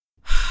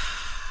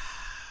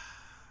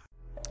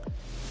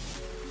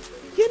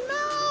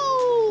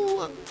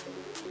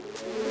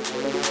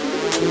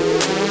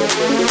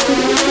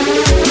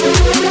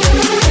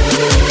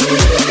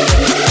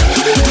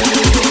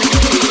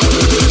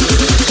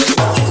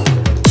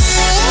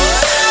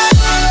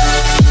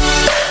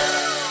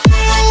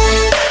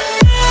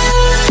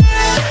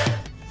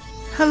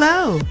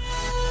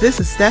This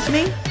is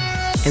Stephanie,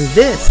 and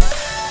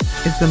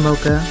this is the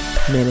Mocha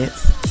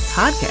Minutes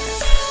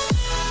Podcast.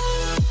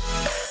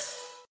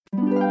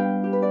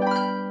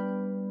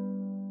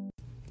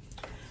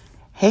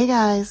 Hey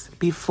guys,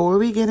 before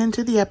we get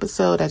into the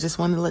episode, I just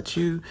wanted to let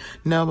you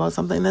know about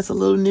something that's a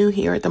little new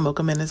here at the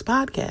Mocha Minutes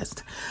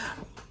Podcast.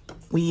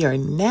 We are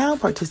now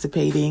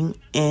participating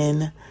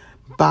in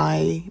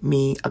Buy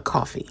Me a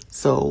Coffee.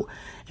 So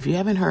if you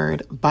haven't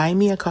heard,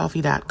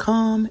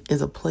 buymeacoffee.com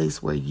is a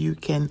place where you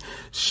can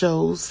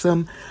show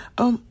some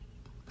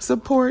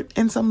support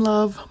and some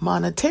love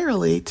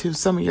monetarily to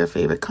some of your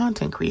favorite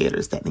content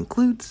creators. That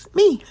includes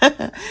me.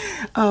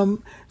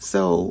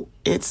 So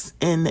it's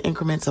in the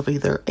increments of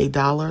either $1,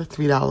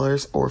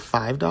 $3, or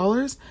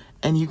 $5,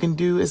 and you can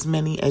do as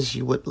many as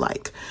you would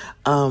like.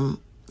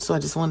 So I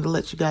just wanted to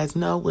let you guys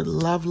know, would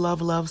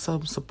love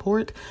some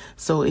support.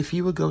 So if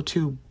you would go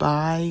to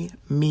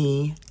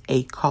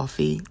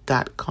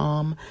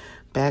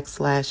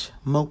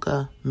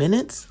buymeacoffee.com/mocha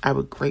minutes, I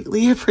would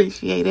greatly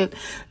appreciate it.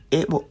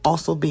 It will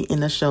also be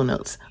in the show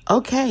notes.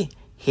 Okay,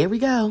 here we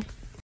go.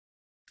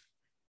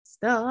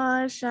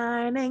 Stars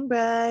shining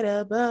bright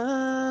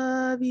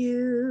above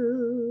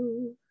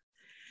you.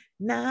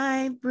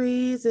 Night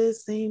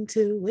breezes seem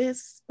to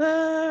whisper,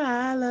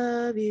 I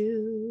love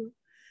you.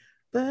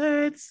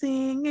 Birds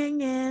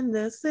singing in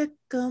the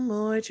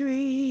sycamore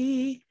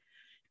tree.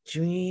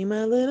 Dream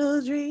a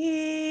little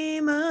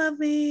dream of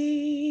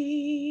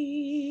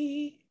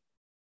me.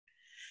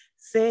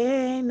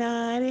 Say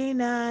nighty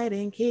night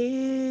and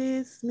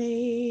kiss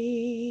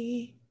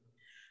me.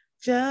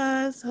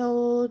 Just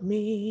hold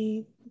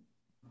me.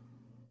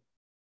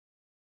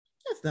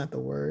 That's not the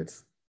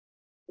words.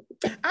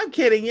 I'm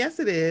kidding. Yes,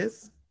 it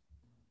is.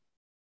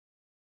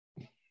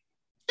 Is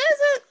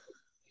it?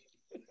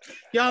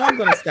 Y'all, I'm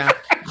going to stop.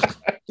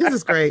 This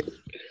is great.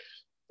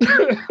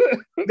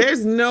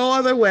 There's no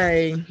other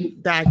way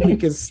that we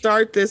can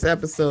start this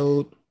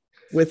episode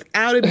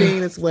without it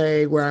being this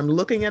way, where I'm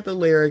looking at the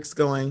lyrics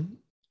going,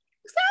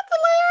 is that the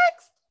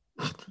lyrics?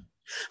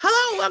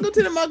 Hello, welcome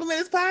to the Mocha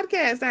Minutes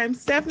Podcast. I'm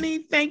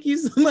Stephanie. Thank you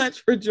so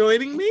much for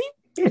joining me.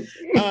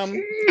 I'm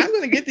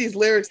going to get these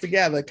lyrics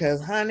together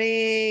because,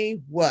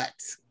 honey, what?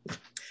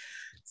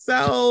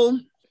 So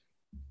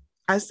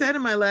I said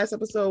in my last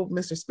episode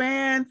with Mr.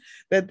 Span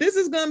that this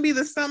is going to be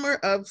the summer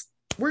of,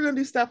 we're going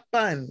to do stuff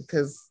fun,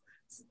 because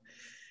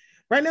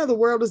right now the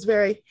world is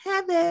very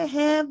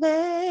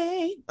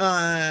heavy.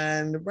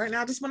 And right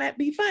now I just want to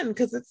be fun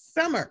because it's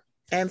summer.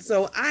 And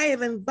so I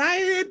have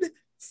invited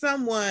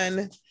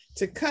someone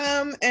to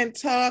come and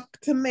talk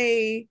to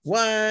me,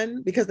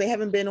 one, because they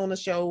haven't been on the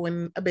show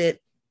in a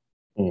bit,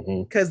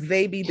 because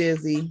they be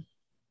busy.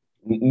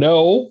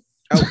 No.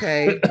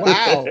 Okay.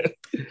 Wow.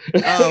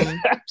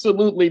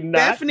 Absolutely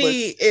not.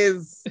 Stephanie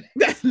is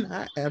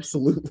not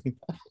absolutely.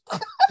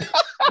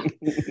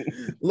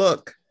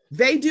 Look,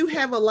 they do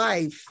have a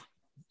life.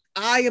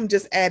 I am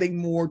just adding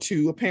more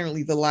to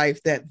apparently the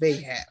life that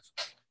they have.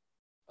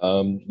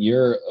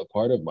 You're a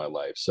part of my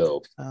life,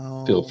 so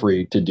feel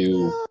free to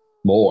do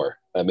more.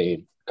 I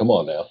mean, come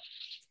on now.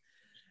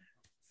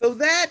 So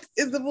that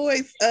is the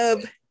voice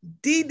of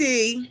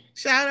DD.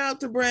 Shout out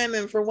to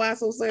Brandon for Why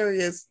So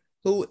Serious,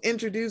 who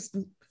introduced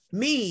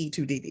me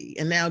to DD,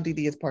 and now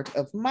DD is part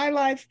of my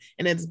life,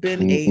 and it's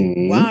been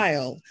a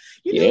while.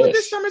 You know what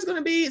this summer is going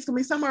to be? It's going to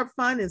be summer of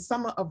fun and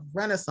summer of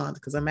renaissance,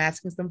 because I'm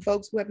asking some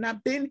folks who have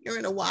not been here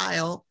in a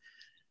while.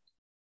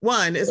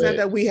 One, it's not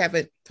that we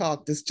haven't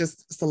talked,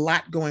 it's a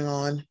lot going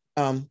on.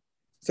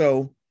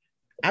 So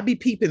I be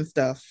peeping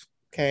stuff,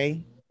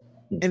 okay?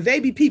 And they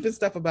be peeping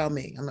stuff about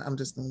me. I'm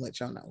just going to let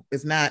y'all know.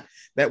 It's not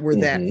that we're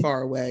that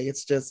far away.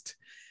 It's just,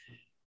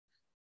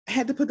 I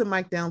had to put the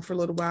mic down for a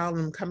little while, and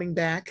I'm coming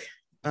back.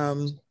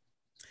 The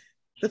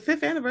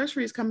 5th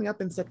anniversary is coming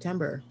up in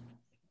September.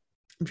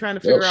 I'm trying to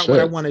figure out what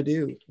I want to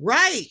do.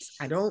 Right.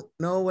 I don't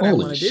know what I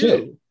want to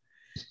do.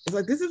 It's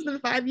like, this has been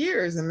 5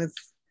 years, and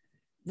it's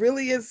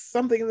really is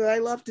something that I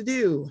love to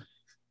do.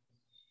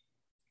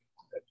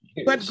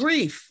 But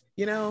grief,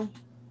 you know.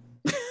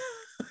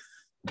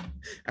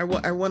 I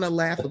want to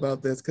laugh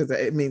about this because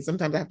it means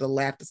sometimes I have to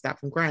laugh to stop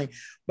from crying.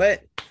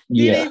 But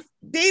Dee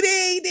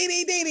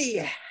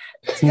Dee,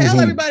 tell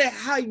everybody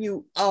how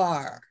you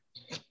are.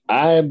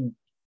 I'm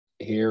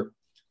here.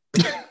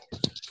 Why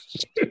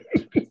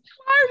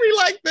are we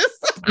like this?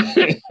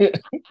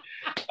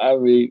 I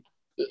mean,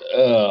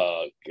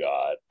 oh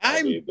God.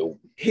 I'm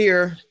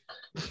here.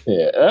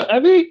 Yeah, I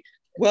mean,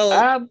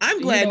 well,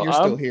 I'm glad you're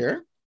still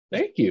here.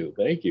 Thank you.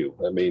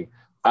 I mean,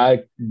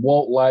 I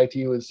won't lie to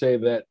you and say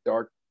that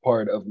dark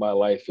part of my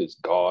life is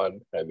gone.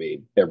 I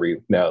mean,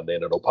 every now and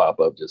then it'll pop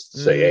up just to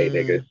say, hey,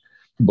 nigga.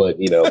 But,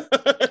 you know.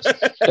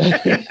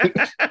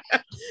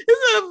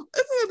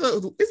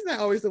 Isn't that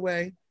always the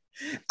way?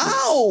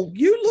 Oh,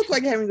 you look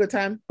like you're having a good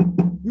time.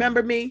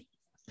 Remember me?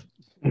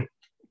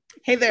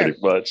 Hey there.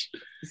 Pretty much.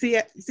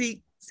 See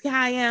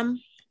how I am?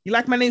 You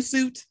like my new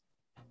suit?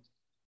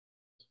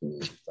 I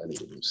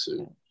need a new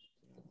suit.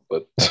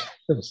 But it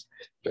was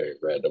very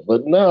random.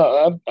 But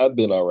no, I've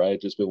been all right.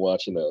 Just been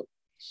watching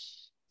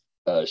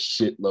a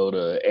shitload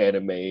of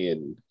anime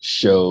and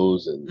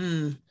shows,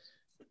 and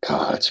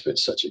God, it's been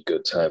such a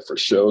good time for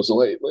shows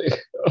lately.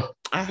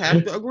 I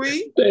have to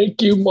agree.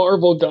 Thank you,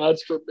 Marvel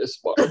gods, for Miss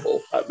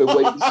Marvel. I've been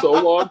waiting so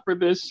long for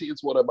this. She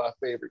is one of my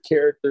favorite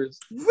characters.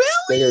 Really?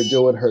 They are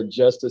doing her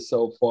justice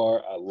so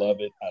far. I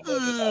love it. I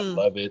love it. I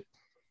love it.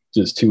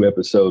 Just 2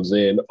 episodes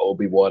in,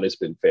 Obi-Wan has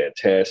been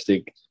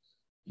fantastic.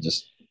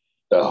 Just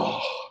so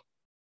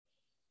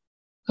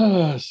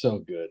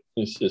good.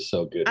 It's just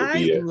so good to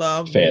be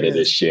a fan of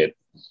this shit.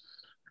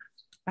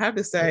 I have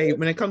to say,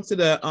 when it comes to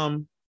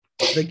the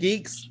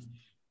geeks,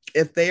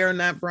 if they are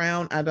not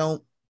brown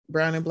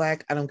and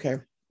black, I don't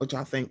care what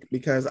y'all think,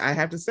 because I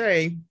have to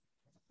say,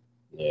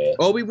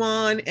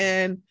 Obi-Wan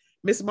and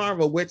Miss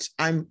Marvel, which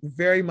I'm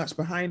very much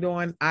behind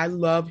on, I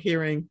love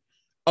hearing,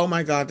 oh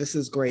my God, this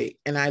is great.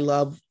 And I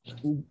love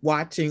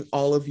watching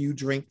all of you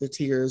drink the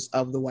tears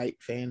of the white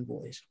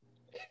fanboys.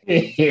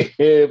 I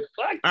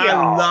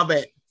love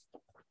it.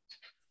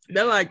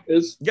 They're like,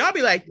 y'all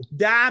be like,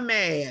 die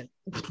mad.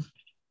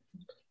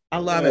 I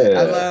love it.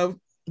 I love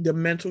the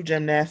mental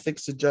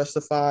gymnastics to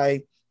justify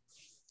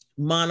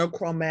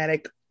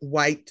monochromatic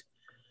white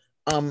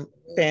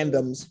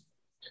fandoms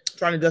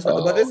trying to justify,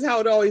 but this is how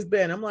it always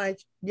been. I'm like,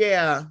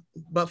 yeah,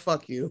 but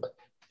fuck you.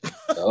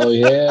 Oh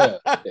yeah.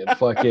 And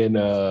fucking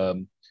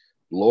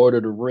Lord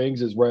of the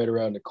Rings is right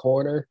around the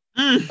corner.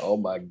 Oh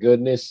my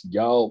goodness,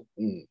 y'all,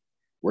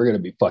 we're gonna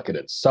be fucking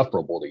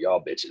insufferable to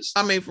y'all bitches.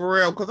 I mean, for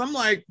real, because I'm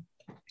like,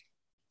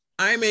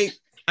 I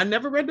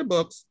never read the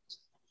books.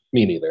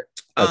 Me neither.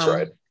 I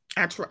tried.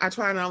 I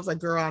tried, and I was like,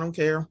 girl, I don't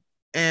care.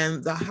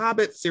 And the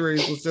Hobbit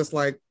series was just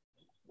like,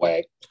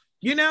 whack.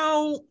 You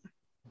know,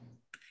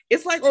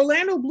 it's like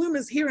Orlando Bloom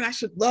is here, and I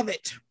should love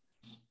it.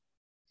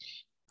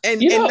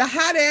 And the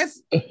hot ass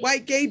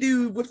white gay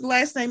dude with the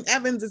last name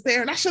Evans is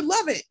there, and I should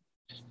love it.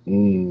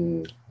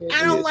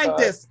 I don't like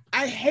this.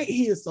 I hate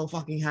he is so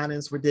fucking hot and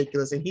it's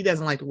ridiculous, and he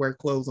doesn't like to wear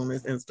clothes on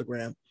his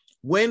Instagram.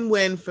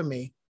 Win-win for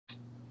me.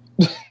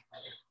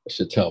 I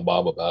should tell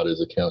Mom about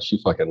his account.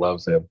 She fucking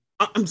loves him.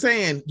 I'm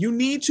saying you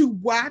need to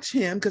watch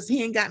him because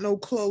he ain't got no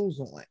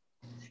clothes on.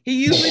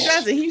 He usually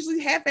does it. He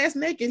usually half-ass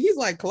naked. He's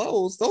like,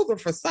 clothes, those are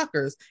for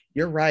suckers.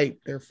 You're right,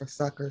 they're for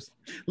suckers.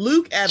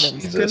 Luke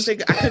Evans. I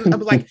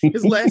was like,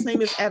 his last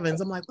name is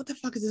Evans. I'm like, what the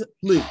fuck is this?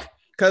 Luke?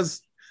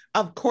 Because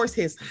of course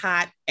his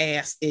hot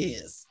ass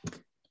is.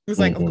 He's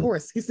like, of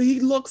course. He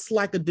looks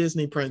like a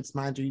Disney prince,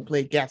 mind you. He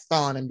played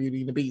Gaston in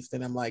Beauty and the Beast,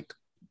 and I'm like,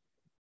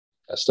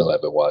 I still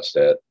haven't watched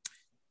that.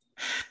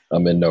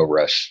 I'm in no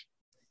rush.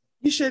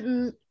 You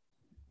shouldn't.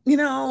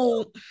 Disney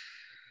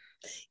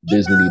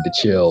need to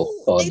chill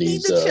on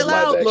these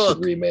live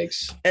action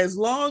remakes. As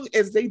long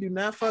as they do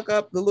not fuck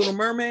up The Little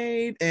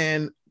Mermaid,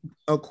 and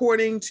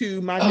according to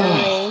my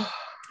girl,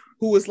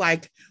 who was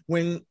like,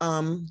 when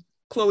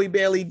Chloe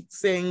Bailey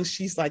sings,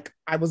 she's like,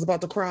 I was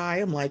about to cry.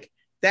 I'm like,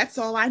 that's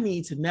all I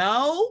need to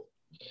know.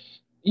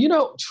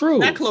 True.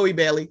 Not Chloe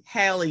Bailey,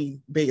 Halle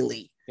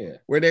Bailey. Yeah.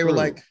 Where they were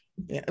like,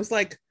 it was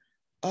like,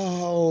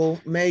 oh,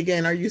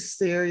 Megan, are you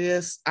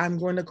serious? I'm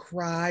going to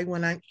cry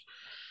when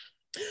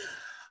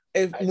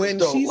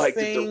she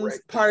sings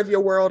Part of Your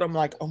World. I'm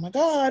like, oh my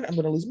God, I'm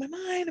going to lose my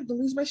mind. I'm going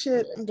to lose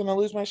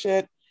my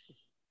shit.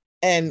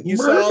 And you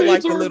saw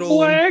like the little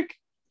black.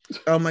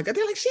 Oh my God,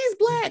 they're like, she's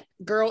black.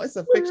 Girl, it's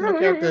a fictional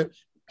character.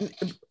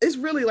 It's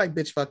really like,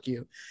 bitch, fuck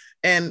you.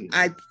 And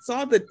I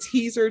saw the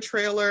teaser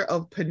trailer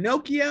of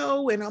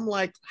Pinocchio, and I'm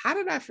like, how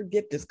did I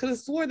forget this? Because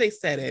I swore they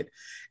said it.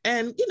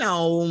 And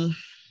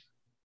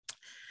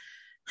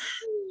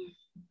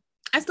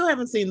I still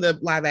haven't seen the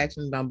live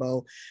action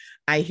Dumbo.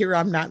 I hear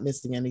I'm not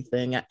missing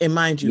anything. And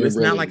mind you, it's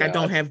really not like I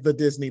don't have the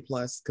Disney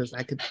Plus, because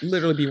I could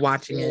literally be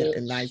watching it,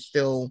 and I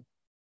still.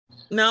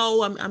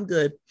 No, I'm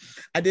good.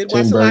 I did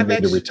watch the live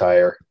action. To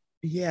retire.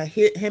 Yeah,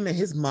 him and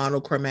his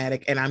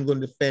monochromatic, and I'm going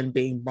to defend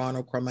being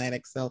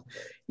monochromatic. So,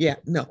 yeah,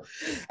 no,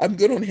 I'm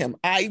good on him.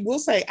 I will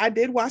say I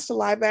did watch the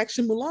live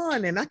action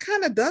Mulan, and I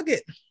kind of dug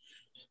it.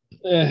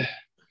 I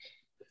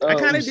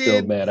kind of did.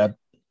 Still mad.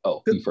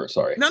 You first.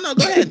 Sorry. No,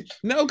 go ahead.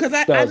 No, because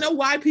I know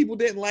why people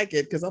didn't like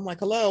it. Because I'm like,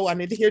 hello, I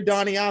need to hear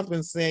Donny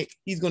Osmond say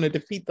he's going to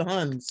defeat the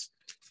Huns.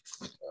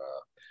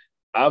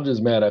 I'm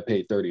just mad I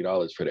paid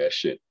 $30 for that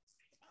shit.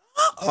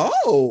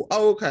 Oh,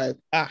 okay.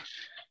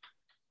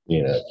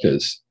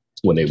 Because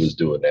when they was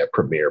doing that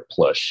Premiere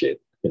Plus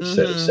shit,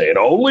 instead of saying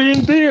only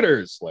in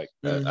theaters, like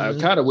I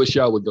kind of wish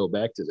y'all would go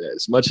back to that.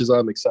 As much as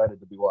I'm excited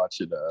to be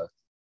watching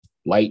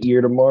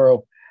Lightyear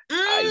tomorrow,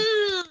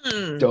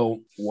 I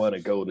don't want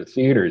to go to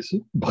theaters,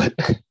 but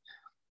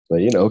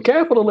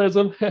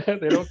capitalism.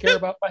 They don't care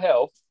about my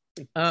health.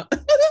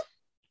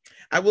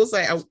 I will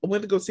say I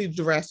went to go see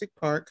Jurassic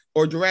Park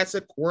or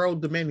Jurassic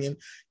World Dominion.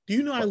 Do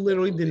you know I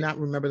literally did not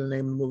remember the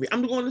name of the movie?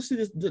 I'm going to see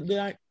this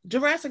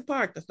Jurassic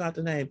Park. That's not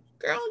the name.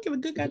 Girl, I don't give a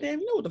good goddamn.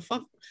 You know what the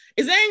fuck?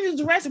 Is there any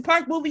Jurassic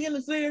Park movie in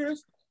the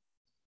theaters?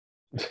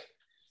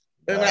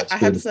 I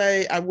have to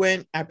say,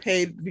 I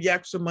paid the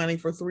extra money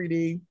for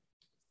 3D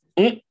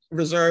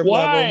reserve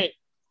level.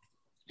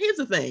 Here's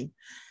the thing.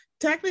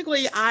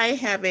 Technically, I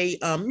have a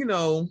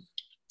I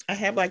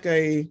have like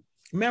a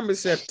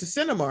membership to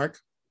Cinemark.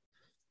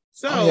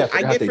 So I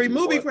forgot get they free do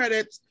movie one.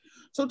 credits.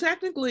 So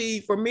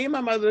technically, for me and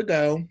my mother to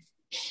go,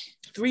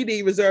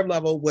 3D reserve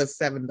level was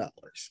 $7.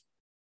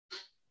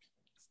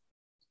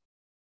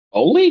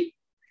 Only?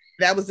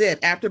 That was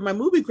it after my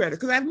movie credit,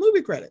 because I have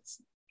movie credits.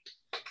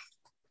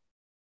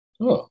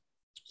 Oh,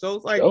 So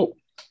it's like, dope.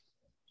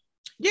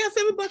 yeah,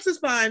 $7 is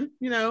fine.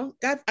 You know,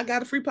 I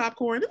got a free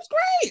popcorn. It was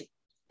great.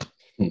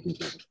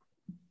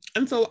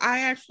 And so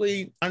I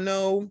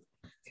know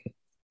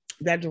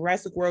that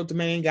Jurassic World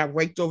Dominion got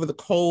raked over the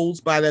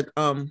coals by the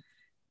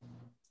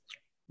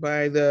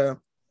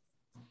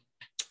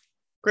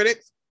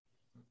critics.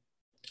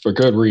 For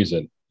good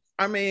reason.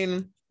 I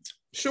mean,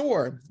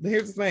 sure. But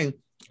here's the thing.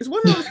 It's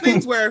one of those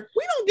things where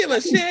we don't give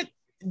a shit.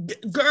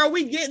 Girl,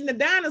 we getting the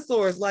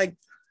dinosaurs. Like,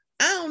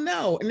 I don't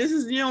know. And this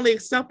is the only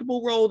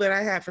acceptable role that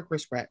I had for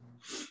Chris Pratt.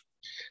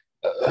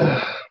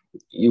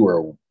 You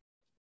are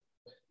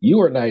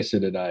nicer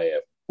than I am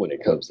when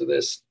it comes to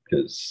this,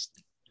 because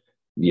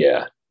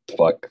yeah,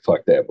 fuck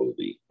that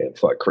movie and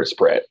fuck Chris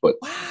Pratt. But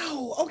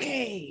wow,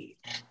 okay.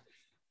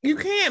 You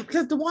can't,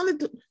 because the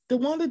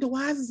Wanda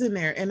DeWise is in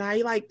there, and I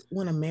like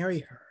want to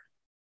marry her.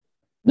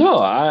 No,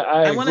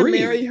 I want to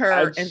marry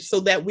her, and so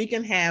that we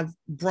can have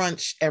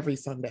brunch every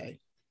Sunday.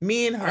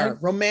 Me and her,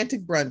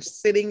 romantic brunch,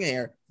 sitting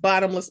there,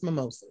 bottomless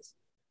mimosas.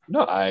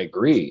 No, I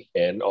agree.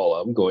 And all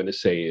I'm going to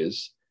say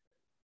is,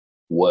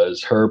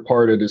 was her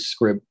part of the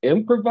script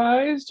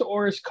improvised,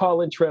 or is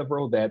Colin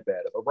Trevorrow that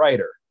bad of a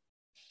writer?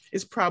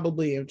 It's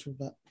probably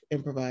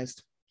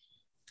improvised.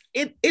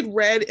 It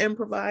read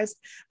improvised.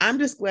 I'm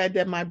just glad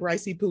that my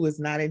Brycey Poo is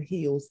not in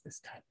heels this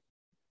time.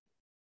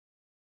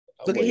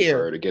 Look at here.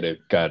 For her to get a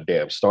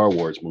goddamn Star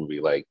Wars movie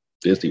like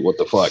Disney. What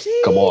the fuck?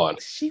 Come on.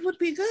 She would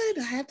be good,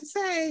 I have to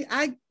say.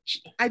 I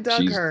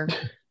dug her.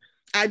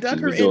 I dug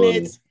her in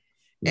it.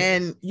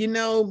 And you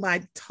know,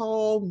 my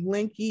tall,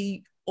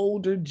 lanky,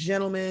 older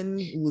gentleman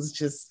who was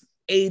just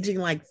aging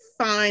like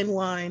fine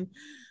wine.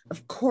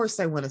 Of course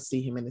I want to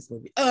see him in this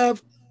movie.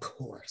 Of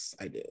course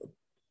I do.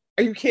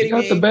 Are you kidding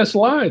me? He got the best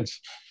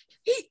lines.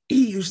 He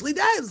usually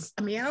does.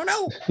 I mean, I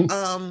don't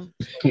know.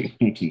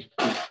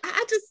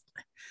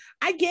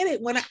 I get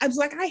it when I was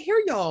like, I hear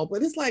y'all,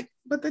 but it's like,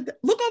 look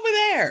over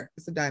there.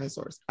 It's the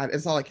dinosaurs.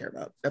 It's all I care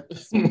about.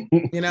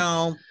 You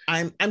know,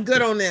 I'm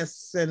good on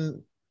this.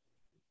 And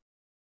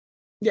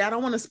yeah, I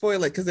don't want to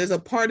spoil it, because there's a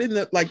part in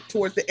the, like,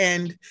 towards the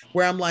end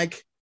where I'm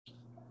like,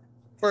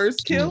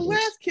 first kill,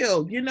 last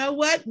kill. You know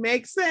what?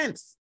 Makes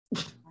sense.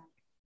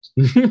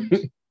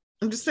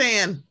 I'm just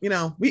saying, you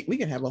know, we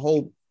can have a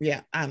whole,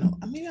 I don't know.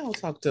 I mean, I'll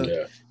talk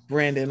to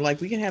Brandon. Like,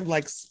 we can have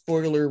like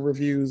spoiler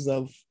reviews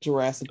of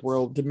Jurassic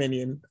World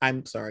Dominion.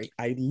 I'm sorry,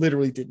 I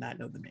literally did not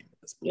know the name of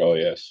this movie. Oh,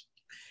 yes.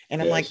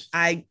 And I'm like,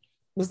 I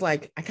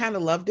kind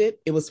of loved it.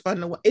 It was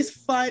fun to watch. It's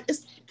fun.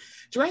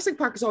 Jurassic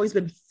Park has always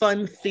been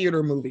fun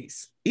theater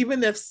movies.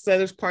 Even if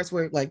there's parts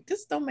where like,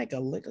 this don't make a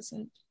lick of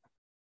sense.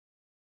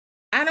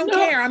 I don't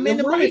care. I'm in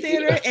the movie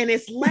theater and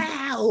it's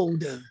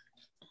loud.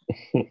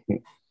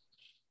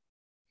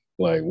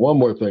 Like, one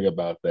more thing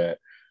about that.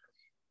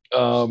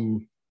 I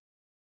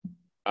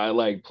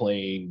like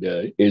playing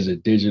is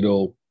it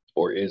digital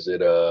or is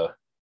it oh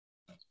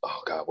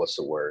God, what's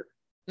the word?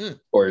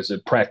 Or is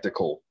it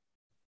practical?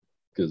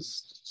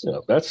 Because, you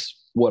know,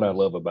 that's what I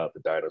love about the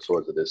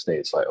dinosaurs of this day.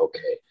 It's like,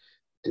 okay,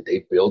 did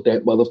they build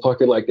that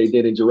motherfucker like they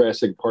did in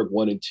Jurassic Park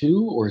 1 and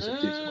 2, or is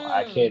it digital?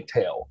 I can't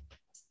tell.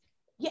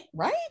 Yeah,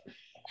 right?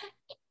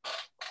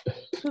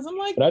 Because I'm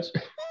like, that's a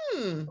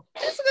good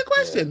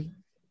question.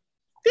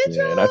 Did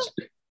you?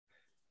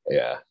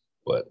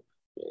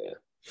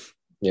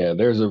 Yeah,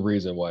 there's a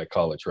reason why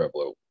Colin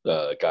Trevorrow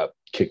got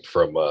kicked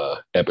from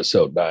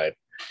episode 9.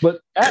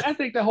 But I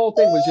think the whole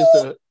thing was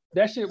just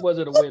that shit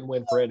wasn't a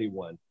win-win for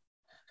anyone.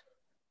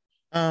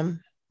 Wow.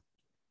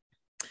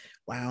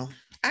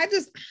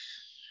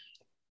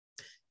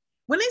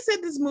 When they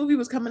said this movie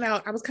was coming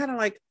out, I was kind of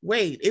like,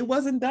 wait, it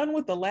wasn't done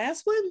with the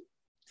last one?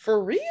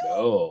 For real?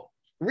 No.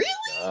 Really?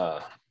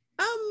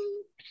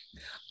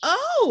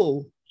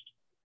 Oh.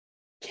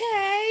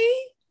 Okay.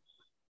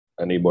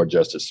 I need more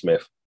Justice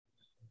Smith.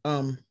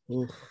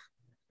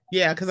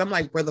 Yeah, because I'm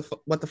like, what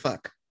the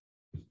fuck?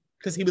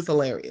 Because he was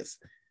hilarious.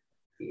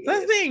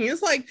 That's the thing.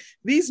 It's like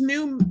these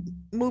new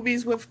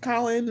movies with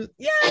Colin.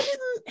 Yeah, I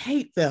didn't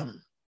hate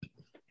them.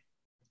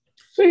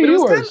 See,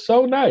 you were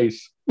so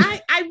nice.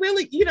 I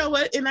really, you know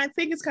what? And I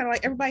think it's kind of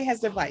like everybody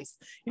has their vice.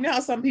 You know how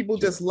some people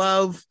just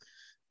love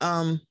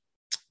Adam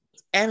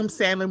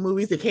Sandler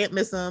movies. They can't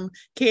miss them.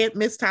 Can't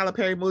miss Tyler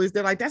Perry movies.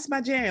 They're like, that's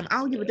my jam. I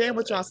don't give a damn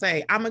what y'all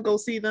say. I'm gonna go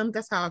see them.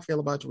 That's how I feel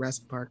about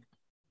Jurassic Park.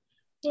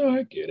 Oh,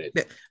 I get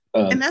it.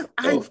 And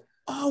I've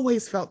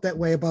always felt that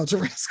way about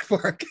Jurassic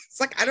Park. It's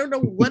like, I don't know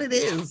what it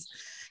is,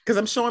 because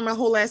I'm showing my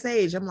whole last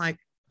age. I'm like,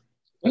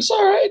 that's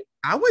all right.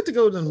 I went to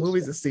go to the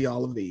movies to see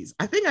all of these.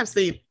 I think I've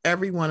seen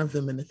every one of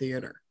them in the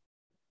theater.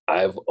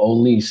 I've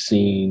only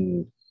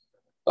seen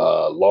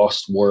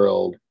Lost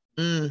World,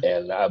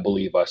 and I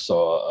believe I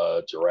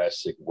saw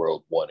Jurassic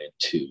World 1 and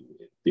 2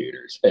 in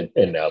theaters, and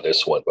now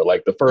this one. But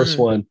like the first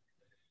one,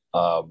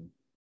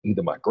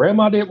 either my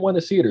grandma didn't want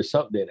to see it or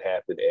something didn't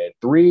happen. And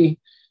 3,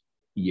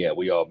 yeah,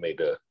 we all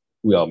made a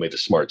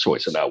smart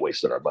choice and not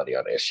wasting our money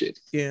on that shit.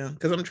 Yeah,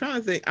 because I'm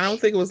trying to think. I don't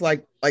think it was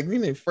like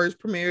when it first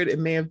premiered. It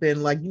may have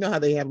been like, you know how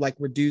they have like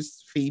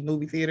reduced fee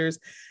movie theaters.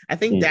 I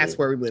think that's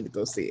where we went to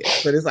go see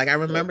it. But it's like I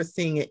remember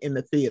seeing it in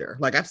the theater.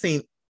 Like I've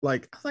seen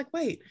like I was like,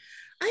 wait,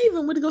 I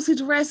even went to go see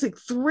Jurassic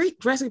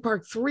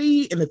Park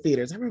 3 in the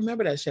theaters. I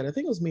remember that shit. I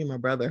think it was me and my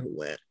brother who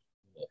went.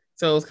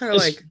 So it's kind of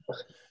like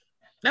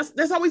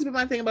that's always been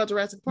my thing about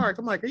Jurassic Park.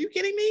 I'm like, are you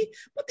kidding me?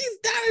 Put these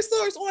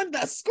dinosaurs on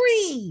the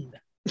screen.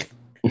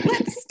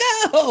 Let's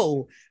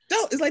go.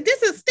 Don't. It's like,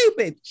 this is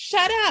stupid.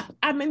 Shut up.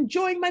 I'm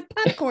enjoying my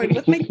popcorn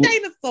with my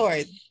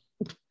dinosaurs.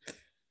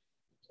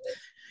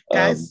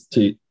 Guys,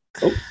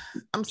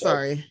 I'm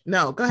sorry.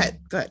 No, go ahead.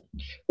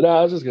 No,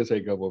 I was just gonna say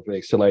a couple of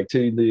things. So, like,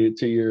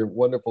 to your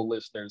wonderful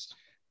listeners,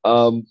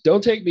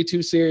 don't take me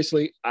too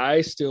seriously.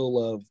 I still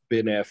love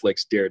Ben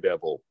Affleck's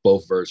Daredevil,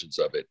 both versions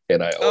of it,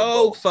 and I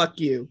own both. Fuck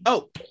you.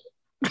 Oh,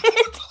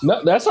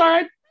 no, that's all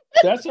right.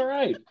 That's all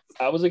right.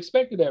 I was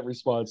expecting that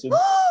response. And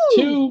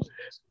 2,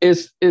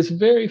 it's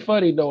very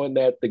funny knowing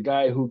that the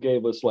guy who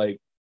gave us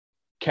like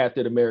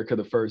Captain America: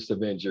 The First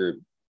Avenger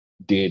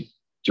did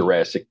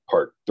Jurassic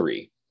Park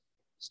 3.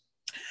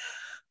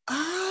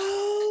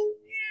 Oh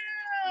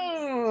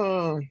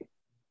yeah.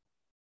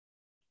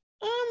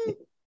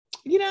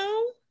 You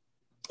know,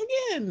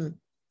 again,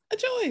 a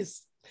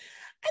choice.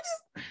 I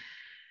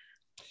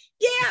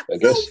guess.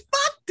 So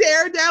fuck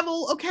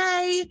Daredevil,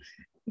 okay?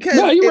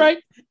 No, you're right.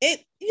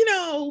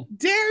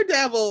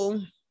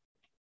 Daredevil,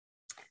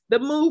 the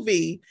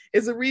movie,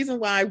 is the reason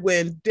why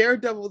when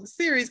Daredevil the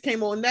series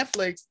came on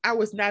Netflix, I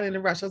was not in a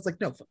rush. I was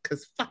like, no,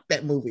 because fuck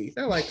that movie.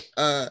 They're like,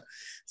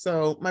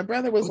 so my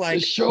brother was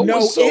like, no,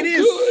 it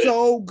is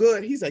so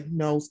good. He's like,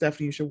 no,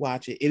 Stephanie, you should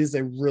watch it. It is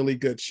a really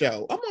good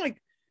show. I'm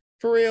like,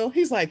 for real?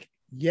 He's like,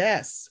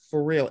 yes,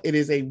 for real. It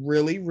is a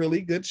really,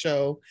 really good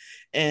show.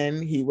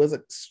 And he was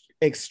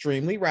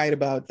extremely right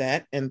about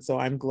that. And so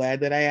I'm glad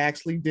that I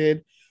actually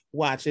did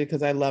watch it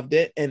because I loved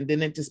it. And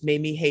then it just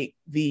made me hate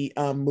the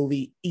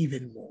movie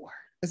even more.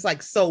 It's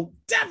like, so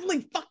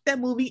definitely fuck that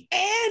movie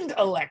and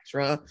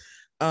Elektra.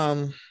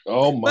 Oh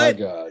my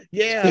God.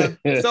 Yeah.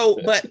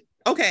 But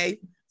okay.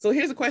 So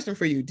here's a question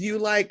for you. Do you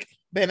like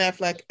Ben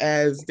Affleck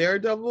as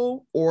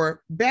Daredevil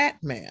or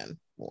Batman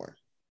more?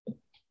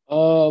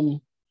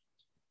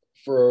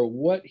 For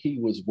what he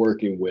was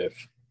working with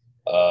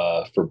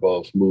for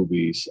both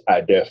movies,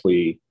 I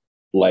definitely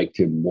liked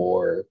him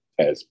more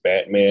as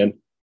Batman.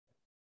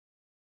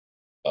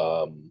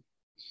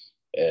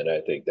 And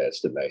I think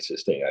that's the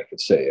nicest thing I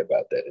could say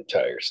about that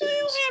entire series.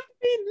 You have to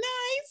be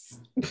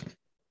nice.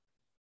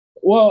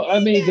 Well, I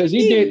mean, because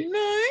he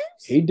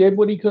did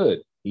what he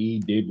could. He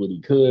did what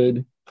he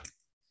could.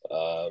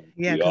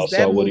 Yeah, we all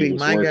saw what he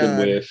was working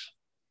with.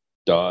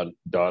 Dawn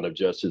of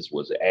Justice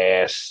was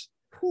ass.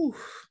 Whew.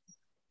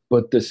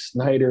 But the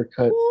Snyder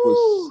cut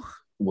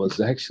was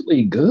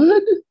actually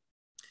good.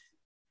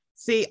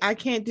 See, I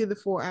can't do the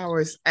 4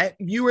 hours.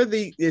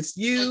 It's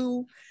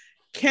you,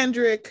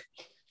 Kendrick,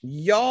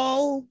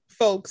 y'all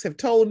folks have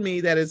told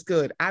me that it's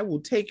good. I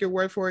will take your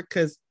word for it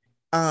because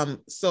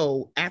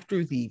so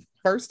after the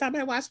first time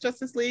I watched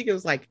Justice League, it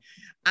was like,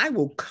 I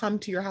will come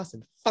to your house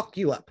and fuck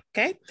you up.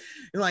 Okay.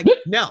 And like,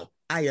 no,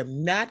 I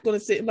am not going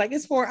to sit like,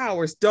 it's 4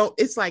 hours.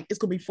 It's like, it's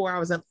going to be 4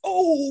 hours of,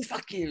 oh,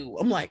 fuck you.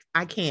 I'm like,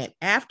 I can't.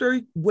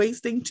 After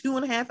wasting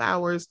 2.5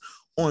 hours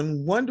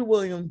on Wonder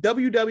Woman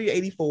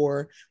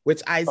WW84,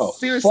 which I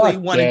seriously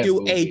want to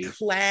do a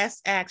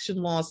class action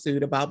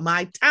lawsuit about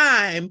my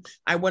time.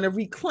 I want to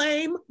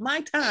reclaim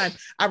my time.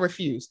 I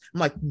refuse. I'm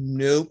like,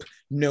 nope.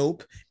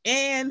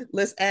 And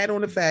let's add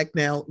on the fact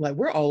now, like,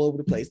 we're all over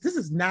the place. This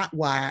is not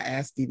why I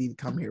asked Dee Dee to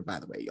come here, by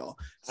the way, y'all.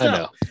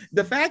 So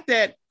the fact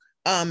that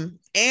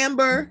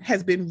Amber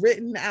has been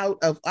written out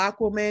of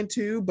Aquaman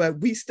 2, but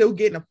we still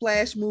getting a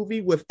Flash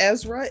movie with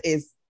Ezra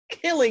is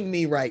killing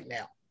me right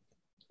now.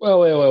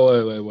 Well, wait.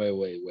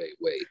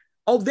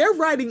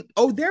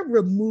 They're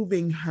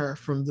removing her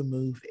from the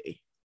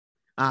movie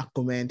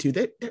Aquaman 2.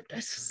 They're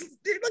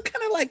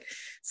kind of like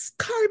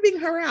carving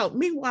her out.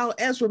 Meanwhile,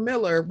 Ezra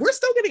Miller, we're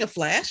still getting a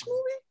Flash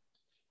movie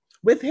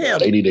with him.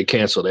 They need to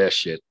cancel that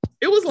shit.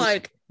 It was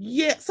like,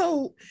 yeah,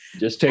 so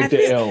just take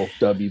the L,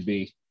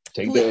 WB.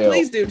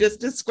 Please do.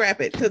 Just scrap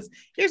it. Because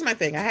here's my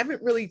thing. I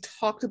haven't really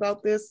talked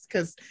about this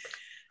because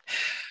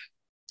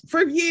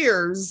for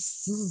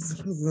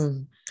years,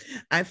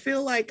 I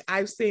feel like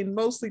I've seen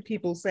mostly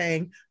people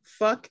saying,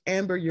 fuck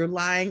Amber, you're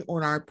lying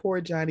on our poor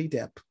Johnny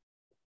Depp.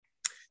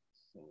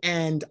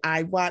 And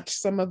I watched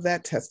some of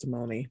that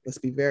testimony. Let's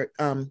be very,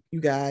 you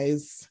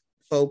guys,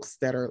 folks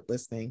that are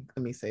listening,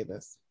 let me say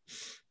this.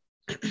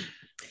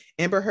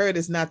 Amber Heard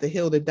is not the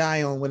hill to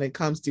die on when it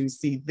comes to,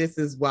 this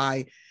is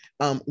why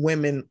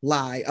women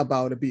lie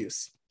about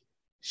abuse.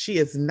 She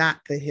is not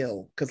the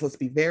hill, because let's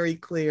be very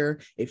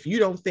clear. If you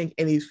don't think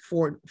any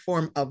form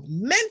of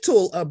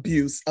mental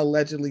abuse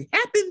allegedly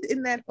happened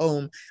in that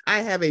home,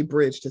 I have a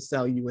bridge to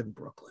sell you in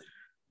Brooklyn.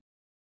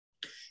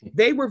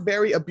 they were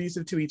very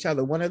abusive to each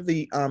other. One of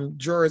the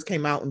jurors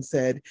came out and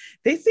said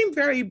they seemed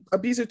very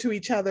abusive to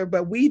each other,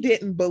 but we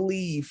didn't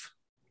believe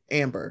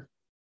Amber.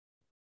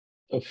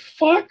 The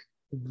fuck?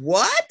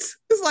 What?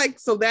 It's like,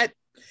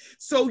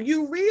 so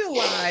you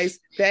realize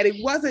that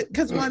it wasn't,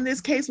 because one,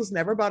 this case was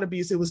never about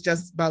abuse, it was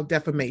just about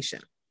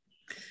defamation.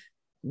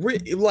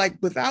 Like,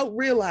 without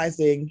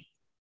realizing,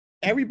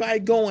 everybody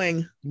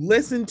going,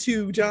 listen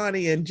to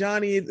Johnny and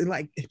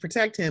like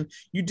protect him.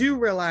 You do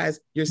realize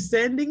you're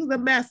sending the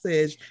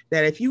message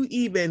that if you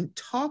even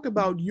talk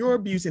about your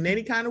abuse in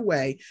any kind of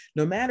way,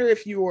 no matter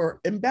if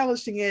you're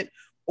embellishing it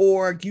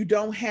or you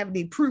don't have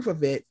any proof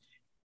of it,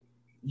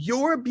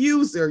 your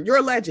abuser, your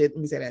alleged, let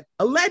me say that,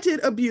 alleged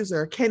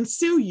abuser can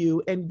sue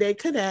you and they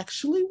could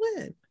actually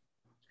win.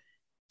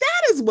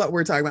 That is what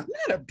we're talking about,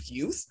 not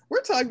abuse.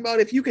 We're talking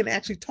about if you can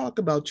actually talk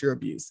about your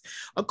abuse.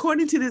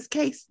 According to this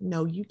case,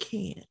 no, you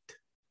can't.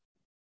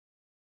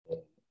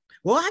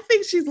 Well, I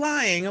think she's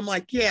lying. I'm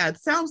like, yeah,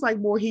 it sounds like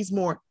he's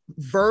more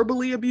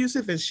verbally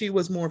abusive and she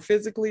was more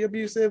physically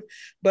abusive.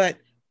 But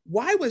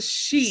why was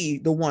she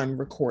the one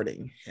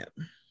recording him?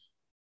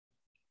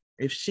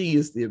 If she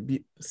is the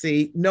abuse,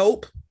 see,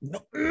 nope.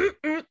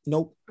 It's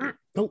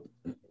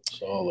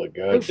all a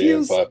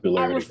goddamn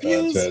popularity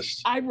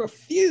contest. I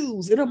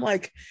refuse. And I'm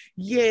like,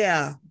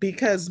 yeah,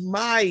 because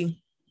my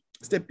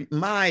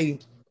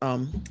point,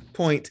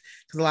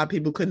 because a lot of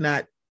people could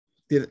not.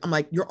 I'm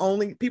like,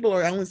 people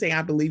are only saying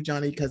I believe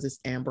Johnny because it's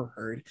Amber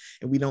Heard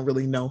and we don't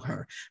really know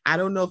her. I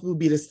don't know if it would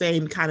be the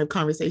same kind of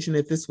conversation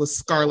if this was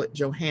Scarlett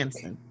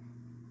Johansson.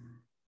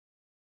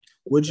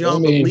 Would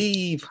y'all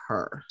believe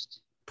her?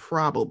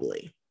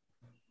 Probably.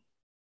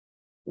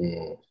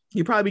 Yeah.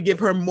 You probably give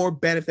her more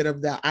benefit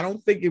of that. I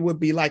don't think it would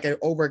be like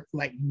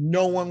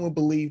no one would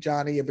believe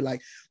Johnny. It'd be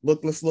like,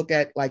 let's look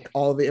at like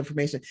all the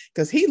information,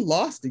 because he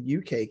lost the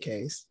UK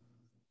case.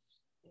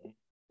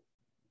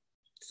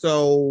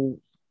 So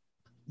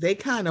they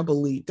kind of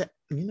believe that,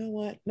 you know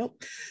what?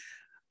 Nope.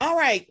 All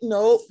right.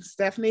 Nope.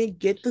 Stephanie,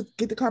 get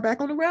the car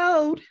back on the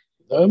road.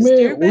 I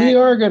mean, we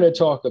are going to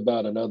talk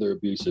about another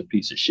abusive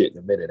piece of shit in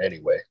a minute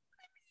anyway.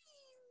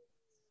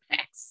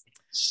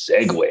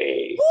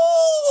 Segue.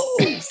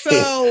 Ooh,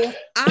 so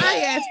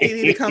I asked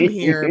Didi to come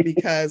here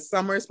because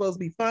summer is supposed to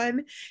be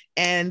fun,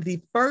 and the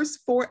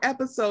first 4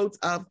 episodes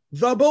of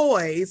The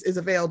Boys is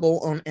available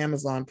on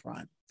Amazon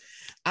Prime.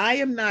 I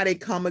am not a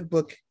comic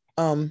book.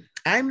 I'm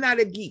not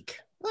a geek.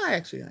 Well,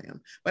 actually, I am,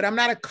 but I'm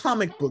not a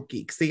comic book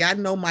geek. See, I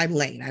know my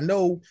lane. I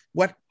know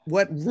what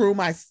room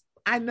I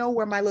know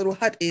where my little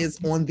hut is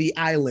on the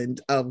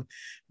island of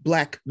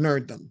Black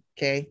nerddom.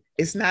 Okay.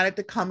 It's not at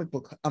the comic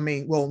book. I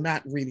mean, well,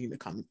 not reading the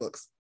comic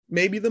books,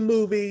 maybe the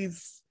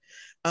movies,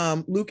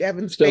 Luke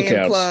Evans Still fan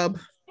counts. club.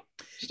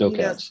 Still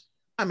counts.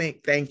 I mean,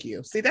 thank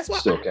you. See, that's why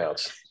still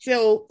counts.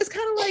 So it's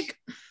kind of like,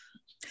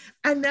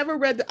 I never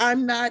read,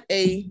 I'm not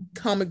a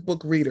comic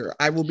book reader.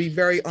 I will be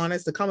very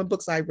honest. The comic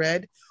books I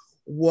read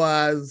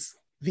was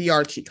the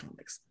Archie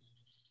comics.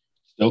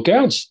 Still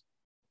counts.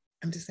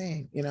 I'm just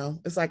saying,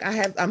 it's like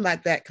I'm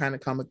not that kind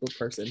of comic book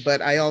person,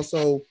 but I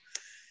also,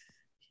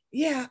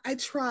 I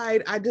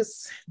tried. I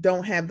just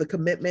don't have the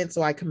commitment.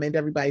 So I commend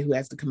everybody who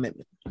has the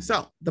commitment.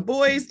 So The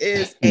Boys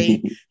is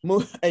a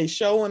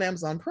show on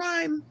Amazon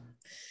Prime.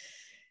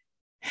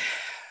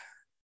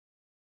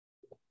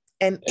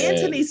 And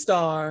Anthony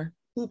Starr,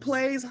 who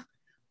plays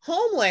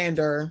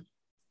Homelander,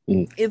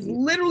 is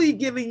literally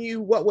giving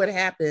you what would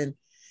happen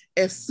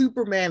if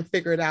Superman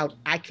figured out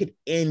I could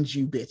end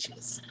you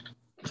bitches.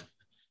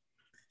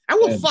 I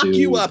will fuck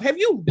you up. Have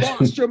you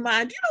lost your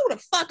mind? Do you know what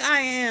the fuck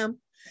I am?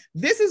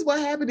 This is what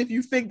happened if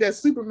you think that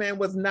Superman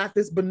was not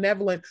this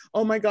benevolent,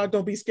 oh my God,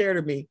 don't be scared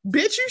of me.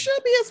 Bitch, you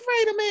should be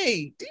afraid of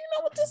me. Do you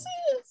know what this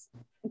is?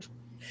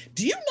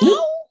 Do you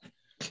know?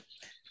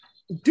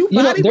 Do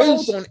body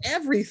rolls on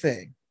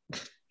everything.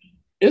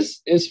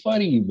 It's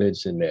funny you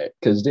mentioned that,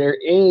 because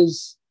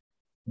there's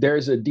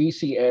a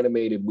DC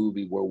animated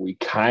movie where we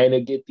kind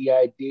of get the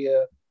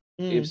idea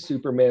if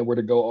Superman were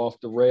to go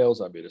off the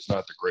rails. I mean, it's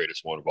not the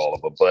greatest one of all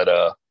of them,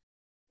 but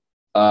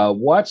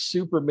watch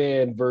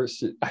Superman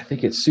versus, I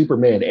think it's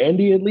Superman and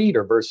the Elite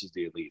or versus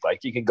the Elite.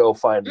 Like, you can go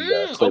find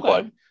the clip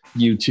on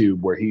YouTube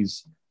where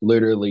he's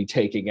literally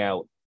taking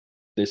out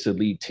this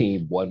Elite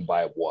team one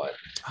by one.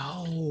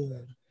 Oh.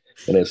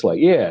 And it's like,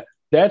 yeah,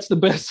 that's the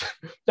best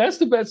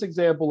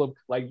example of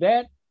like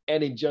that,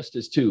 and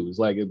Injustice 2 is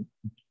like a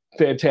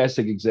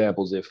fantastic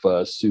examples if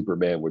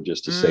Superman were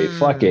just to say,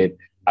 fuck it,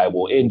 I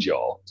will end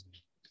y'all.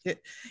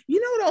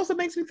 You know what also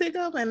makes me think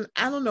of, and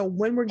I don't know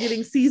when we're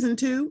getting season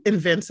 2,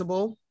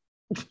 Invincible.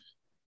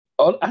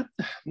 Oh, I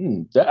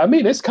mean,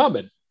 it's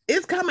coming.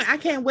 It's coming. I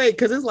can't wait,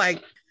 because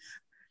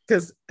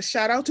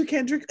shout out to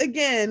Kendrick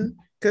again,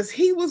 because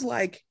he was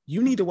like,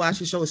 you need to watch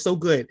the show. It's so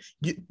good.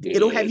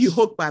 It'll have you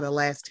hooked by the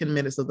last 10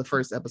 minutes of the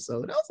first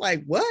episode. I was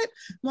like, what?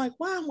 I'm like,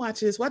 why I'm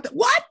watching this? What the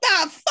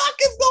fuck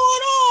is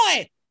going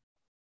on?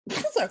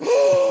 It's like,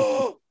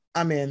 oh,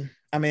 I'm in.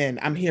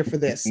 I'm here for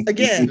this.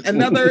 Again,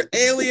 another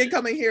alien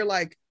coming here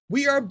like,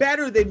 We are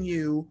better than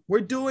you.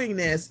 We're doing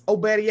this. Oh,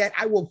 better yet,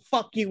 I will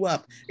fuck you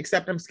up.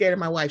 Except I'm scared of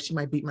my wife. She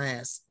might beat my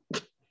ass.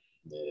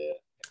 Yeah.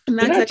 I'm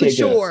not exactly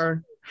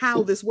sure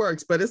how this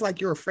works, but it's like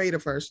you're afraid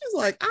of her. She's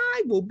like,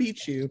 I will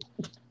beat you.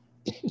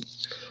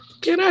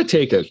 Can I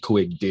take a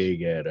quick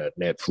dig at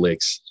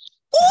Netflix?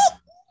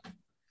 Ooh!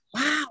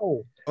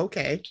 Wow.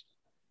 Okay.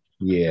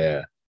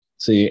 Yeah.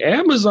 See,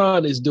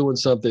 Amazon is doing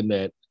something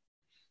that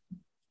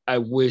I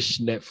wish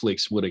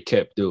Netflix would have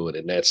kept doing,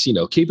 and that's,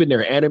 keeping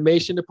their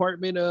animation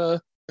department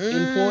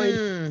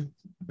employed.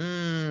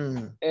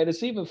 And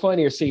it's even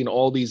funnier seeing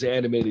all these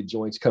animated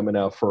joints coming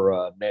out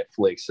for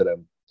Netflix, that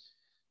I'm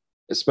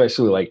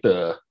especially like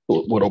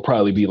what'll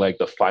probably be like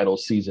the final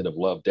season of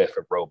Love, Death,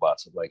 and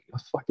Robots. I'm like, I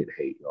fucking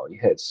hate y'all. You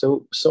had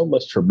so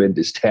much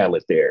tremendous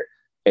talent there,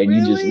 and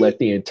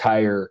really?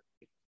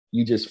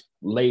 You just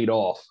laid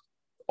off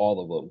all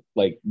of them.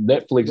 Like,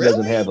 Netflix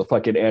doesn't have a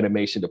fucking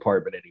animation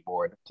department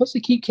anymore. Plus, they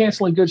keep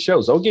canceling good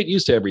shows. Don't get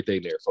used to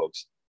everything there,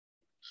 folks.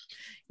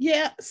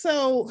 Yeah,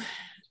 so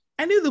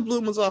I knew the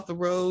bloom was off the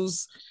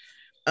rose.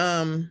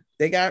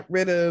 They got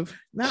rid of,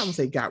 not I'm gonna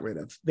say got rid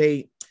of.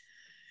 They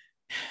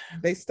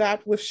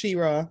stopped with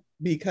She-Ra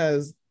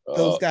because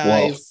those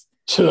guys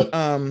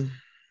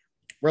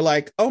were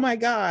like, oh my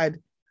God,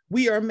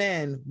 we are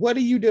men. What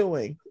are you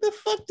doing? The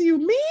fuck do you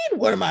mean?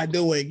 What am I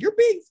doing?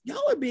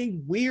 Y'all are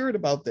being weird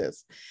about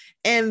this.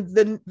 And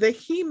the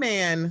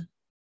He-Man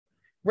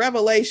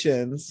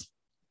Revelations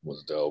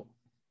was dope.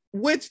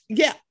 Which,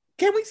 yeah,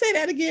 can we say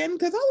that again?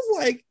 Because I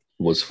was like,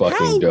 was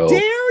fucking dope. How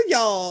dare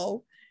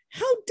y'all?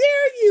 How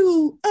dare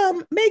you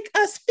make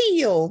us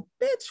feel?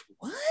 Bitch,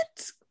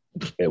 what?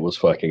 It was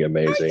fucking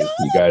amazing.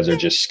 You guys are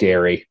just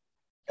scary.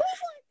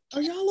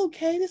 Are y'all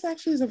okay? This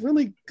actually is a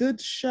really good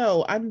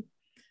show. I'm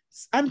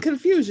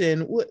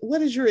confusion.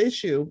 What is your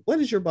issue? What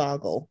is your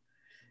boggle?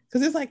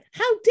 Because it's like,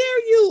 how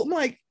dare you? I'm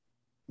like,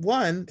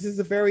 one, this is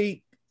a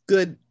very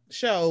good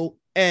show,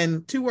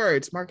 and 2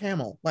 words, Mark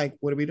Hamill. Like,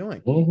 what are we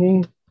doing?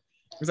 Mm-hmm.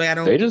 It's like,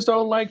 they just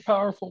don't like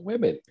powerful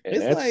women,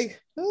 and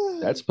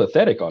that's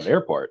pathetic on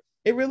their part.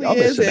 It really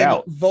is.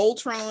 And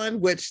Voltron,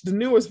 which the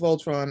newest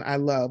Voltron I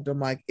loved. I'm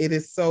like, it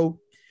is so,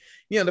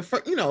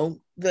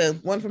 the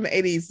one from the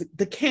 80s,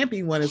 the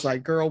campy one is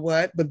like, girl,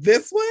 what? But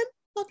this one,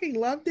 fucking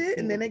loved it.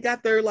 And then they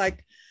got their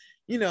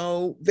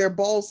their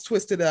balls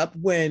twisted up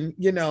when,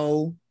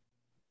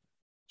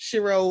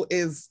 Shiro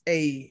is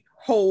a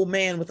whole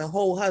man with a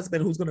whole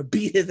husband who's gonna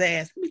beat his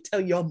ass. Let me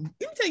tell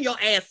your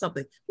ass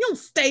something. You don't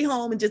stay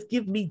home and just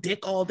give me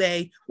dick all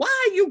day.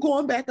 Why are you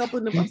going back up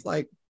in the bus?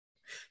 Like,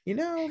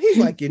 he's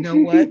like, you know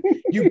what?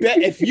 You bet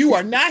if you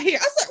are not here.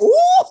 I was like,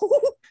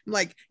 ooh, I'm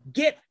like,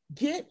 get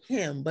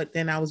him. But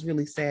then I was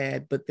really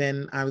sad. But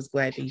then I was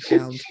glad that he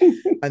found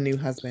a new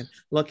husband.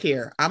 Look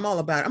here, I'm all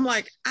about it. I'm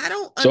like, I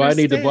don't So understand.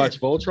 I need to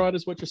watch Voltron,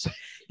 is what you're saying?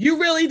 You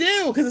really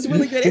do, because it's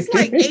really good. It's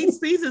like 8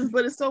 seasons,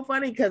 but it's so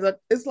funny because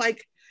it's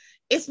like,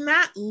 it's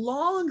not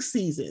long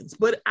seasons,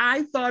 but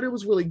I thought it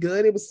was really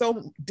good. It was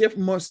so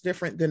much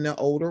different than the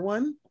older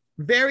one.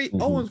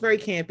 Old one's very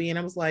campy, and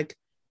I was like,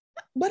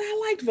 but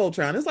I liked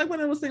Voltron. It's like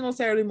when I was saying on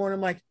Saturday morning,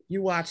 I'm like,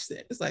 you watched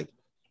it. It's like,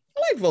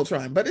 I like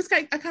Voltron, but it's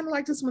like, I kind of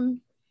like this one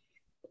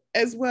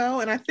as well.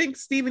 And I think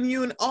Steven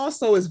Yeun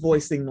also is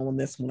voicing on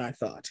this one, I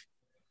thought.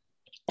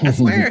 I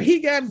swear, he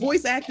got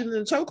voice acting in the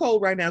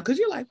chokehold right now, because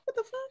you're like, what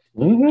the fuck?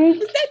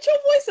 Is that your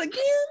voice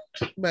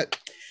again? But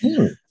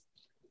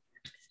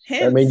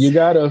I mean, you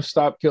gotta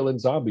stop killing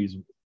zombies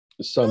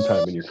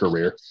sometime in your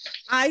career.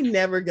 I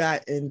never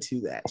got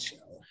into that show.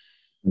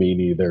 Me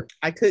neither.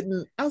 I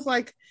couldn't. I was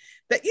like,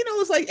 that.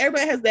 It's like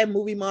everybody has that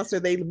movie monster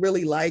they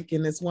really like,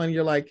 and this one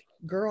you're like,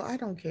 girl, I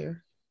don't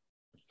care.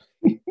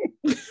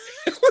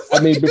 I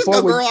mean,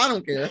 girl, I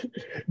don't care.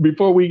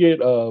 Before we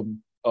get on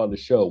the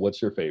show,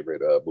 what's your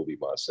favorite movie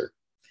monster?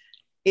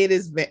 It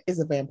is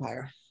a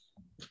vampire.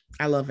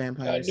 I love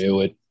vampires. I knew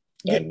it.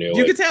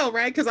 You can tell,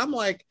 right? Because I'm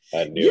like,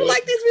 I knew you it.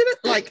 like these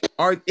videos? Like,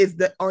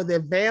 are there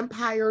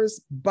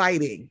vampires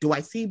biting? Do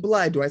I see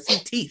blood? Do I see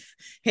teeth?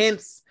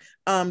 Hence,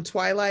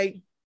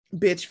 Twilight,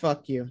 bitch,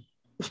 fuck you.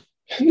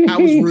 I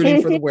was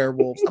rooting for the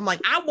werewolves. I'm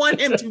like, I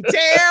want him to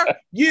tear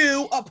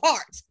you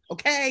apart.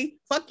 Okay,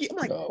 fuck you. I'm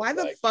like, why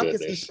the fuck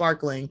is he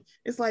sparkling?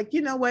 It's like,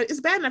 you know what? It's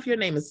bad enough your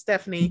name is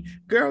Stephanie.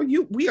 Girl,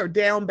 we are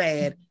down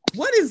bad.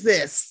 What is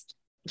this?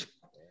 At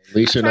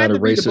least you're not a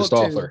racist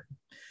author.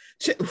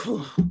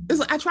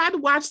 I tried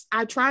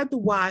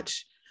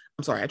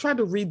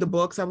to read the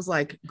books. I was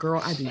like,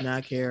 girl, I do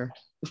not care.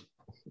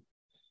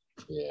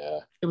 Yeah.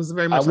 It was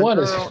very much like,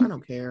 girl, I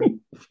don't care.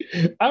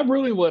 I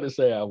really want to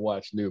say I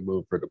watched New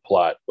Moon for the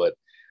plot, but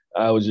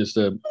I was just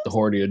a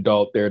horny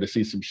adult there to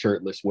see some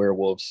shirtless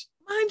werewolves.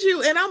 Mind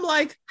you, and I'm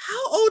like,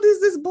 how old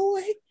is this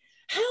boy?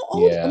 How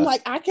old? Yeah. I'm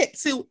like, I can't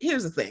see.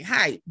 Here's the thing.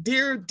 Hi,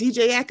 dear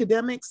DJ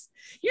Academics.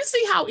 You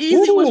see how easy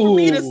it was for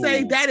me to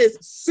say that is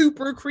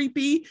super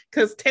creepy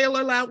because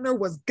Taylor Lautner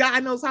was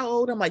God knows how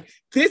old. I'm like,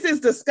 this is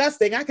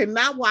disgusting. I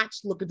cannot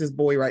look at this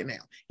boy right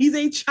now. He's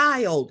a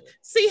child.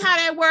 See how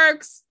that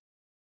works?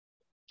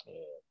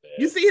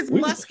 You see his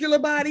muscular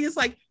body? It's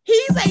like,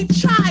 he's a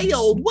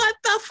child. What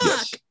the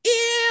fuck?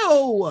 Yes.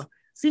 Ew.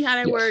 See how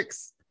that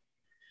works?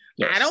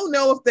 Yes. I don't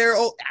know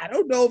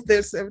if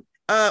there's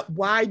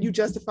why you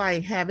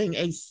justifying having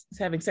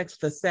sex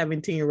with a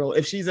 17-year-old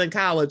if she's in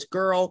college,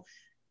 girl.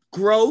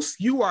 Gross.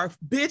 You are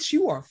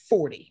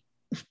 40.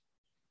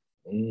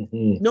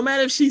 Mm-hmm. No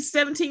matter if she's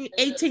 17,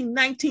 18,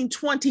 19,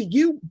 20,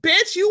 you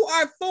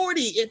are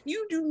 40. If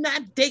you do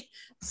not date,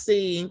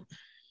 see,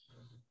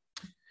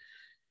 let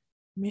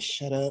me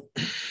shut up.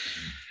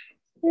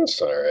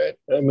 That's all right.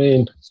 I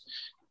mean,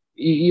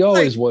 you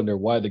always wonder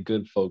why the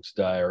good folks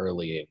die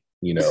early and,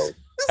 you know,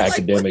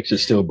 academics are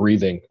still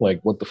breathing.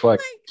 Like, what the fuck?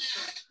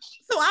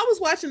 So I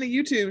was watching a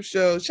YouTube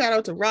show, shout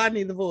out to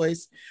Rodney the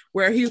Voice,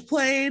 where he was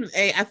playing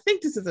I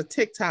think this is a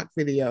TikTok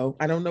video.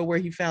 I don't know where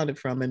he found it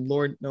from, and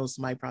Lord knows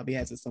somebody probably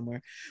has it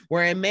somewhere,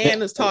 where a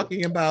man is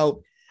talking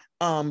about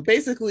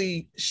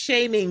basically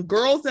shaming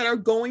girls that are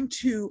going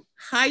to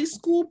high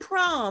school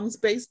proms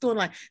based on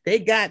like they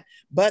got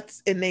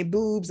butts and they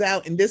boobs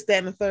out and this, that,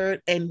 and the third.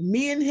 And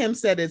me and him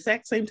said at the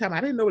exact same time.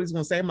 I didn't know what he was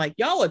going to say. I'm like,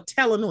 y'all are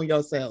telling on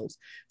yourselves.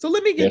 So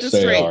let me get this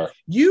straight.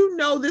 You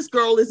know this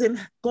girl is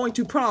going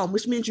to prom,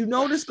 which means you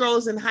know this girl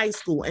is in high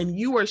school and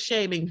you are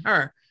shaming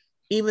her,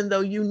 even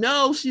though you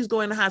know she's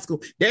going to high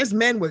school. There's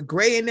men with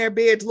gray in their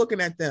beards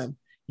looking at them.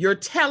 You're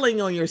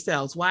telling on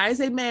yourselves. Why is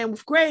a man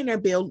with gray in their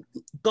beard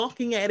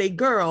gawking at a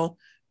girl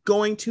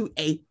going to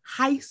a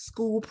high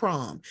school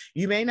prom?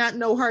 You may not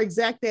know her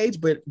exact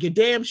age, but you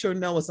damn sure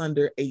know it's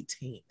under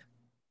 18.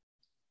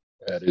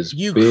 That is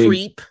you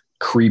big,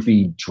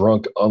 creepy,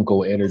 drunk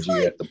uncle energy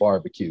at the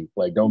barbecue.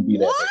 Like, don't be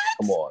that way.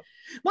 Come on.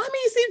 Well, I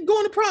mean, see,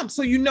 going to prom,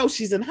 so you know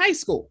she's in high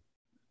school.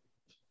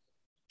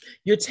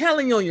 You're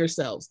telling on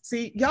yourselves.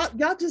 See,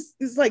 y'all just,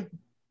 it's like,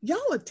 y'all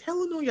are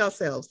telling on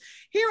yourselves.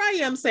 Here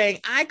I am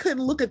saying I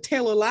couldn't look at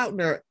Taylor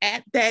Lautner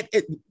at that.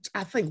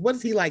 I think, what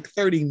is he like,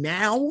 30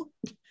 now?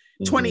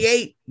 Mm-hmm.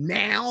 28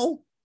 now?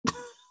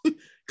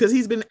 Because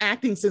he's been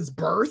acting since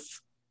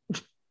birth.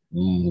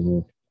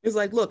 Mm-hmm. It's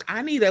like, look,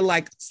 I need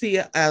to see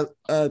a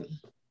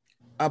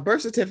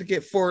birth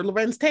certificate for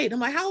Lorenz Tate. I'm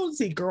like, how old is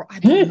he, girl? I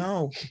don't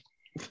know.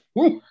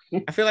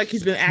 I feel like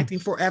he's been acting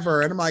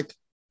forever. And I'm like,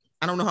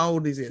 I don't know how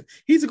old he is.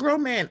 He's a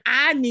grown man.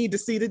 I need to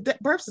see the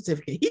birth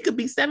certificate. He could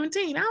be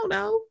 17. I don't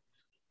know.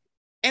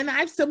 And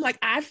I'm still like,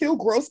 I feel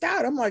grossed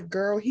out. I'm like,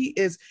 girl, he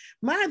is,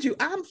 mind you,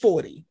 I'm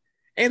 40.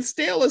 And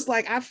still it's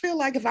like, I feel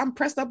like if I'm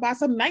pressed up by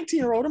some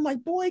 19-year-old, I'm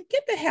like, boy,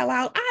 get the hell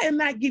out. I am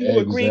not giving you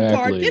a green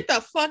card. Get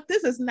the fuck.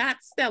 This is not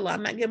Stella.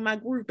 I'm not getting my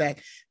groove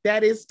back.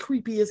 That is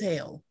creepy as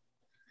hell.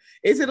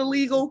 Is it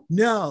illegal?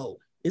 No.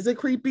 Is it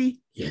creepy?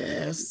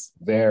 Yes.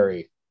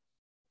 Very.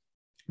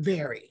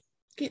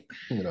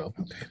 You know,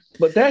 okay.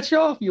 But that's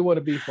y'all if you want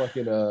to be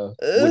fucking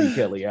Woody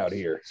Kelly out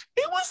here.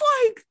 It was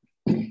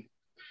like,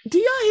 do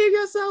y'all hear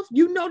yourself?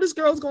 You know this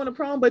girl's going to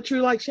prom, but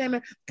you're like,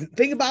 Shannon,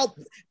 think about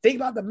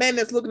the men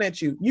that's looking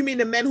at you. You mean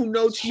the men who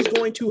know she's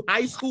going to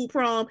high school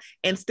prom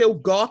and still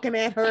gawking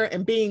at her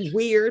and being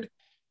weird?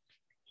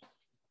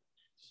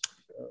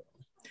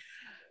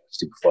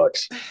 Stupid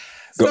fucks.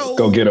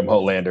 Go get him,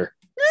 Holander.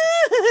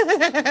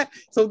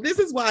 So this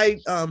is why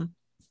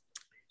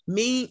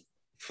me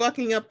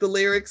fucking up the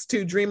lyrics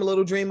to Dream a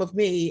Little Dream of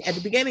Me at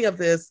the beginning of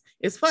this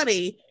is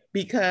funny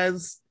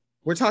because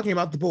we're talking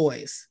about the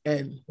boys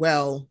and,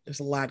 well,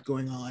 there's a lot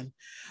going on.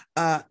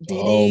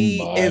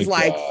 Dee is God.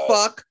 Like,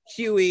 fuck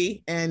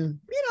Huey, and,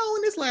 you know,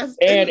 in this last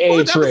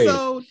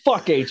episode,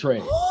 fuck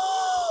A-Train.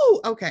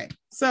 Okay,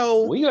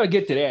 so we gotta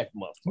get to that,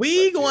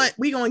 we going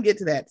to get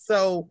to that.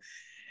 So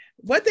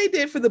what they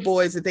did for the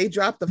boys is they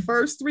dropped the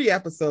first 3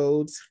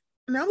 episodes,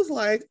 and I was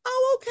like,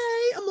 oh,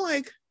 okay. I'm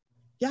like,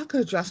 y'all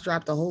could have just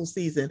dropped the whole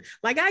season.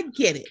 Like, I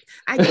get it.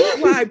 I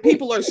get why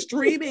people are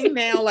streaming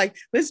now. Like,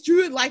 let's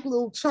do it like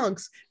little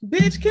chunks.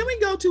 Bitch, can we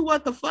go to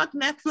what the fuck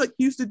Netflix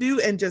used to do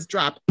and just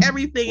drop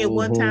everything at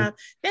one time?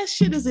 That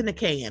shit is in the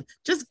can.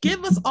 Just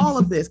give us all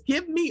of this.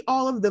 Give me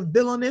all of the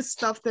villainous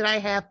stuff that I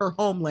have for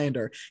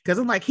Homelander. Because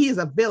I'm like, he is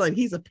a villain.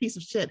 He's a piece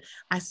of shit.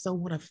 I so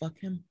want to fuck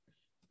him.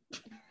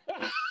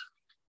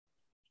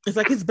 It's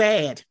like, it's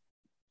bad.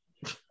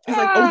 It's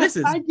like, oh, this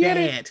is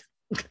bad.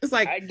 It's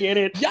like, I get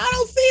it. Y'all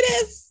don't see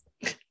this.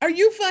 Are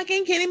you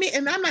fucking kidding me?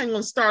 And I'm not going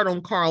to start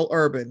on Carl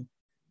Urban,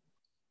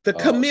 the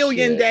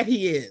chameleon that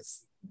he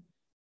is.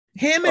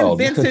 Him and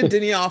Vincent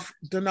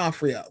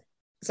D'Onofrio.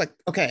 It's like,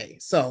 okay,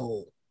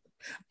 so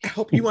I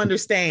hope you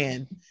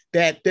understand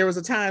that there was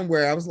a time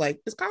where I was like,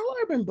 is Carl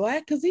Urban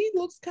black? Because he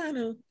looks kind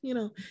of, you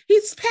know,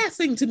 he's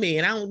passing to me.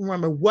 And I don't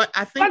remember what,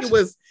 I think it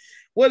was.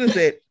 What is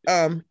it?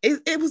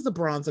 It was the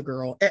Bronzer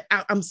girl.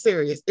 I'm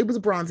serious. It was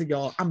Bronzer,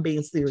 y'all. I'm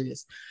being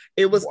serious.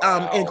 It was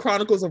in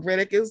Chronicles of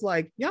Riddick. It was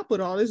like, y'all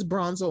put all this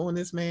bronzer on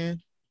this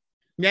man.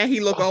 Now he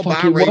look all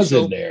biracial. He was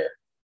in there.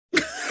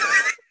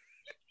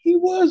 He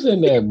was in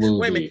that movie.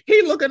 Wait a minute.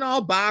 He looking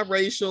all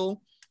biracial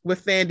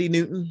with Thandie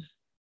Newton.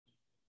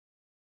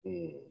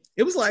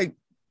 It was like,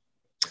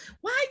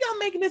 why are y'all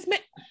making this man?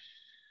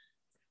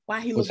 Why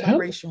he look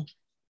biracial?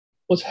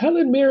 Was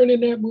Helen Mirren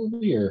in that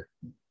movie or?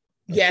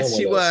 Yes,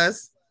 she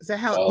was. Is that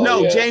how? Oh,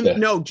 no, yeah, James.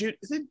 No,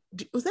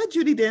 was that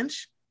Judi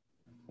Dench?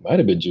 Might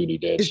have been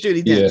Judi Dench. It's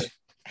Judi Dench.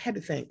 had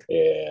to think.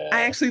 Yeah.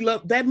 I actually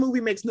love that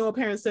movie. Makes no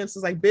apparent sense.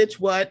 It's like, bitch,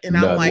 what? And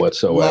None I'm like,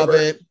 whatsoever.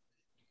 love it.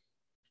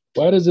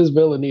 Why does this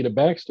villain need a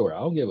backstory? I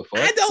don't give a fuck.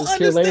 I don't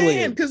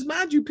understand, because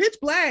mind you, Pitch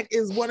Black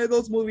is one of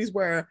those movies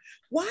where,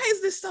 why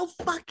is this so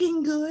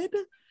fucking good?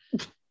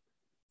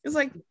 It's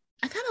like,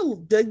 I kind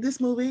of dug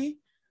this movie.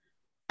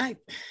 I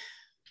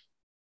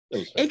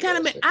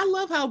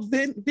love how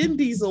Vin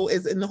Diesel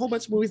is in a whole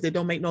bunch of movies that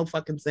don't make no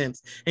fucking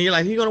sense. And you're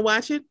like, you gonna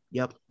watch it?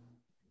 Yep.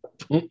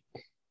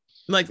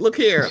 Like, look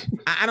here,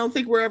 I don't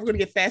think we're ever gonna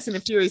get Fast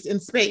and Furious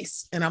in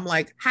space. And I'm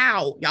like,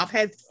 how? Y'all have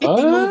had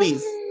 50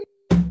 movies.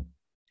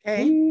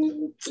 Okay.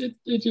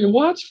 Did you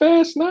watch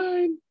Fast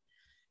 9?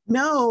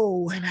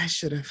 No, and I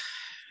should have.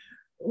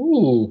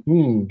 Ooh,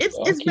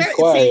 it's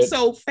very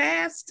so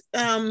Fast.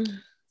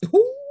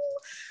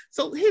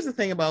 So here's the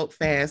thing about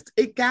Fast.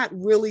 It got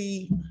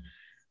really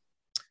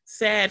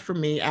sad for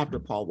me after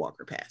Paul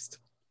Walker passed.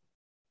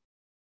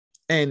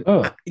 And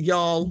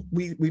y'all,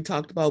 we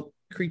talked about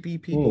creepy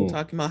people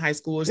talking about high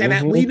schoolers,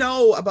 and we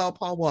know about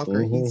Paul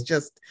Walker. He's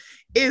just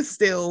is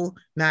still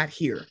not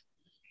here.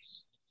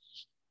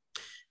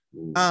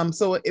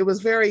 So it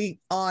was very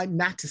odd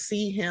not to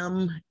see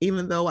him,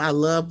 even though I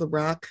love The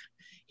Rock.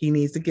 He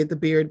needs to get the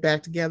beard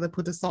back together,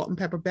 put the salt and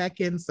pepper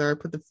back in, sir.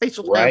 Put the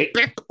facial hair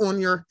back on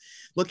your,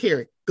 look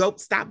here, go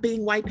stop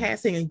being white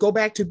passing and go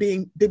back to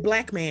being the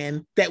black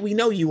man that we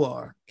know you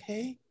are.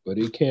 Okay. But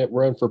he can't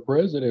run for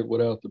president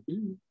without the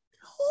beard.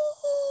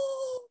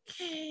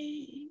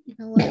 Okay. You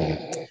know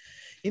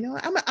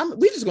what?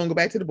 We're just gonna go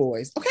back to The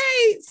Boys.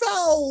 Okay,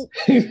 so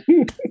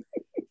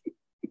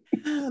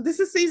this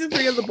is season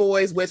 3 of The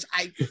Boys, which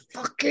I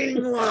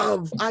fucking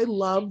love. I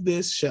love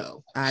this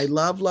show. I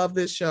love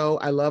this show.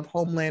 I love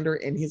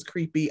Homelander and his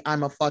creepy,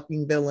 I'm a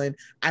fucking villain,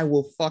 I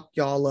will fuck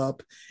y'all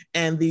up.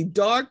 And the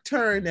dark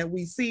turn that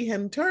we see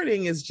him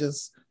turning is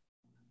just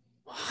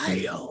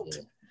wild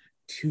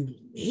to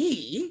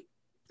me.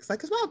 It's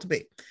like it's wild to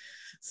me.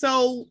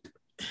 So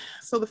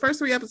the first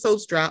 3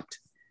 episodes dropped,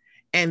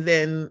 and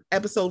then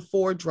episode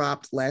 4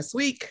 dropped last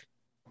week.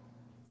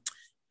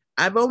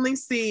 I've only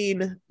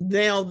seen,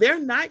 now they're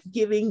not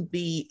giving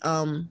the,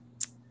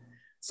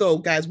 so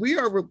guys, we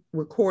are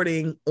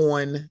recording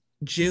on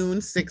June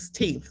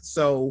 16th.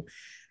 So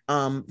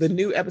the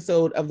new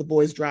episode of The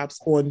Boys drops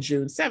on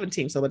June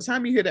 17th. So by the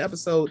time you hear the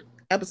episode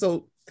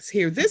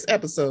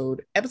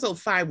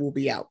 5 will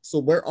be out. So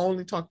we're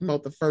only talking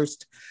about the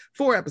first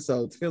 4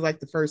 episodes. Feels like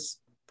the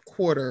first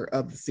quarter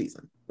of the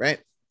season,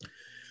 right?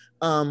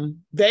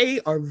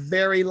 They are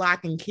very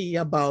lock and key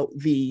about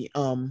the,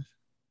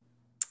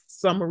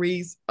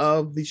 summaries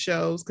of the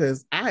shows,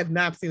 because I have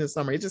not seen a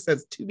summary. It just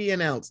says to be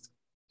announced.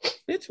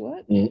 Bitch,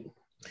 what?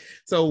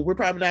 So we're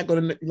probably not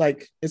going to,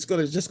 like, it's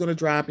just going to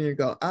drop and you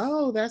go,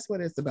 oh, that's what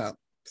it's about.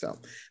 So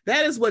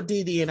that is what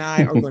Dee and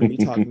I are going to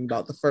be talking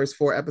about, the first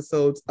 4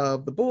 episodes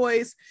of The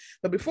Boys.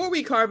 But before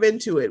we carve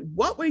into it,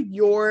 what were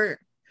your,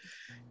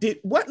 did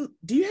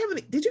you have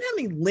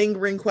any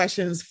lingering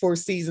questions for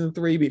season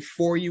 3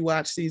 before you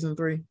watch season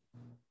 3?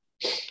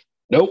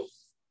 Nope.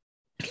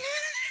 I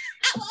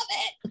love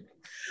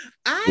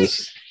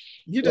it.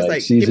 You just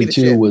like season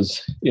 2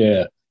 was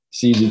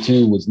season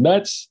 2 was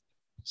nuts.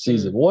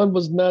 Season 1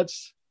 was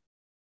nuts.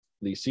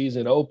 The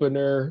season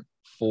opener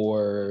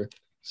for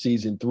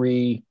season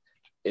 3,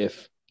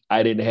 if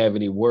I didn't have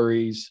any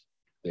worries,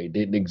 they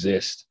didn't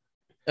exist.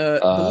 The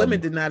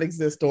limit did not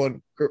exist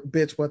on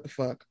bitch. What the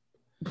fuck?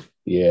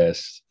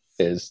 Yes.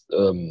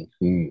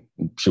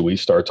 Should we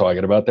start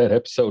talking about that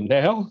episode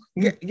now?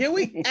 Yeah,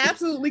 we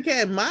absolutely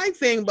can. My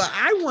thing, but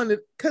I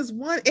wanted, because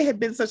one, it had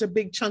been such a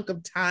big chunk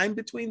of time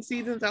between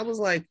seasons. I was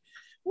like,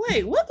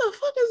 wait, what the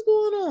fuck is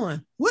going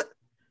on? What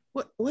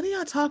are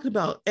y'all talking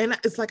about? And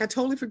it's like I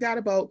totally forgot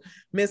about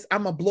Miss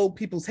I'm gonna blow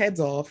people's heads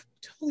off.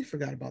 Totally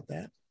forgot about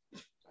that.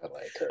 I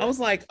like her. I was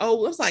like,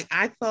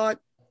 I thought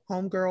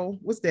Homegirl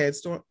was dead.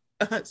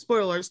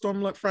 Spoiler alert,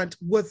 Stormfront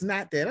was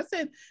not dead. I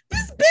said,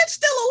 this bitch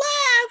still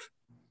alive.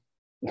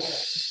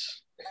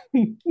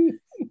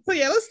 So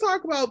yeah, let's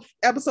talk about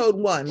episode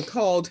 1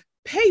 called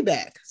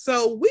Payback.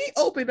 So we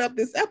opened up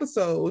this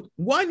episode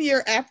 1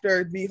 year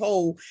after the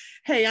whole,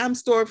 hey, I'm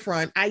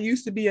Stormfront. I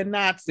used to be a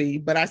Nazi,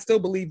 but I still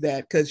believe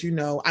that because,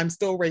 I'm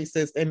still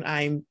racist and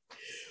I'm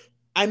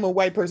a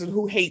white person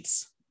who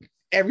hates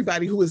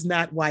everybody who is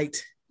not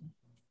white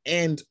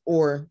and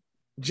or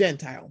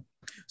Gentile.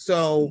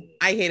 So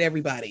I hate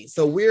everybody.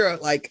 So we're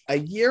like a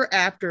year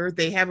after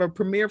they have a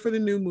premiere for the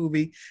new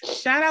movie.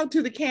 Shout out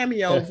to the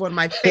cameo of one of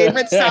my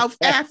favorite South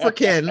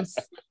Africans.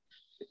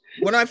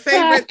 One of my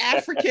favorite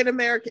African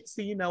Americans.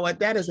 See, you know what?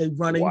 That is a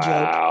running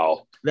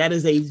joke. That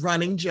is a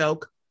running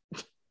joke.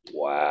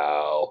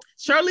 Wow.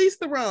 Charlize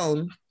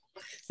Theron,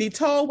 the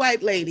tall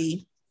white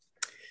lady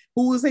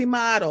who is a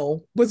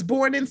model, was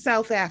born in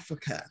South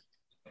Africa.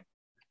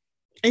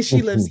 And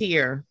she lives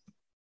here.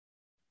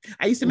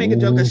 I used to make a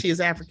joke that she is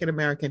African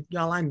American.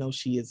 Y'all, I know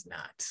she is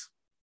not.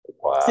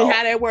 Wow. See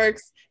how that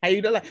works? How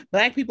you do like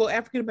Black people,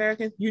 African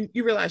American? You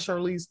realize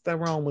Charlize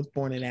Theron was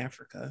born in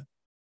Africa.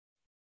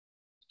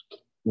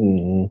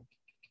 Mm-hmm.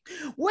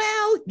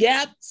 Well,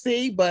 yeah,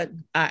 see, but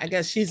I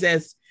guess she's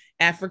as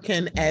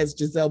African as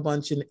Giselle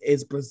Bundchen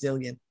is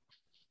Brazilian.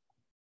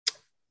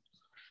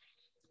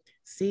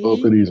 See?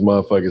 Both of these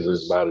motherfuckers are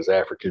about as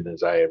African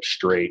as I am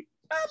straight.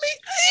 I mean,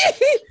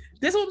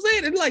 that's what I'm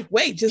saying. They're like,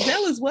 wait,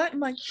 Giselle is what? I'm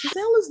like,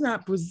 Giselle is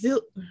not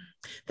Brazil.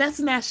 That's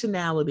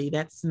nationality.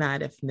 That's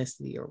not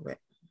ethnicity or what.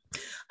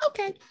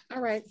 Okay.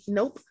 All right.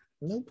 Nope.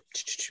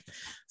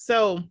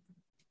 So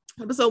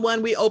episode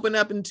 1, we open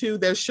up into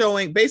they're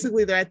showing,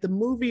 basically they're at the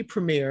movie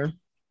premiere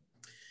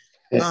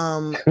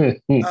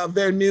of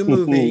their new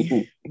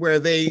movie where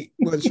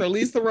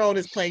Charlize Theron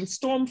is playing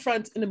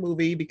Stormfront in the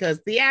movie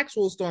because the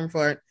actual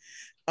Stormfront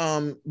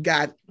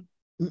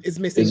is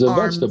missing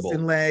arms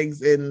and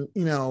legs and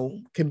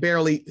can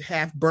barely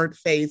half burnt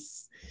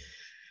face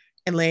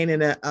and laying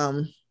in a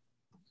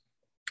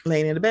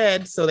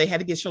bed. So they had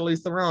to get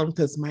Charlize Theron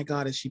because my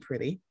God, is she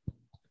pretty?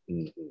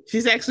 Mm-hmm.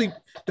 She's actually,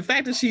 the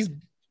fact that she's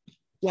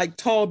like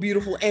tall,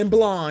 beautiful, and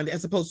blonde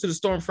as opposed to the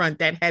Stormfront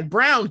that had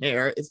brown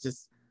hair is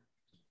just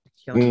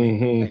killing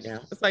me right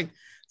now. It's like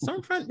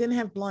Stormfront didn't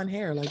have blonde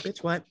hair. Like,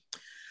 bitch, what?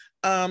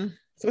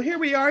 So here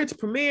we are. It's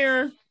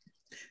premiere.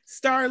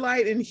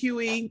 Starlight and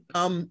Huey,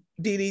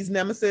 Dee Dee's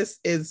nemesis,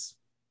 is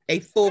a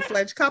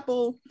full-fledged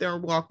couple. They're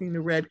walking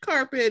the red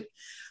carpet.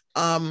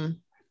 Giancarlo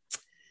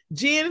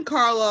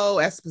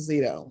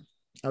Esposito.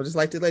 I would just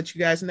like to let you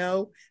guys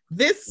know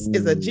this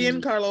is a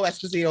Giancarlo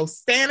Esposito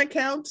Stan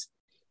account.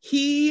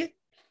 He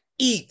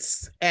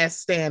eats as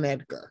Stan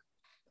Edgar.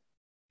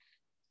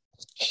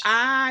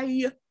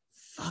 I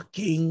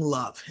fucking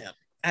love him.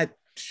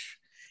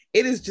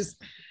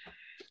 It's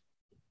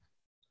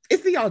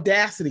the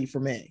audacity for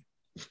me.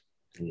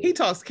 He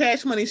talks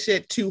Cash Money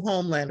shit to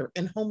Homelander,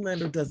 and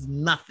Homelander does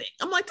nothing.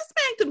 I'm like, this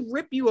man could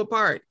rip you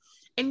apart,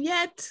 and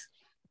yet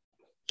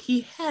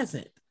he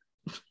hasn't.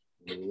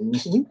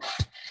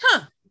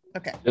 Huh?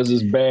 Okay. This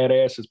is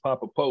badass as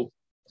Papa Pope.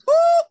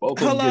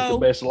 Both of them get the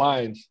best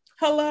lines.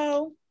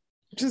 Hello.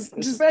 Just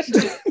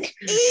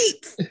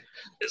eat.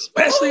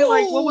 Especially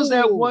like, what was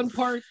that one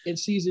part in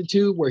season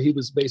 2 where he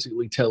was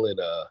basically telling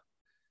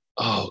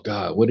oh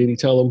God, what did he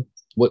tell him?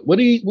 What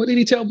did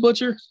he tell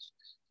Butcher?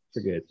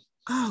 Forget.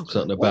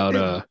 Something about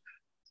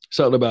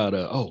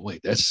oh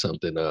wait, that's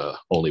something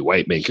only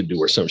white men can do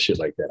or some shit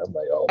like that. I'm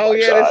like, oh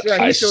yeah, God. That's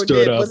right. I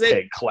stood up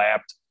and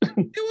clapped. It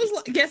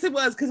was yes, it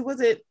was, because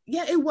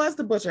it was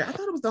the Butcher. I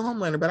thought it was the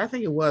Homelander, but I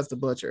think it was the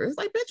Butcher. It's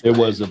like, bitch, it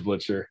was the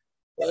Butcher.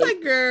 It's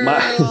like,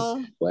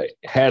 girl, like,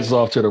 hats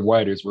off to the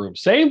writers' room.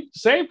 Same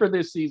for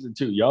this season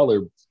too. Y'all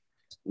are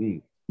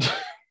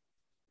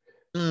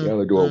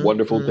y'all are doing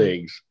wonderful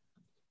things.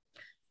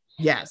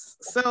 Yes.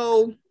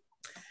 So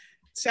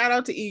shout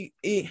out to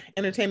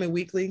Entertainment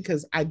Weekly,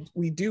 because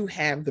we do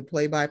have the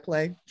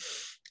play-by-play.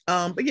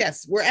 But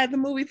yes, we're at the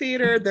movie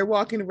theater. They're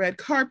walking the red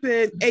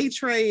carpet.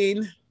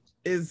 A-Train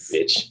is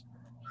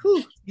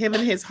him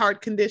and his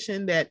heart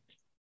condition that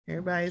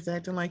everybody's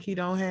acting like he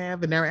don't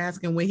have, and they're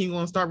asking when he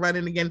gonna start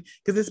running again,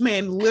 because this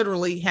man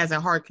literally has a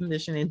heart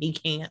condition and he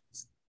can't.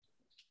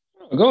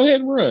 Go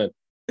ahead and run.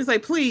 It's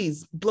like,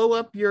 please blow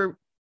up your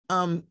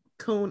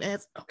coon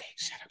ass. Okay,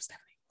 shut up,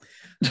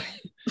 Stephanie.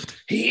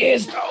 He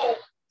is though.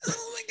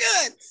 Oh my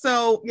God.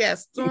 So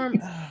yes, Storm.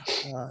 Oh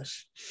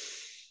gosh.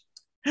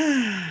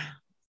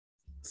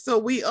 So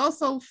we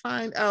also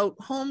find out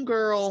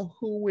Homegirl,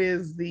 who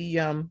is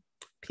the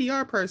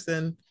PR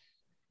person,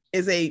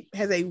 has a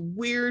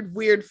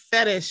weird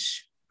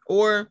fetish,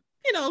 or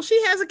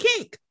she has a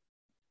kink.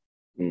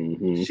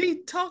 Mm-hmm.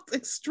 She talked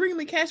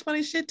extremely Cash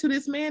Money shit to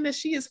this man that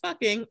she is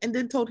fucking, and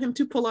then told him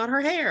to pull out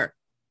her hair.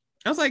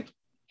 I was like,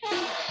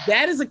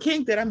 that is a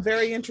kink that I'm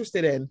very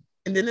interested in.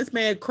 And then this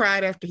man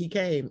cried after he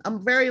came.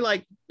 I'm very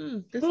like,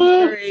 this is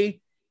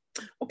very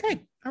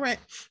okay. All right.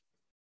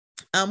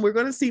 We're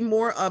going to see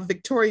more of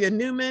Victoria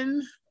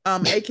Newman,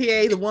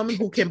 aka the woman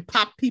who can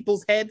pop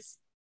people's heads.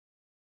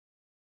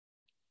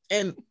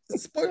 And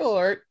spoiler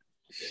alert,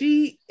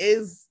 she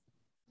is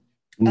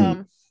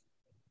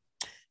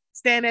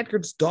Stan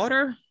Edgar's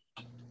daughter,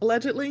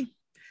 allegedly.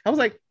 I was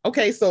like,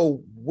 okay,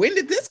 so when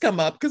did this come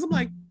up? Because I'm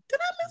like, did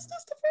I miss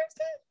this the first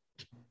time?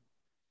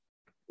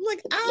 I'm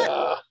like,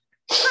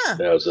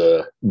 that was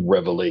a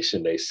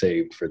revelation they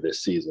saved for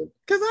this season.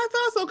 Because I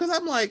thought so. Because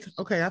I'm like,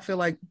 okay, I feel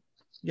like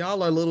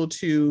y'all are a little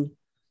too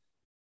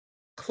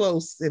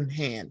close in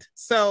hand.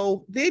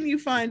 So then you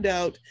find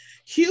out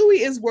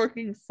Huey is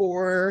working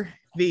for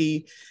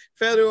the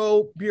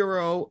Federal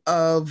Bureau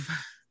of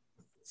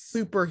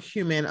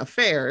Superhuman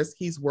Affairs.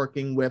 He's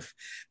working with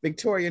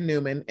Victoria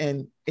Newman.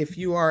 And if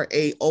you are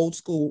a old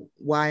school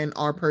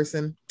Y&R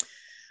person,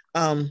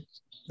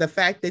 the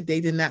fact that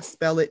they did not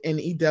spell it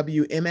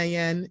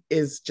Newman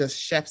is just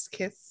chef's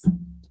kiss.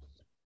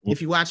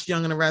 If you watch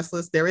Young and the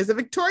Restless, there is a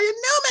Victoria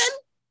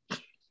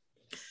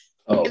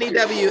Newman.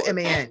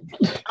 Newman.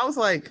 I was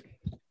like,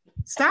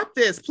 stop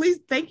this, please.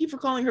 Thank you for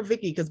calling her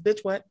Vicky, because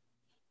bitch, what?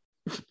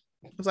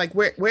 I was like,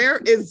 where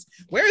is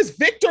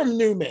Victor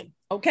Newman?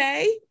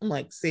 Okay, I'm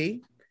like,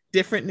 see,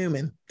 different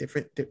Newman.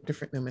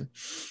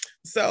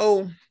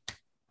 So,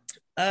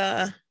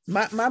 my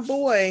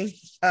boy,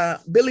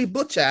 Billy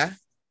Butcher,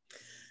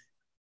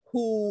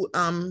 who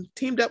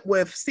teamed up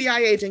with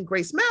CIA agent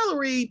Grace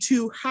Mallory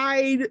to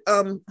hide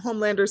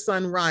Homelander's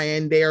son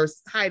Ryan. They are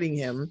hiding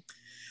him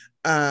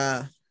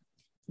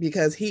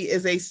because he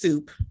is a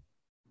soup.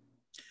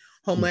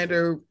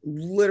 Homelander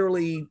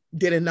literally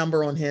did a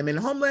number on him, and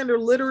Homelander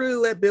literally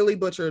let Billy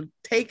Butcher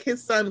take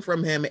his son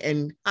from him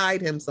and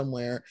hide him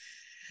somewhere,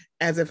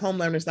 as if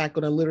Homelander's not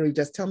going to literally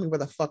just tell me where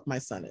the fuck my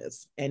son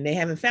is. And they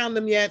haven't found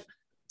him yet,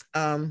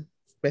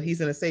 but he's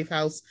in a safe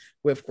house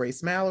with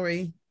Grace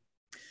Mallory.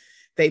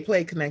 They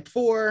play Connect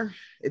Four.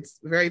 It's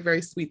very,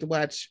 very sweet to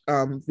watch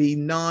the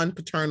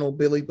non-paternal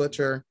Billy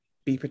Butcher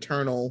be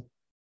paternal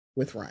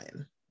with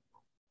Ryan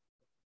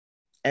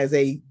as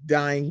a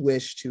dying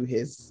wish to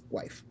his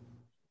wife,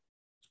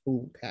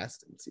 who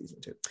passed in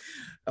season 2.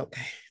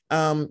 Okay.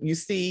 You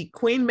see,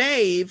 Queen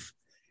Maeve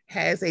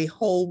has a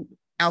whole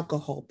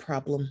alcohol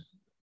problem.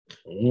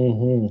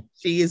 Mm-hmm.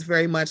 She is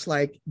very much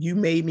like, you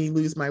made me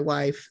lose my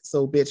wife,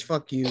 so bitch,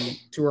 fuck you,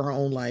 to her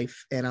own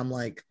life. And I'm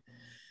like,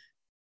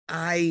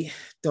 I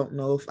don't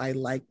know if I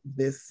like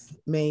this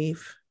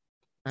Maeve.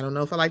 I don't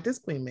know if I like this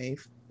Queen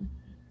Maeve,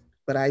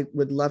 but I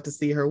would love to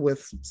see her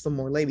with some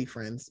more lady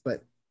friends.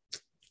 But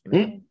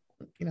you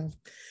know.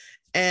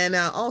 And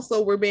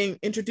also, we're being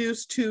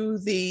introduced to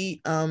the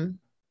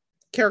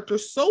character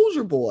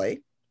Soldier Boy,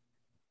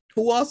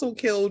 who also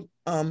killed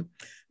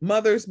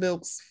Mother's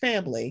Milk's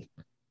family.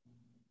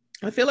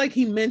 I feel like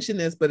he mentioned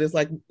this, but it's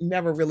like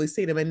never really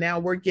seen him. And now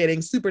we're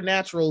getting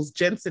Supernatural's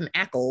Jensen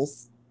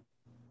Ackles.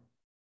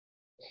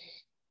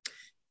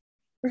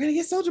 We're gonna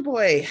get Soldier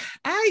Boy.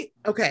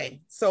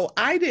 So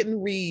I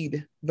didn't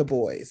read The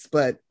Boys,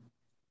 but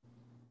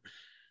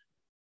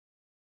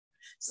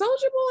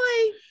Soldier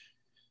Boy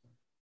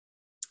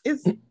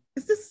is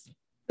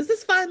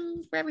this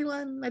fun for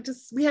everyone?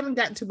 We haven't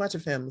gotten too much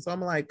of him, so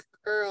I'm like,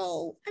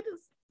 girl,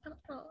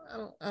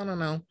 I don't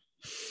know.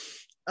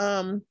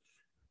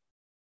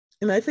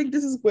 And I think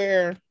this is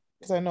where,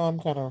 because I know I'm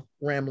kind of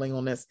rambling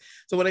on this.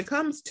 So when it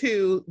comes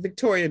to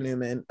Victoria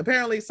Newman,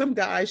 apparently some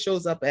guy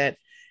shows up at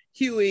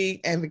Huey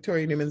and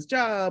Victoria Newman's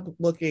job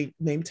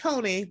named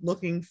Tony,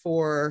 looking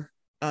for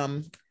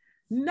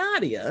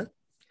Nadia,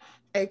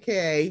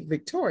 aka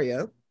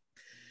Victoria.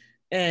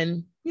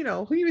 And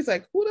Huey's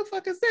like, who the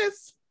fuck is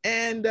this?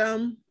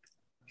 And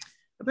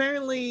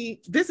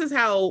apparently this is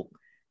how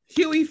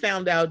Huey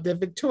found out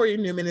that Victoria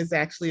Newman is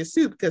actually a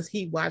soup, because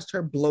he watched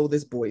her blow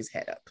this boy's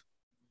head up.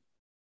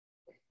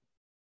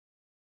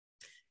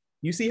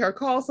 You see her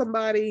call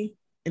somebody,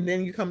 and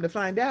then you come to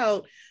find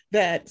out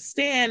that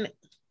Stan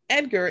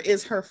Edgar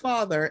is her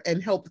father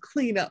and helped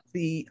clean up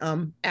the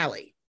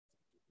alley.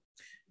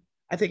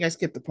 I think I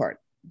skipped the part.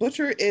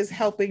 Butcher is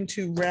helping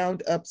to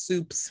round up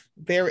soups.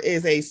 There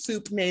is a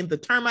soup named the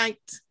Termite.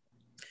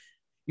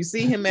 You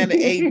see him at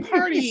a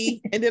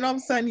party, and then all of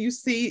a sudden you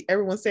see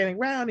everyone standing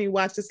around, and you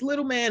watch this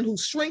little man who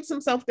shrinks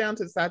himself down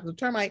to the size of the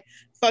termite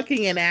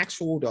fucking an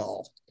actual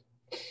doll.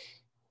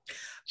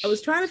 I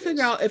was trying to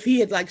figure out if he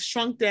had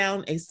shrunk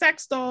down a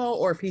sex doll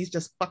or if he's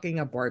just fucking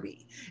a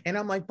Barbie. And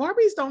I'm like,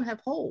 Barbies don't have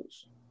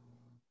holes.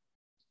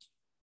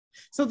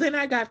 So then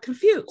I got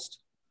confused.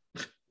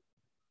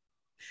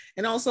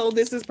 And also,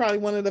 this is probably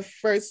one of the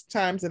first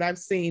times that I've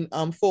seen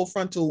full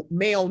frontal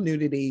male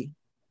nudity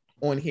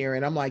on here.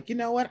 And I'm like, you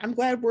know what? I'm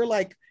glad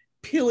we're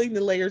peeling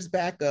the layers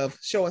back of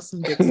show us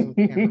some dicks on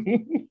camera.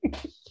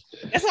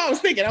 That's what I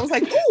was thinking. I was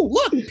like, oh,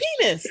 look,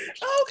 penis.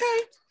 Oh,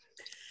 okay.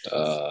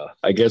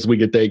 I guess we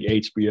could thank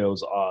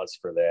HBO's Oz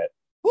for that.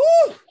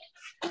 Woo!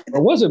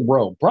 Or was it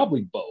Rome?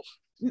 Probably both.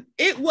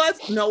 It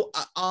was. No,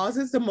 Oz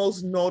is the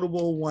most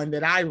notable one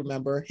that I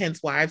remember, hence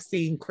why I've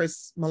seen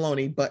Chris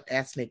Maloney butt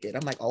ass naked.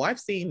 I'm like, oh, I've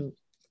seen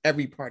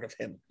every part of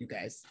him, you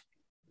guys.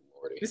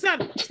 Lordy. It's not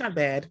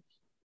bad.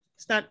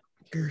 It's not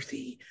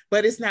girthy,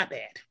 but it's not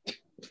bad.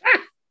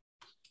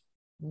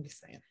 I'm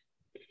just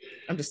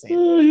saying.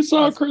 You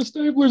saw Chris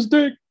Stabler's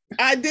dick.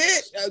 I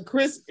did.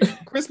 Chris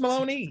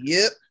Maloney,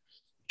 yep.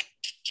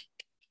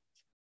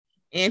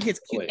 And his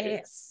cute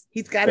ass.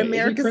 He's got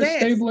America's ass.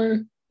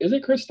 Stabler? Is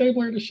it Chris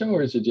Stabler in the show,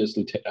 or is it just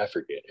I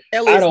forget.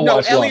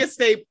 Elliot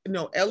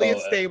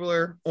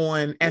Stabler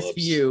on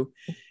SVU.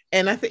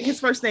 And I think his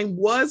first name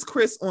was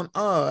Chris on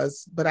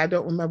Oz, but I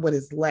don't remember what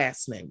his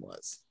last name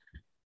was.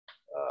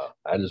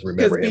 I just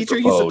remember him Beecher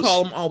used to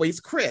call him always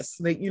Chris.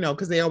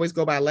 Because they always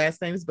go by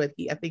last names, but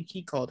I think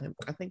he called him.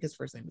 I think his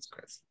first name is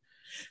Chris.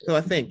 So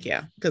I think,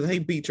 yeah, because I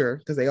think Beecher,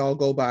 because they all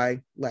go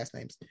by last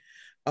names.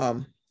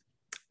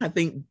 I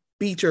think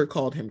Beecher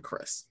called him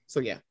Chris. So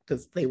yeah,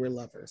 because they were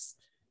lovers.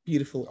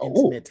 Beautiful,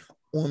 intimate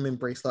warm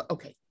embrace.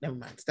 Okay, never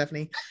mind,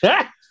 Stephanie.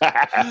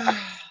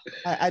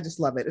 I just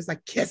love it. It's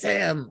like, kiss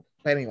him.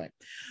 But anyway,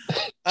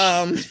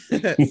 so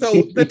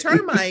the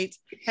termite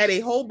had a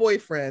whole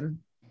boyfriend,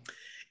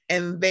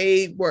 and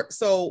they were,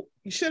 so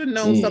you should have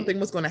known something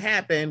was going to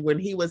happen when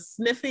he was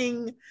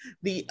sniffing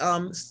the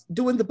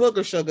doing the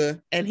booger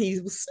sugar, and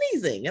he was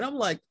sneezing, and I'm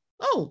like,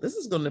 oh, this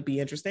is going to be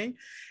interesting.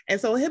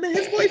 And so him and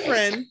his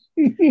boyfriend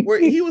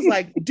he was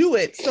like, do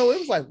it. So it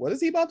was like, what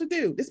is he about to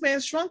do? This man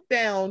shrunk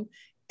down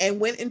and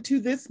went into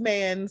this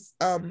man's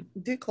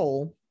dick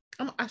hole.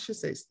 I should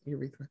say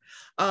urethra.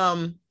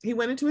 He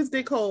went into his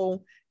dick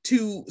hole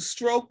to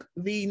stroke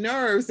the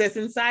nerves that's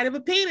inside of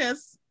a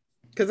penis,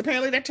 because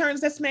apparently that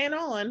turns this man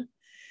on.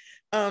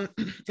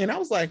 And I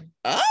was like,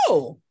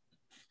 oh,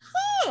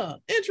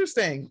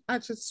 interesting. I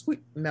just sweet.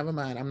 Never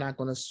mind. I'm not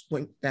going to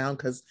swing down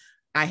because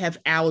I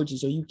have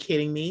allergies. Are you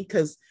kidding me?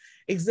 Because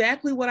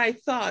exactly what I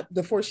thought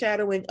the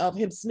foreshadowing of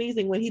him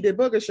sneezing when he did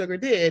Booger Sugar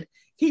did.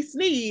 He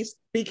sneezed,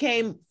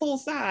 became full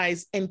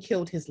size, and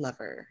killed his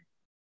lover.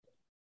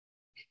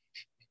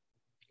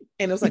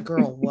 And it was like,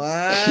 girl, what?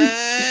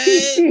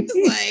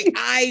 Like,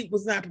 I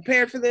was not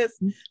prepared for this.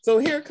 So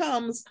here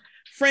comes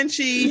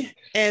Frenchie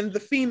and the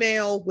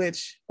female,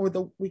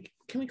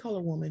 can we call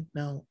her woman?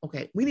 No.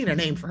 Okay. We need a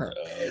name for her.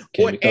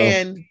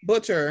 And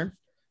Butcher.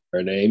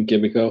 Her name,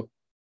 Kimiko.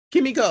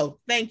 Kimiko.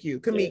 Thank you.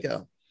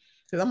 Kimiko.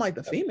 Because I'm like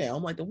the female.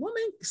 I'm like the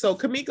woman. So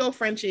Kimiko,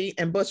 Frenchie,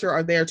 and Butcher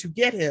are there to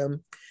get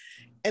him.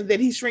 And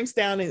then he shrinks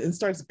down and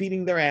starts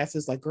beating their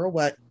asses. Like, girl,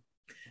 what?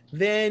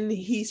 Then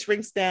he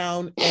shrinks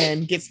down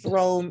and gets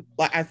thrown.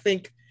 Like, I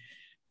think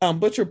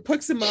Butcher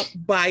picks him up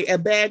by a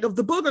bag of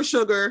the Booger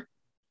Sugar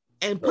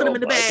and put him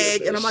in the bag.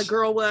 Goodness. And I'm like,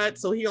 girl, what?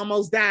 So he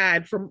almost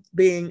died from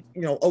being,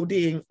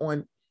 ODing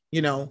on,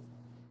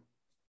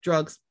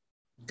 drugs,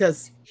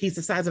 because he's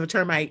the size of a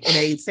termite in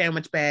a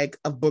sandwich bag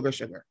of Booger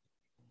Sugar.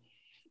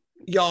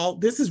 Y'all,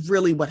 this is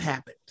really what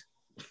happened.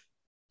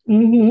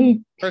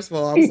 Mm-hmm. First of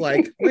all, I was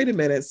like, wait a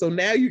minute. So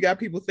now you got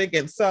people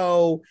thinking,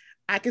 so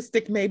I could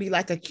stick maybe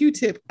like a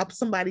Q-tip up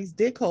somebody's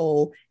dick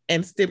hole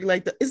and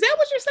stimulate is that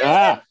what you're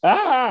saying?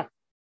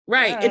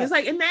 Right. And it's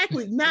like,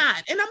 exactly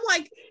not. And I'm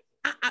like,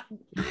 I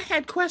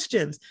had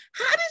questions.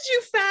 How did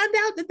you find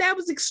out that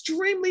was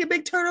extremely a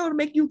big turnover to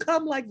make you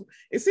come? Like,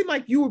 it seemed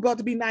like you were about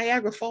to be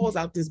Niagara Falls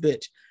out this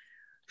bitch.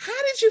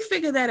 How did you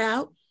figure that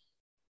out?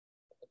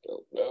 I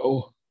don't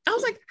know. I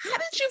was like, how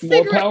did you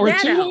figure that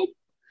out? Him.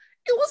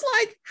 It was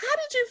like, how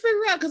did you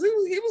figure out? Because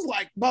he was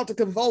like about to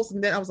convulse,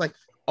 and then I was like,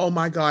 oh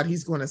my God,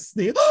 he's going to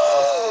sneeze.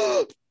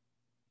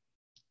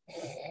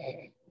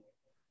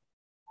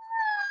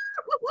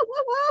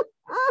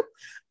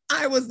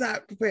 I was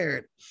not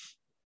prepared.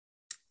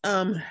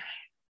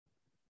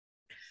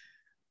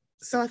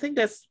 So I think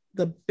that's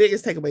the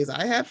biggest takeaways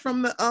I had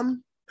from the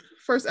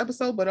first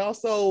episode, but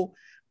also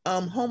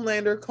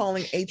Homelander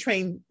calling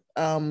A-Train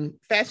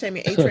fat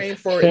shaming A-Train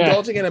for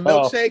indulging in a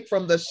milkshake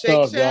from the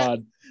Shake Shack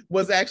God.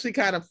 Was actually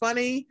kind of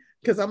funny,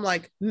 because I'm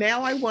like,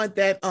 now I want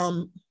that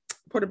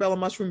portobello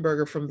mushroom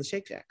burger from the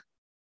Shake Shack.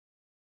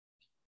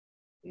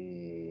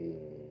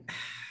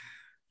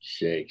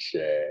 Shake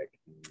Shack.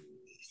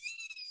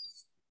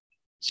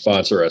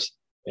 Sponsor us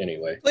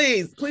anyway.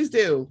 Please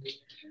do.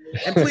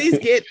 And please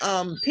get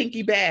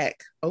Pinky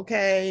back.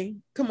 Okay.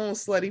 Come on,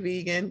 slutty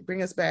vegan.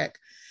 Bring us back.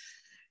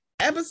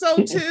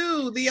 Episode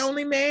 2, The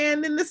Only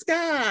Man in the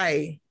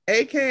Sky,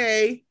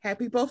 aka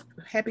Happy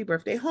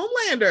Birthday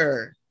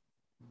Homelander.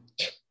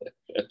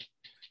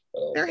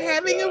 They're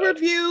having a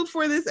review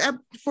for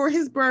for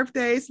his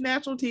birthday. It's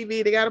national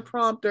TV. They got a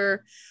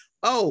prompter.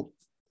 Oh,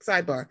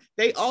 sidebar.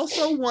 They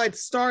also want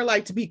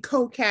Starlight to be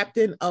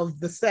co-captain of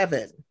the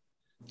 7,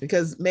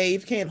 because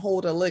Maeve can't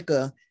hold a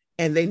liquor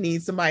and they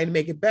need somebody to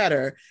make it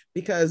better,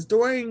 because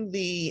during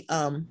the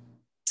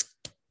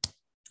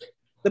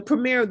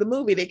premiere of the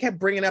movie, they kept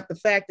bringing up the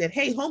fact that,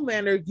 hey,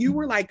 Homelander, you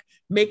were like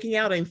making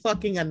out and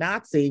fucking a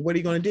Nazi. What are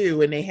you going to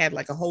do? And they had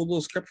like a whole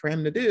little script for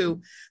him to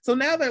do. So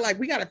now they're like,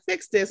 we got to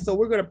fix this. So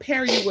we're going to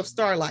pair you with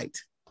Starlight.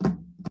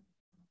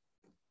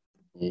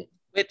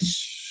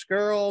 Which,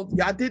 girl,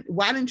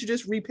 why didn't you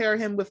just repair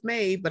him with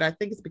Maeve? But I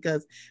think it's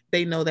because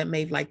they know that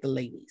Maeve liked the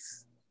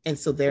ladies. And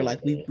so they're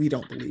like, we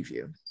don't believe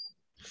you.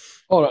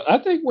 Hold on. I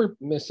think we're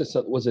missing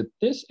something. Was it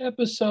this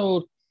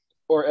episode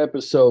or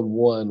episode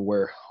 1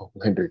 where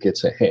Homelander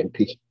gets a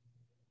handy?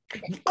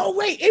 Oh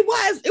wait, it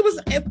was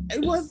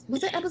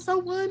it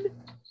episode 1?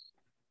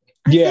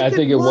 I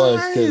think it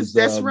was.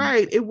 That's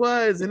right, it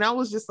was. And I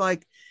was just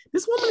like,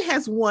 this woman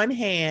has one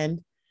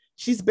hand,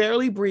 she's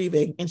barely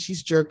breathing, and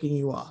she's jerking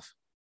you off.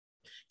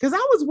 Because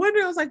I was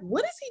wondering, I was like,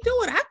 what is he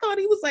doing? I thought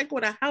he was like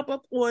going to hop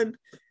up on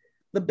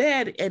the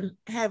bed and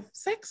have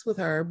sex with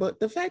her, but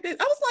the fact that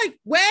I was like,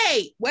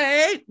 wait,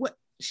 what?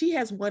 She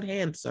has one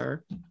hand,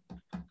 sir.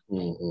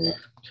 Mm-hmm.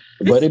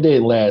 But it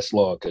didn't last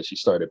long, because she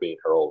started being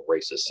her old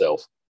racist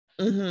self.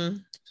 Mm-hmm.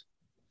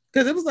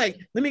 Because it was like,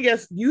 let me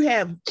guess, you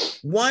have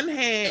one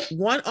hand,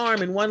 one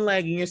arm, and one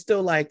leg, and you're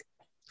still like,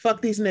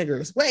 fuck these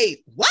niggers.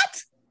 Wait,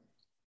 what?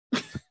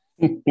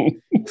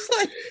 It's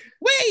like,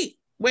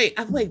 wait.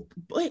 I think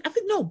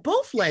no,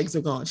 both legs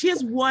are gone. She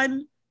has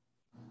one.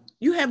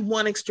 You have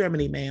one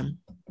extremity, ma'am,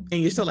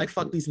 and you're still like,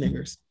 fuck these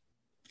niggers.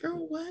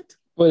 Girl, what?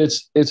 But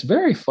it's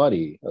very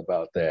funny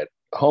about that.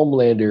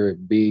 Homelander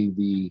being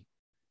the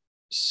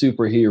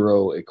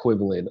superhero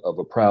equivalent of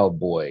a Proud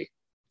Boy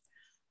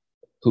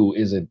who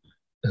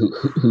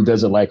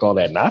doesn't like all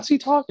that Nazi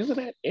talk. Isn't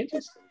that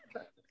interesting?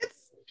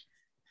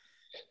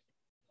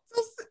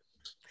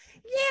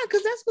 Yeah,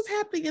 because that's what's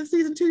happening in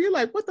season 2. You're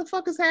like, what the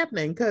fuck is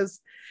happening? Because,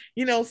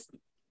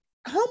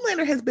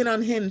 Homelander has been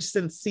unhinged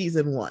since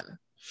season 1.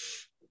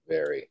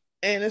 Very.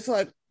 And it's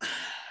like,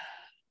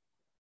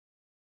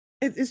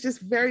 it's just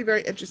very,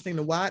 very interesting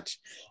to watch.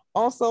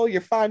 Also,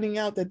 you're finding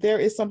out that there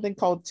is something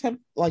called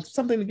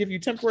something to give you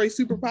temporary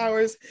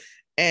superpowers,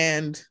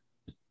 and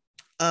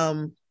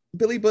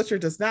Billy Butcher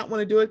does not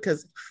want to do it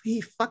because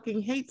he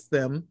fucking hates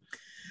them.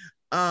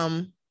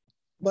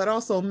 But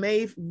also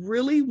Maeve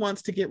really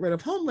wants to get rid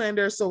of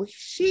Homelander, so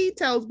she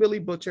tells Billy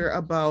Butcher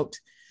about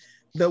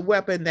the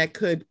weapon that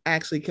could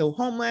actually kill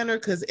Homelander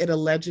because it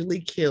allegedly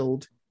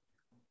killed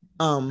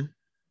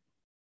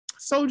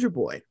Soldier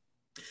Boy.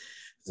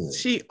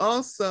 She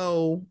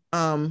also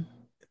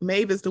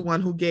Maeve is the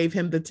one who gave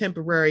him the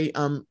temporary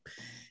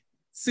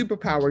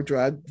superpower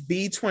drug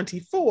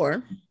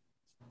V24,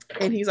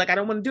 and he's like, I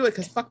don't want to do it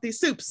because fuck these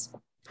soups.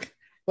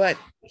 But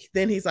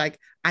then he's like,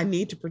 I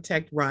need to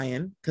protect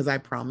Ryan because I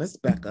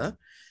promised Becca,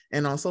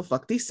 and also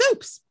fuck these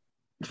soups.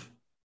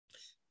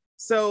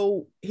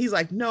 So he's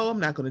like, no, I'm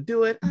not going to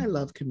do it. I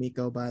love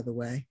Kimiko, by the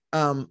way.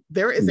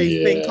 There is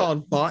a thing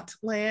called Vought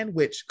Land,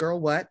 which, girl,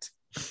 what?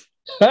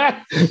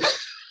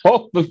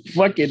 All the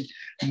fucking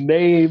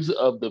names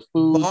of the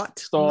food Vought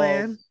stalls.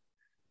 Land.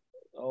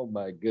 Oh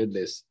my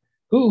goodness.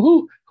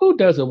 Who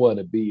doesn't want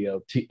a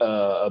BLT,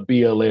 a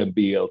BLM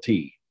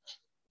BLT?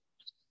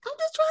 I'm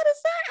just trying to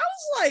say, I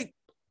was like,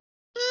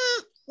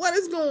 what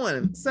is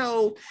going?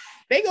 So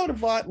they go to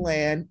Vought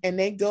Land and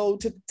they go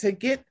to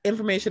get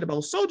information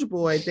about Soldier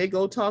Boy. They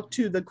go talk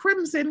to the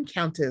Crimson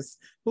Countess,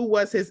 who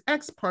was his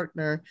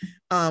ex-partner.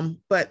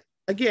 But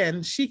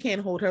again, she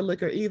can't hold her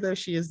liquor either.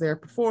 She is there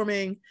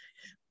performing.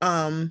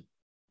 And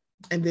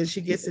then she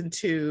gets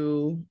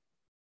into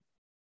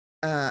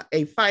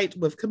a fight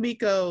with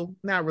Kimiko.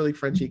 Not really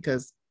Frenchie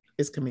because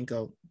it's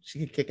Kimiko. She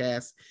can kick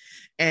ass.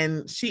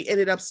 And she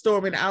ended up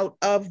storming out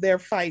of their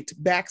fight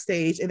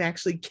backstage and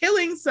actually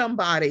killing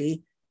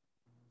somebody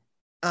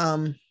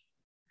in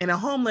a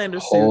Homelander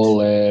suit.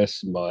 Whole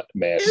ass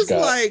mascot. It's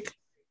like,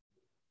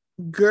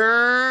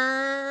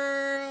 girl.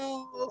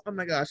 Oh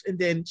my gosh. And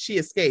then she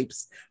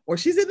escapes, or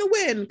she's in the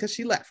wind because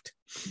she left.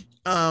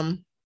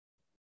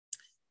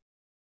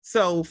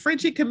 So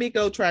Frenchie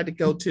Kimiko tried to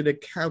go to the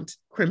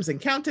Crimson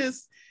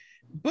Countess.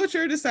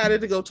 Butcher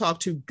decided to go talk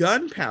to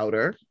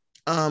Gunpowder,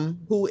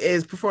 who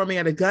is performing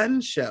at a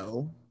gun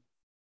show.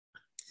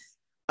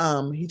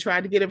 He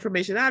tried to get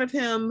information out of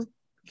him.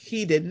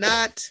 He did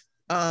not.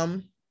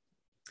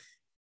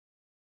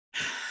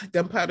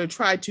 Gunpowder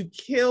tried to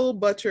kill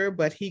Butcher,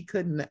 but he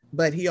couldn't.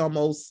 But he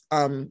almost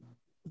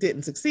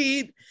didn't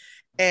succeed.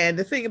 And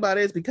the thing about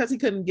it is, because he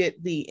couldn't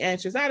get the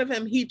answers out of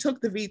him, he took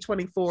the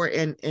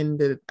V24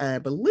 and I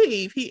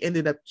believe he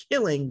ended up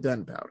killing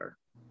Gunpowder.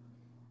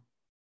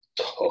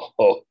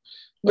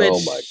 Which,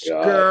 oh my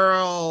God.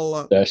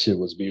 Girl. That shit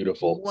was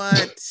beautiful.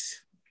 What?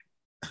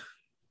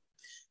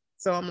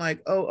 So I'm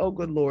like, oh,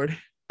 good Lord.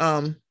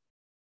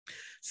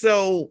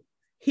 So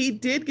he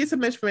did get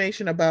some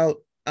information about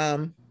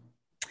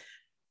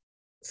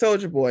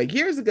Soldier Boy.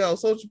 Years ago,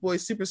 Soldier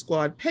Boy's Super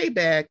Squad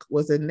Payback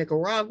was in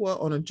Nicaragua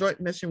on a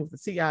joint mission with the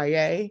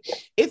CIA.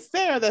 It's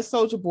there that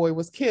Soldier Boy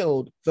was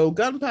killed, though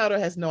Gunpowder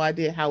has no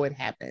idea how it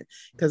happened,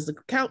 because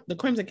the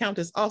Crimson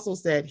Countess also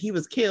said he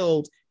was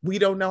killed. We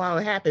don't know how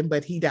it happened,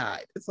 but he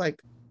died. It's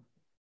like,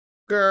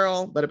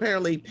 girl, but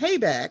apparently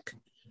Payback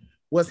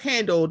was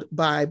handled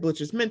by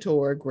Butcher's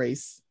mentor,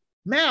 Grace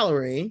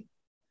Mallory,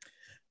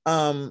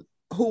 who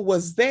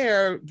was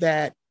there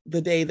that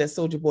the day that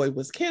Soldier Boy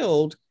was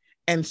killed,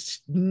 and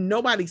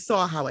nobody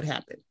saw how it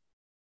happened.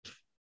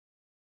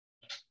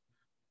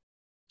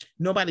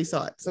 Nobody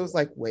saw it. So it's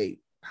like,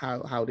 wait,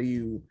 how do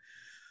you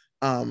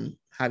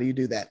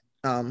do that?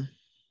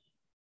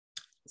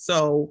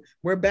 So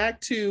we're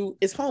back to,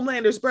 it's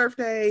Homelander's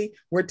birthday.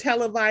 We're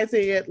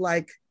televising it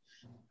like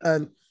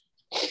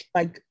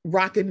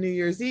rocking New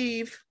Year's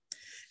Eve.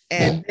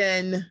 And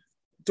then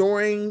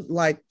during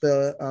like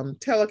the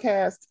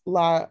telecast,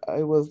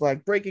 it was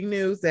like breaking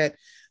news that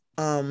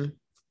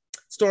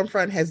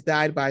Stormfront has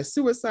died by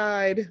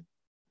suicide.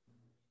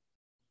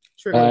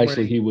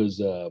 Actually, he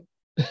was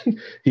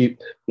he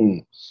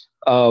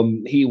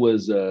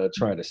was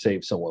trying to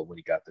save someone when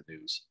he got the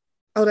news.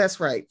 Oh, that's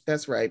right.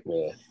 That's right.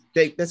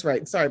 Yeah. That's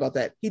right. Sorry about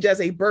that. He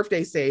does a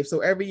birthday save.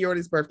 So every year on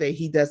his birthday,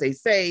 he does a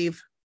save.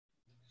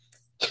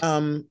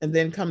 And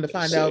then come to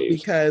find out,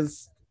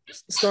 because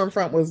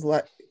Stormfront was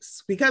like,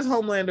 because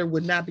Homelander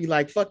would not be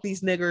like, fuck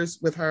these niggers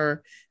with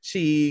her,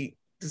 she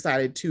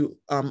decided to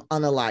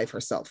unalive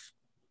herself.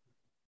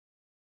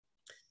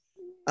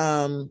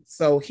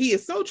 So he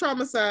is so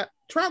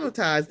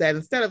traumatized that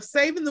instead of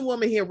saving the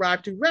woman he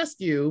arrived to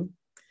rescue,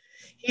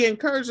 he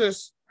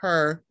encourages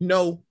her,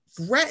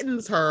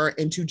 threatens her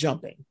into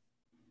jumping.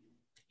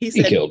 He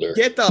said, killed her.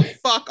 Get the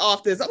fuck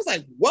off this. I was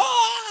like,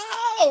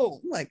 whoa!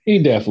 Like, he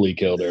definitely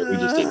killed her. We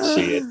just didn't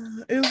see it.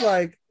 It was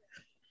like,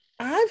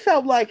 I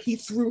felt like he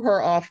threw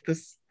her off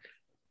this,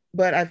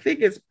 but I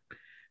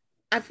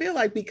feel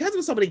like because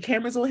of so many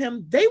cameras on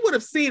him, they would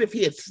have seen if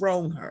he had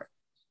thrown her.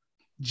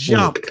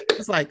 Jump.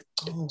 It's like,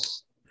 oh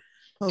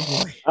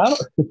boy. I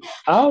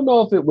don't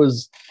know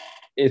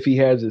if he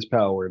has his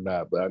power or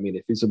not, but I mean,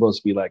 if he's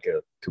supposed to be like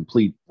a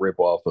complete rip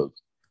off of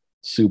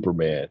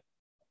Superman,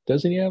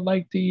 Doesn't he have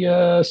like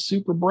the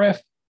super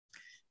breath?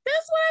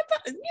 That's what I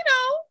thought,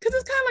 because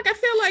it's kind of like I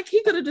feel like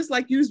he could have just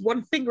like used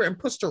one finger and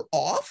pushed her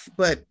off,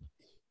 but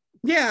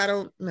yeah, I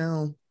don't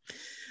know.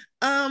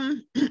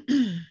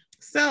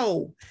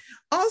 So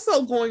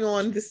also going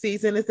on this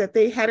season is that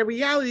they had a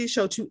reality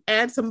show to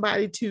add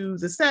somebody to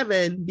the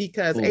 7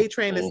 because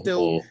A-Train is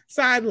still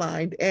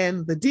sidelined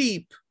and the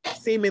Deep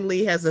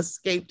seemingly has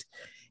escaped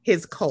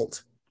his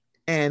cult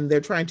and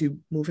they're trying to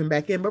move him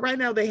back in. But right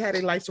now they had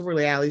a Lights of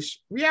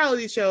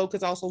reality show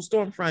because also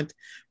Stormfront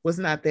was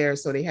not there.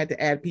 So they had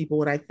to add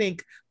people. And I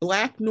think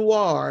Black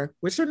Noir,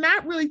 which they're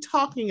not really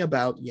talking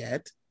about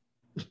yet.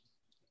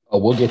 Oh,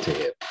 we'll get to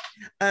it.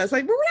 It's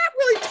like, we're not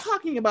really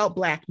talking about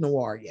Black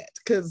Noir yet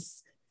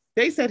because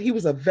they said he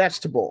was a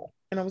vegetable.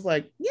 And I was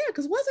like, yeah,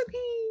 because wasn't he?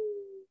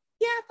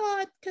 Yeah, I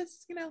thought,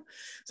 because,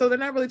 so they're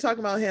not really talking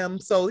about him.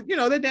 So,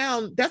 they're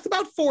down. That's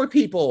about 4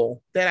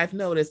 people that I've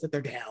noticed that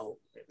they're down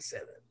in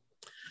 7.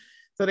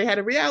 So they had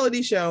a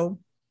reality show.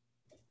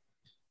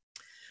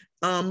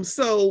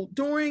 So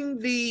during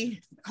the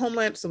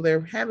Homeland, so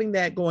they're having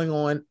that going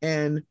on.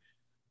 And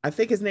I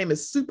think his name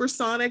is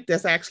Supersonic.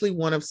 That's actually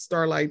one of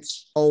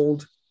Starlight's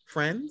old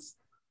friends.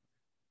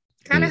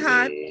 Kind of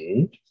hot.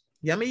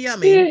 Yummy. Yeah.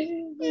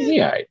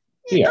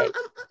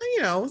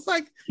 It's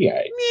like,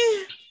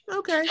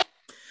 okay.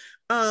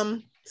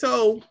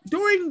 So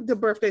during the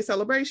birthday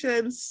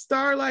celebration,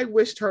 Starlight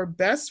wished her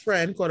best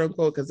friend, quote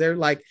unquote, because they're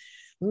like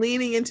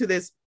leaning into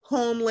this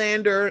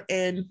Homelander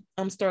and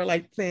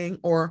Starlight thing,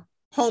 or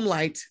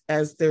Homelight,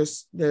 as their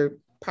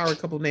power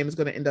couple name is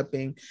going to end up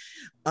being.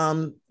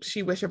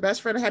 She wished her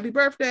best friend a happy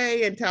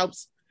birthday and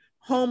touts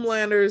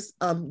Homelander's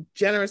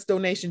generous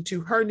donation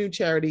to her new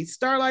charity,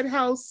 Starlight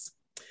House.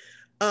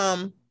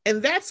 And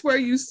that's where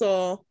you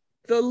saw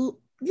the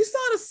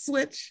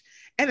switch.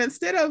 And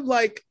instead of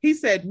like, he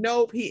said,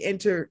 nope,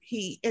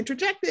 he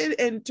interjected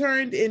and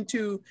turned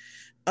into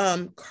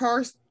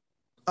Tucker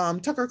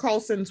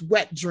Carlson's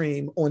Wet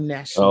Dream on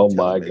national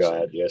television. My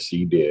God. Yes,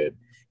 he did.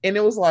 And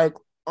it was like,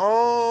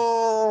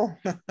 oh,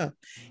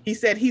 he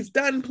said he's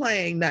done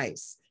playing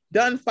nice,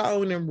 done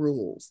following them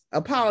rules,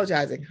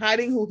 apologizing,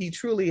 hiding who he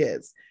truly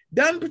is,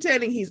 done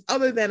pretending he's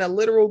other than a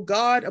literal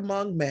god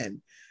among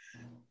men.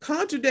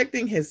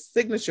 Contradicting his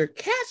signature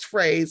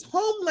catchphrase,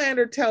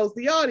 Homelander tells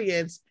the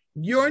audience,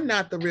 you're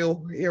not the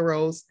real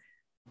heroes.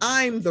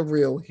 I'm the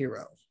real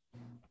hero.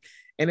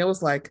 And it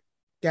was like,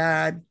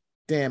 God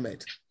damn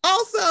it.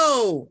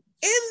 Also,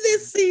 in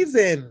this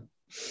season,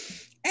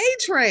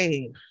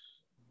 A-Train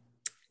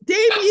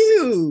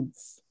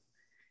debuts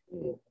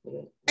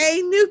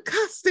a new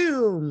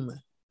costume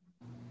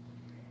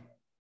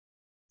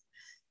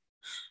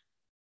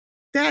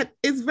that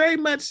is very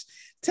much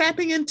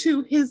tapping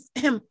into his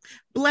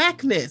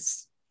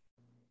blackness.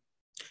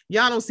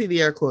 Y'all don't see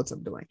the air quotes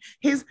I'm doing.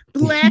 His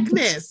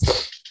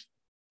blackness.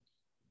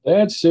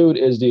 That suit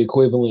is the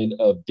equivalent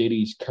of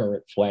Diddy's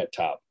current flat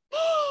top.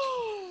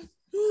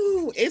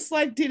 Ooh, it's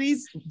like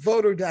Diddy's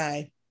vote or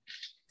die.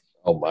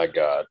 Oh my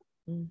God.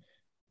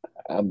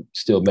 I'm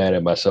still mad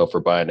at myself for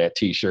buying that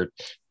t-shirt.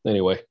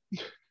 Anyway.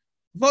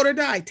 Vote or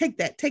die. Take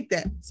that.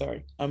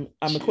 Sorry. I'm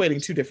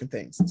equating 2 different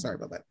things. Sorry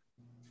about that.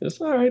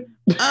 It's all right.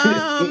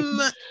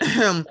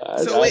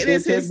 So it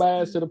is his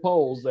bias to the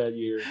polls that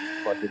year.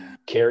 Fucking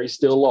Kerry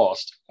still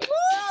lost.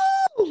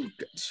 Woo!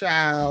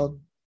 Child.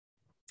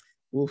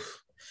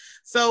 Oof.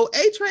 So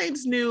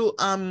A-Train's new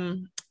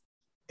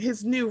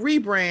his new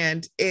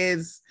rebrand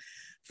is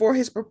for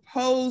his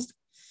proposed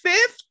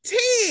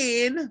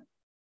 15-part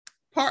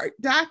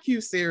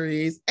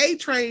docu-series,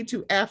 A-Train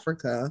to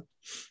Africa.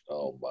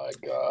 Oh my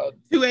God.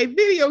 To a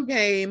video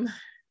game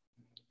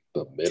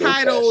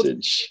titled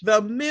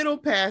The Middle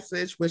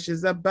Passage, which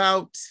is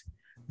about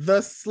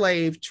the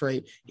slave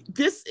trade.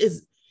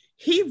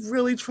 He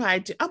really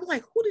tried to, I'm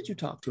like, who did you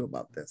talk to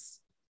about this?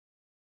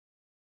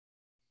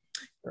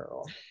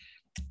 Girl.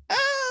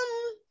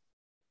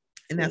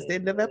 And that's the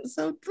end of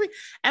episode 3.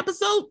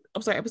 Episode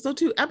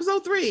 2.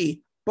 Episode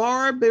 3,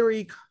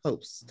 Barbary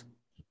Coast.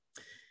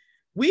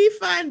 We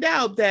find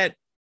out that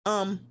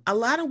a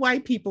lot of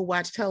white people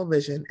watch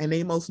television, and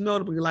they most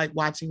notably like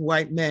watching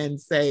white men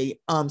say,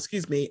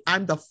 excuse me,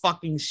 I'm the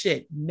fucking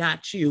shit,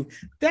 not you.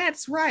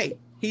 That's right.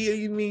 He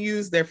even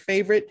used their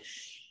favorite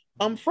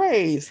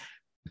phrase,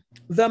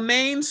 the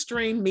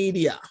mainstream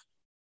media.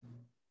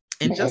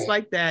 And just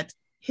like that,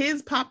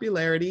 his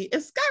popularity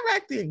is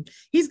skyrocketing.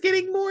 He's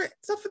getting more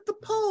stuff at the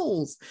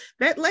polls.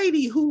 That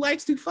lady who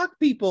likes to fuck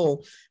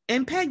people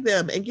and peg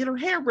them and get her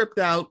hair ripped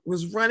out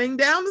was running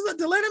down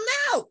to let him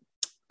out.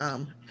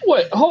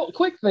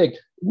 Quick thing.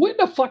 When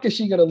the fuck is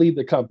she gonna leave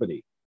the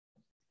company?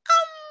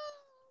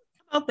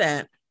 How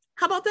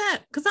about that?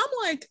 Because I'm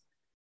like,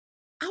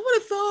 I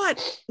would have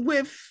thought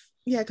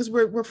because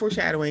we're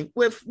foreshadowing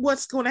with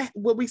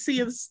what we see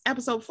in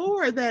episode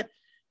 4 that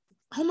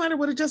Homelander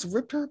would have just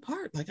ripped her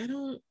apart. Like, I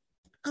don't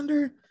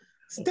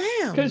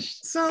understand. Because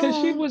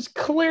she was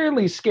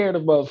clearly scared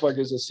of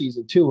motherfuckers in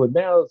season 2, and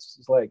now it's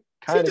like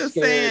kind of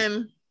scared.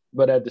 Saying,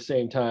 but at the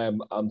same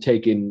time, I'm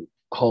taking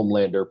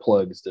Homelander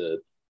plugs to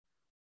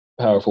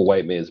powerful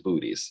white man's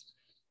booties.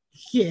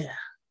 Yeah.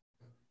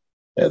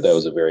 And that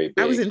was a very big.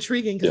 I was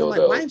intriguing because I'm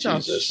like, why didn't y'all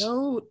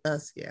show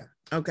us? Yeah.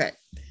 Okay.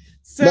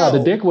 So no,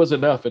 the dick was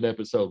enough in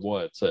episode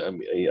 1. So I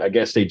mean, I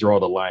guess they draw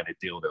the line at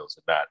dildos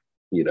and not,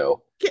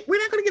 we're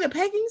not gonna get a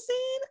pegging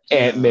scene.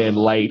 Ant-Man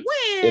light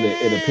in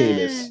a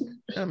penis.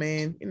 I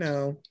mean,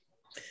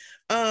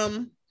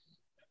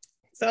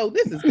 So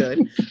this is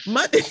good.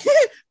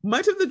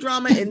 Much of the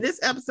drama in this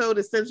episode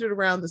is centered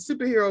around the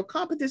superhero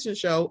competition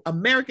show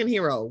American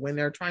Hero, when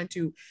they're trying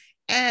to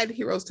add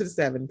heroes to the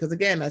 7. Because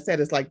again, I said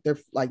it's like they're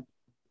like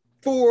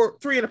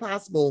 3 in a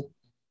possible.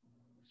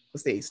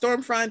 Let's see: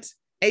 Stormfront,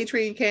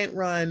 A-Train Can't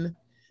Run,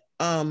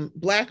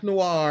 Black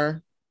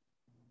Noir.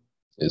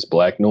 Is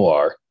Black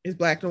Noir.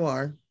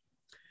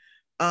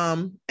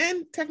 And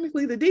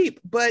technically the Deep,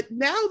 but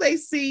now they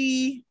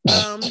see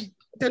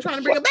they're trying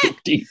to bring it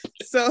back. Deep.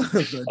 So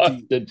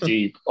the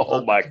Deep.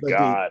 Oh my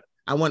God.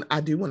 Deep.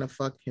 I do want to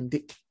fuck him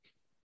deep.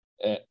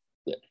 Okay.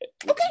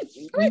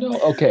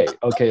 Okay.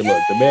 Okay.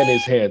 Look, the man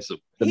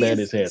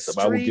is handsome.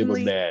 I will give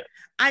him that.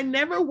 I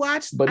never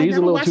watched, but he's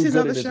a little too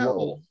good in his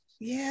role.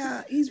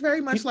 Yeah, he's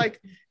very much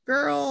like,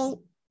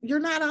 girl, you're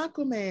not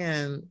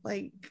Aquaman.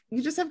 Like,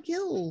 you just have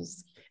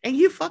gills and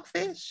you fuck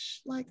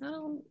fish. Like,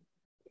 I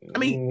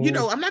mean,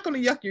 I'm not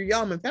going to yuck your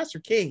yum if that's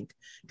your kink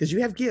because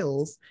you have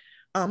gills.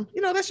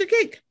 That's your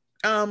kink.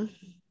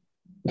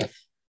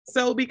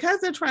 So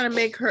because they're trying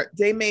to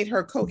they made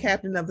her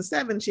co-captain of the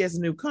 7, she has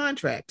a new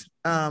contract.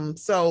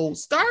 So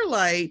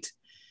Starlight,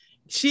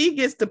 she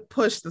gets to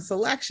push the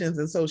selections.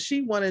 And so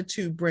she wanted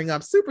to bring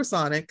up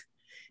Supersonic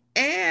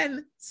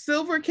and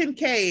Silver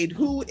Kincaid,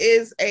 who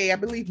is I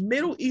believe,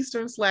 Middle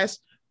Eastern /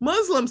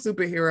 Muslim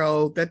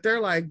superhero, that they're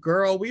like,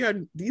 girl,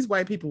 these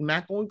white people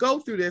not going to go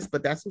through this,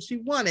 but that's what she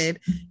wanted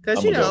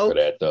because,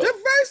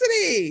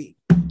 diversity.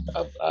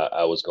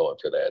 I was going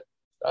for that.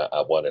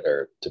 I wanted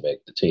her to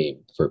make the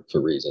team for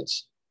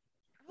reasons.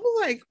 I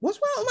was like, what's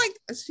wrong? Like,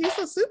 she's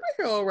a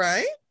superhero,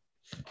 right?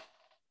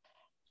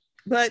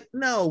 But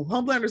no,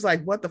 Homelander's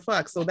like, what the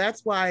fuck? So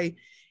that's why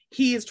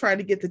he is trying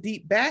to get the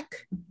Deep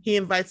back. He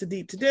invites the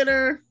Deep to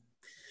dinner.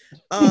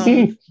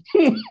 So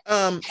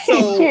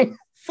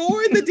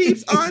for the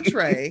Deep's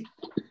entree,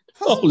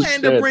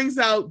 Homelander brings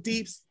out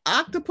Deep's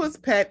octopus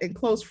pet and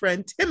close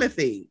friend,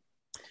 Timothy.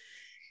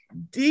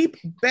 Deep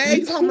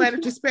begs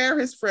Homelander to spare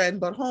his friend,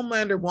 but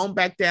Homelander won't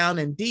back down,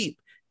 and Deep,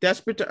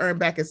 desperate to earn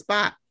back his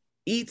spot,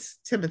 eats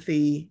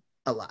Timothy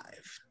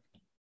alive.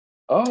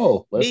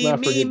 Oh, let's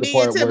not forget the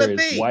part where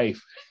his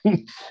wife.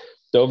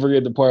 Don't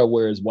forget the part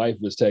where his wife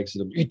was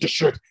texting him, "Eat the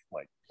shit."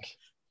 Like,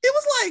 it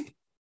was like,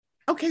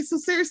 okay, so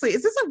seriously,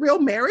 is this a real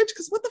marriage?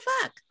 Because what the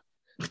fuck?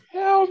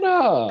 Hell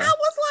no. I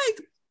was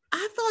like,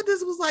 I thought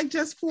this was like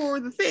just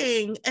for the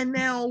thing, and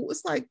now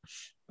it's like,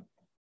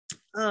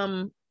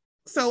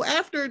 so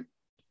after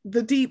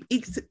the Deep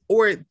eats,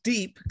 or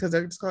Deep, because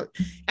they're just called,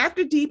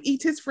 after Deep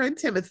eats his friend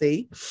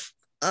Timothy,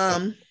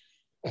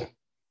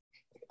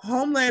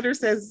 Homelander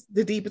says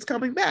the Deep is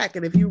coming back.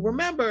 And if you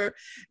remember,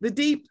 the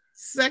Deep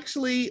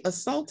sexually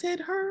assaulted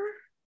her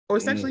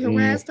or sexually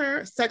harassed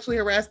her, sexually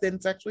harassed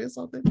and sexually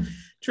assaulted,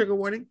 trigger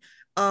warning,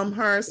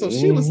 her. So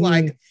she was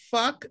like,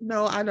 fuck,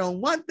 no, I don't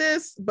want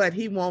this, but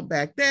he won't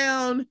back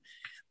down.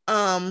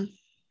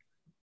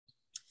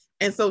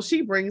 And so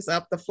she brings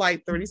up the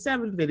Flight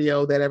 37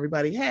 video that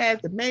everybody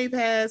had, that Maeve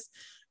has.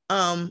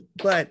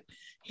 But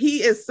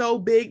he is so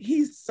big.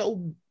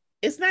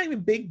 It's not even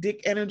big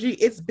dick energy.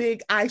 It's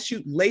big, I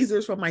shoot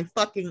lasers from my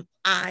fucking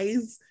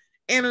eyes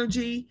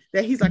energy,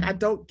 that he's like, I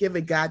don't give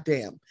a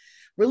goddamn.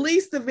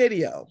 Release the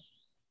video.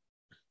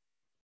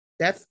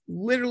 That's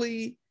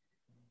literally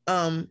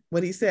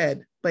what he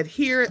said. But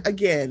here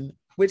again,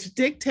 which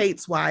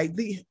dictates why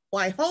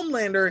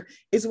Homelander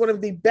is one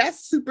of the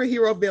best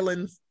superhero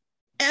villains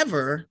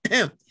ever.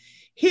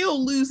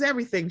 He'll lose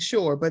everything,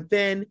 sure, but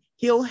then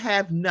he'll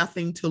have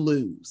nothing to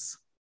lose.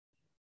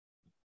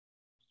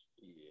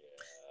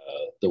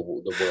 The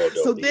world.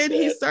 So then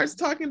he starts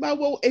talking about,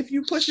 well, if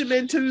you push him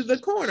into the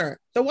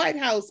corner, the White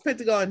House,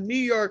 Pentagon, New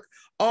York,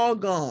 all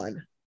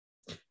gone.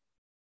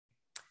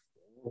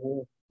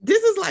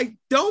 This is like,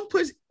 don't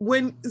push,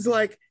 when it's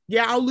like,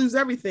 yeah, I'll lose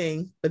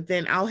everything, but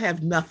then I'll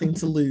have nothing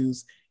to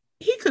lose.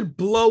 He could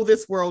blow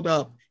this world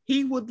up.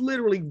 He would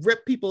literally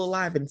rip people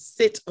alive and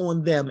sit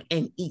on them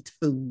and eat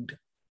food.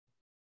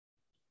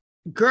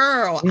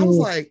 Girl, I was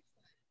like,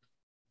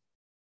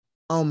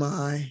 oh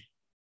my.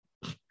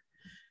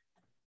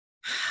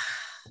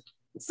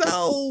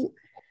 So,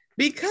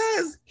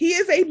 because he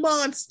is a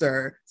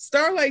monster,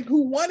 Starlight,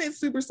 who wanted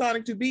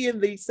Supersonic to be in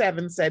the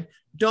 7, said,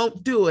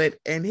 don't do it.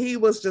 And he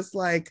was just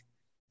like,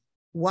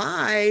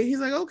 why? He's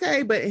like,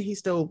 okay, but he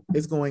still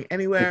is going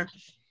anywhere.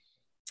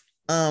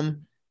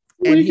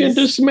 We can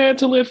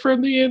dismantle it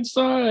from the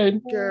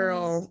inside.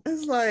 Girl,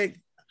 it's like,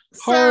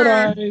 hard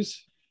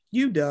eyes.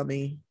 You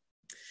dummy.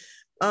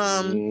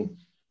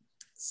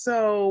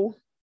 So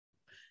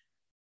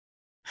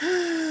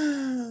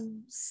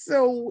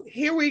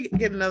here we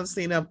get another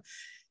scene of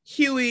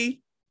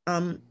Huey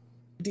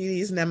Dee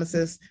Dee's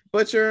nemesis,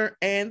 Butcher,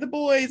 and the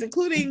boys,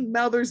 including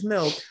Mother's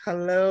Milk.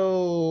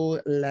 Hello,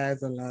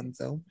 Laz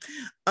Alonso.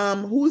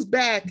 Who's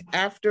back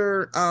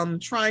after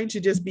trying to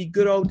just be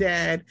good old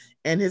dad,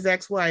 and his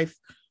ex-wife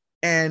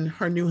and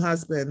her new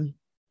husband.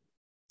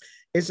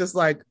 It's just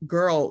like,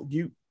 girl,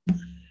 you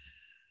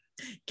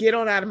get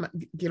on out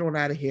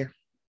of here.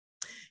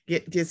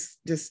 Just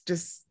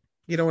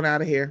get on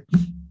out of here.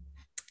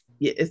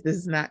 Yeah, this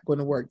is not going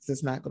to work. This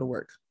is not going to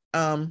work.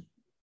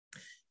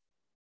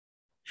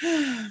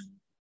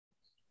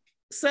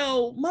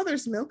 So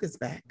Mother's Milk is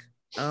back.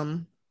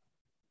 With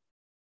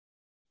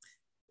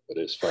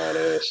his fine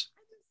ass.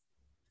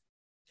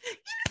 You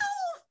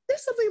know,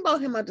 there's something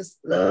about him I just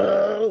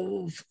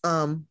love.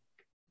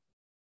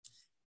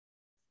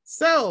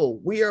 So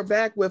we are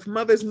back with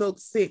Mother's Milk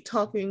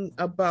talking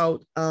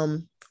about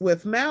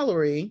with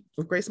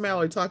Grace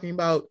Mallory talking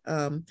about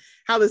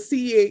how the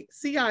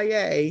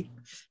CIA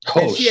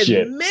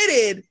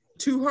admitted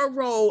to her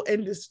role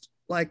in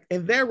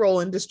their role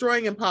in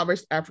destroying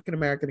impoverished African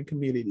American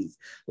communities.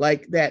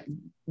 Like that,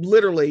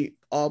 literally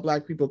all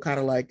Black people kind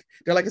of like,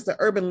 they're like, it's the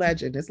urban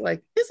legend. It's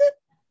like, is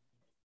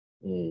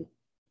it?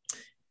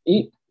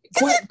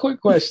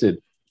 Quick question.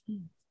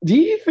 Do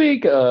you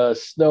think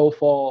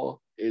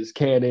Snowfall is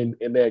canon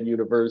in that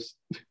universe?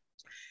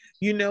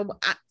 You know,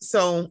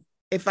 so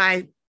if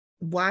I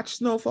watch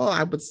Snowfall,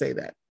 I would say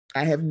that.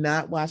 I have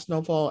not watched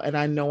Snowfall, and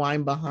I know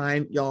I'm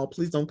behind. Y'all,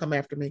 please don't come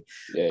after me.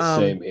 Yeah,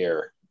 same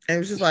here. And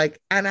it's just like,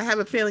 and I have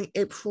a feeling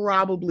it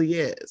probably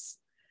is.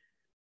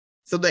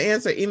 So the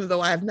answer, even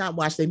though I have not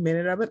watched a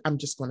minute of it, I'm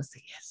just going to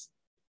say yes.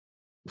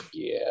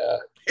 Yeah,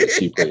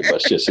 he pretty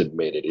much just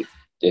admitted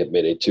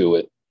to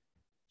it.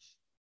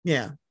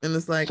 Yeah, and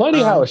it's like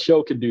funny how a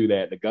show can do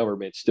that, and the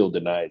government still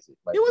denies it.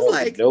 Like, it was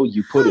like, no,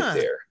 you put it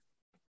there.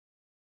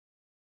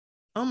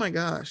 Oh my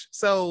gosh!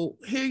 So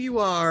here you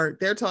are.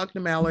 They're talking to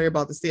Mallory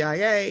about the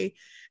CIA,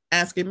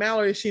 asking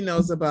Mallory if she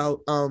knows about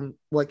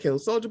what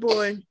killed Soulja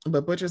Boy,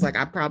 but Butcher's like,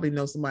 I probably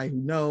know somebody who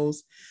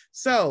knows.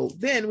 So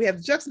then we have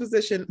the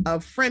juxtaposition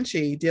of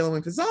Frenchie dealing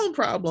with his own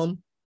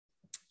problem.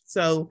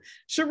 So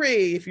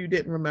Cherie, if you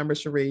didn't remember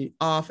Cherie,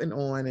 off and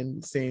on,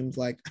 and it seems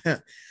like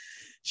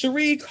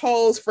Cherie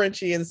calls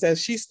Frenchie and says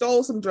she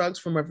stole some drugs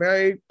from a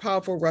very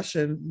powerful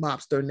Russian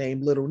mobster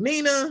named Little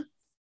Nina.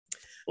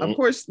 Of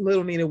course,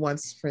 Little Nina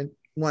wants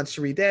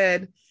Cherie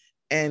dead,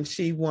 and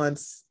she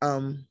wants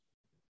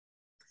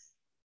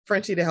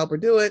Frenchie to help her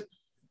do it.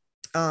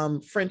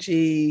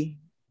 Frenchie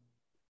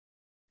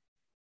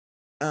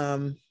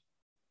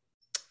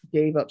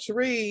gave up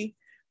Cherie,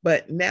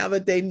 but now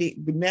that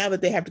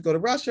they have to go to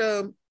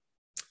Russia,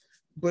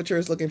 Butcher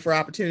is looking for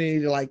opportunity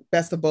to like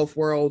best of both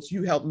worlds.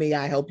 You help me,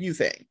 I help you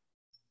thing.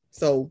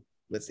 So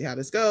let's see how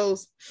this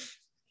goes.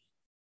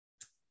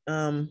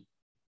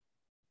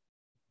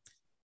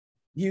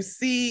 You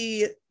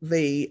see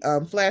the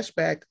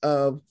flashback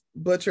of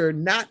Butcher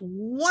not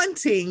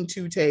wanting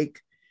to take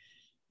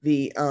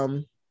the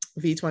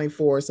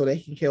V24 so that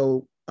he can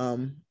kill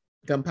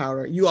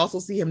Gunpowder. You also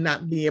see him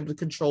not being able to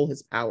control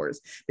his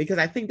powers, because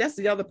I think that's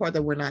the other part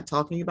that we're not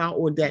talking about,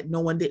 or that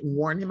no one didn't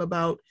warn him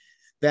about,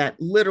 that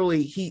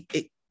literally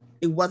it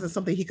wasn't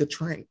something he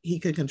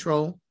could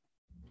control.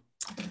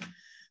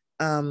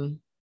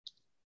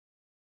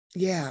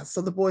 Yeah,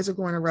 so the boys are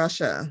going to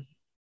Russia.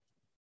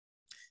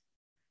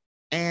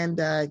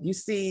 And you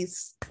see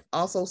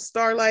also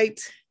Starlight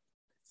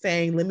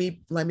saying, let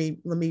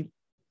me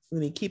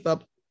keep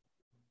up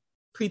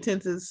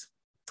pretenses.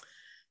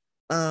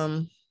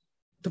 The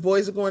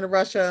boys are going to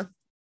Russia.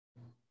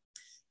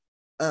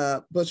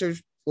 Butcher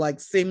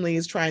like seemingly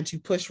is trying to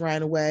push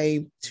Ryan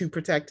away to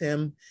protect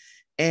him.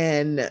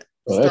 And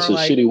that's a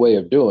shitty way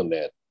of doing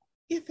that.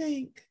 You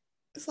think?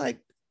 It's like,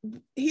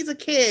 he's a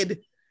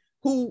kid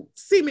who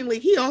seemingly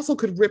he also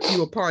could rip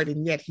you apart,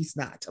 and yet he's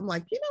not. I'm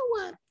like, you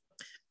know what?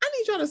 I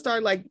need y'all to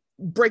start like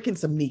breaking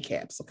some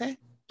kneecaps, okay?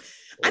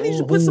 I need you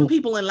to put some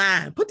people in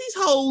line. Put these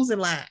hoes in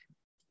line.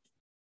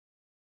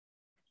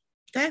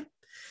 Okay?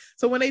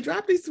 So when they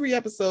dropped these 3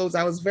 episodes,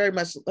 I was very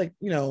much like,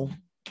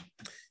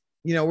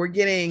 we're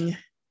getting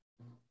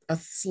a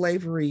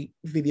slavery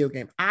video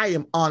game. I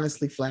am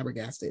honestly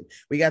flabbergasted.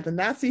 We got the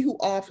Nazi who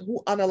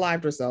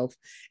unalived herself,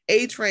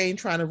 A-Train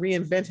trying to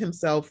reinvent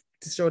himself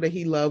to show that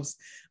he loves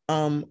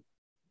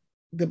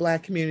the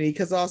Black community,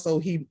 because also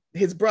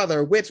his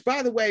brother, which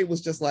by the way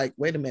was just like,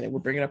 wait a minute, we're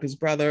bringing up his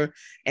brother.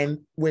 And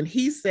when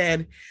he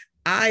said,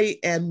 I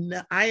am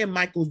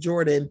Michael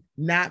Jordan,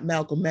 not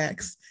Malcolm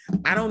X,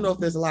 I don't know if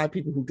there's a lot of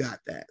people who got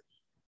that.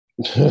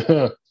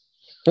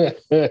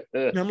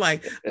 I'm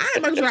like, I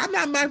am Michael Jordan, I'm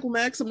not Malcolm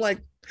X. I'm like,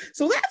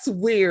 so that's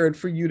weird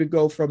for you to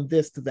go from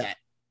this to that.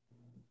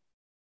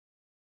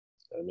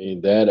 I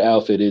mean, that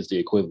outfit is the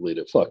equivalent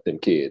of fuck them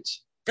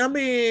kids. I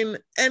mean,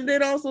 and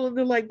then also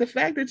like the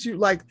fact that you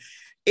like,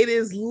 it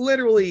is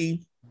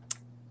literally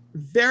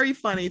very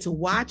funny to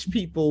watch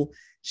people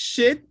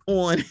shit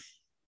on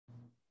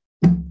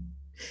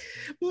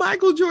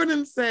Michael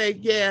Jordan, say,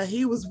 yeah,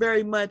 he was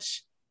very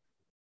much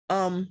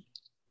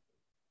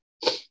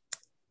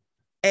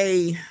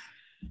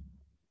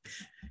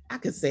I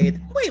could say it.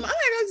 Wait, I'm like,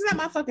 it's not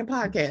my fucking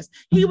podcast.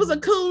 He was a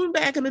coon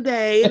back in the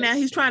day, and now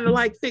he's trying to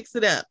like fix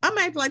it up. I'm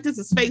acting like this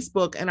is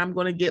Facebook, and I'm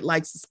going to get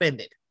like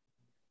suspended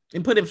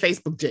and put in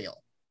Facebook jail.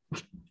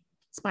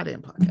 It's my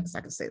damn podcast.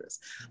 I can say this.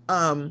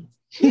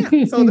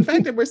 Yeah. So the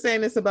fact that we're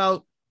saying this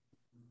about,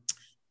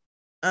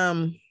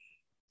 we're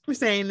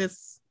saying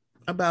this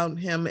about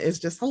him is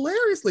just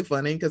hilariously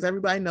funny because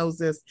everybody knows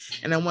this.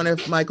 And I wonder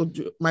if Michael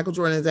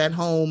Jordan is at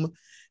home,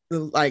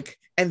 like,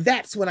 and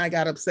that's when I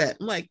got upset.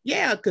 I'm like,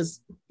 yeah,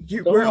 because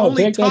we're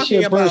only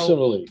talking about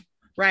personally.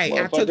 Right.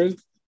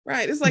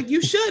 Right. It's like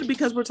you should,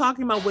 because we're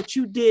talking about what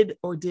you did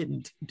or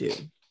didn't do,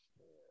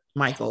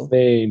 Michael. I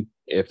mean,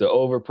 if the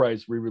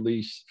overpriced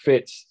re-release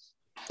fits.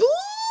 Ooh!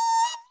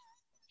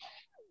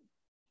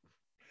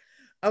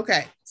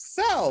 Okay,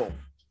 so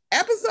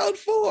episode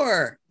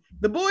 4,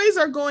 the boys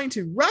are going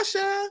to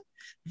Russia.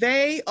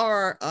 They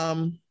are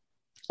on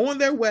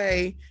their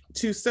way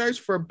to search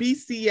for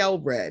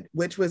BCL Red,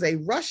 which was a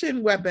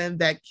Russian weapon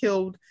that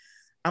killed,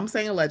 I'm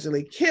saying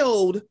allegedly,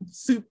 killed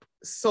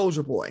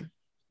Soldier Boy.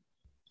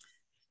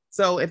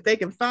 So if they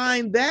can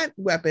find that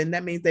weapon,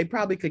 that means they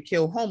probably could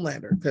kill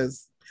Homelander,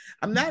 because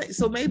I'm not,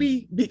 so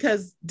maybe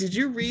because, did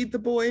you read The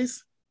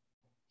Boys?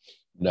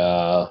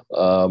 Nah.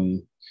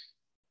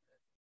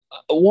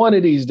 One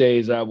of these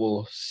days I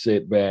will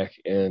sit back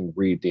and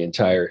read the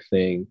entire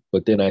thing,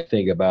 but then I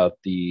think about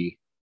the,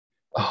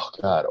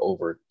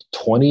 over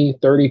 20,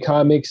 30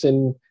 comics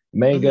and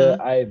manga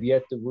I have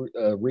yet to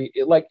read.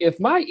 Like, if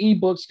my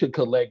ebooks could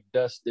collect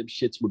dust, them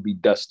shits would be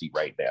dusty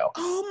right now.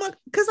 Oh my,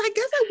 because I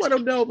guess I want to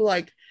know,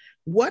 like,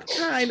 what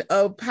kind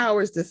of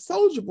powers does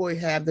Soldier Boy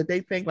have that they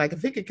think, like,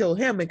 if he could kill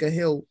him, it could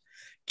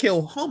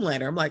kill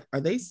Homelander? I'm like,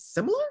 are they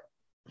similar?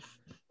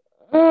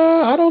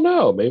 I don't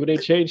know. Maybe they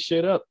changed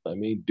shit up. I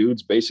mean,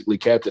 dude's basically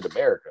Captain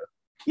America.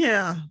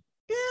 Yeah.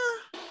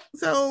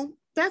 So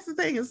that's the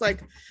thing. It's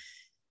like,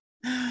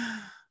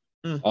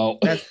 you know,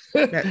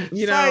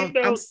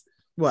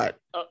 what?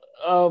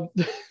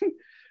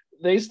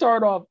 They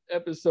start off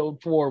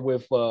episode 4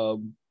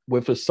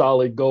 with a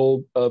solid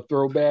gold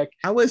throwback.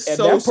 I was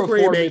so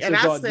screaming, and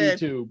I said,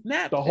 YouTube.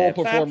 The whole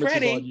performance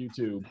is on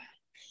YouTube.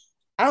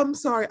 I'm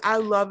sorry. I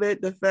love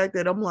it. The fact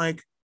that I'm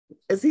like,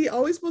 is he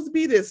always supposed to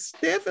be this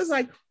stiff? It's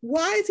like,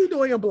 why is he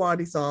doing a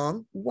Blondie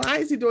song? Why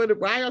is he doing it?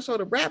 Why y'all show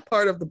the rap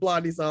part of the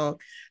Blondie song?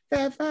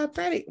 Fat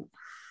Freddy.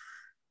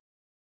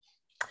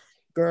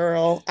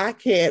 Girl, I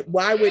can't.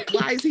 Why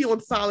is he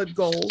on solid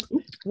gold?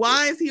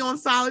 Why is he on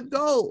solid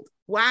gold?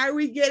 Why are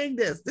we getting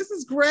this? This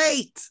is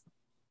great.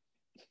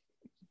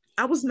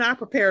 I was not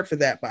prepared for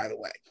that, by the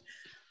way.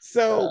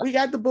 So we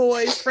got the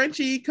boys,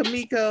 Frenchie,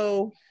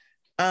 Kimiko,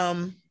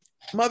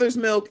 Mother's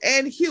Milk,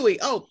 and Huey.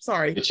 Oh,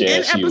 sorry.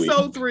 In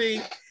episode 3,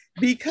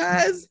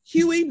 because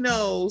Huey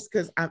knows,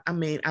 because I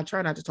mean, I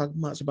try not to talk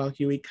much about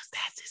Huey because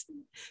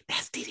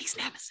that's Dee Dee's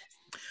nemesis.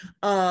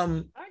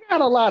 I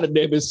got a lot of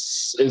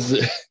nemesis.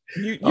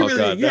 You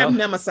have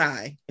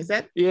nemesis. Is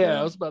that? Yeah,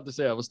 I was about to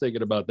say, I was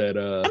thinking about that.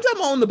 I'm talking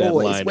about on the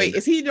boys. Wait,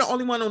 is he the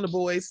only one on the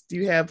boys? Do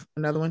you have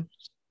another one?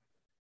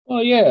 Oh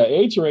yeah,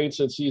 A-Train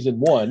since season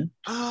 1.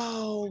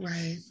 Oh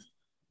right.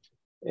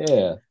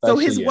 Yeah. So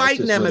his white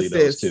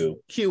nemesis, really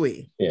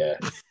Huey. Yeah.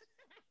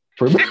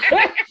 Pretty much.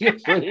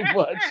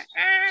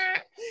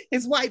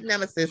 His white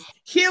nemesis,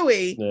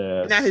 Huey.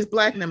 Yes. Not his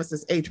black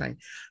nemesis, A-Train.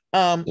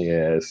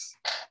 Yes.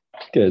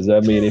 Because I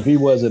mean, if he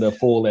wasn't a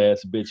full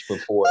ass bitch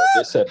before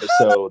this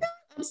episode.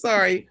 I'm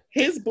sorry.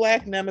 His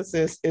black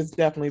nemesis is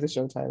definitely the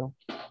show title.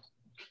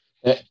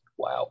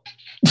 Wow.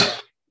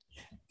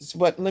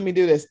 But let me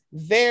do this.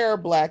 Their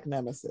black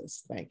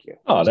nemesis. Thank you.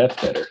 Oh,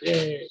 that's better.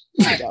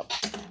 Yeah.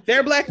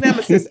 Their black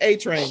nemesis,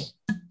 A-Train.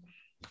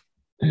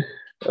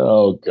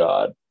 Oh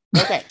God.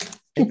 Okay.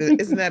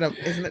 Isn't that?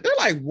 They're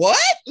like, what?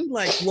 I'm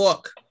like,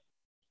 look,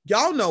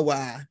 y'all know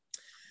why.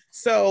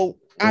 So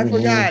I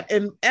forgot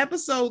in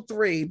episode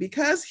 3,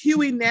 because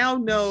Huey now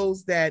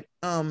knows that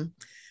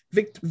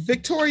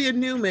Victoria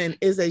Newman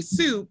is a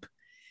soup.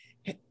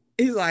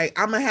 He's like,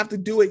 I'm gonna have to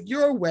do it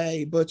your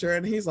way, Butcher.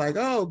 And he's like,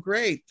 oh,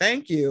 great,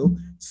 thank you.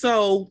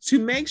 So to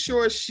make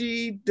sure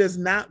she does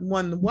not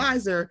run the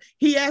wiser,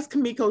 he asked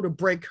Kimiko to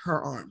break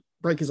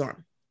his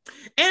arm.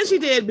 And she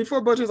did before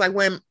Butcher's like,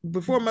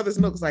 before Mother's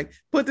Milk was like,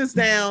 put this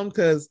down,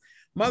 because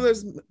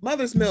Mother's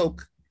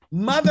Milk,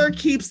 Mother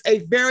keeps a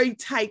very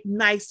tight,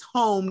 nice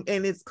home,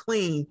 and it's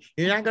clean.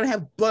 You're not gonna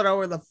have blood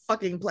over the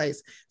fucking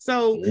place.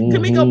 So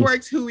Kimiko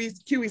breaks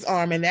Huey's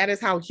arm, and that is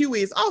how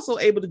Huey is also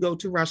able to go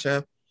to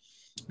Russia,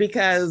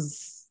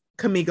 because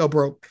Kimiko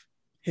broke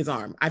his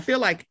arm. I feel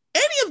like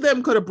any of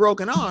them could have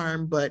broken an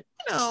arm, but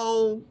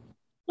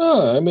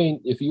I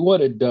mean, if you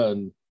want it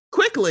done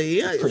quickly,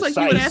 it's like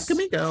you would ask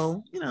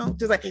Kimiko,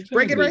 just like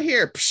break it right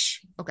here. Psh.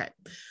 Okay.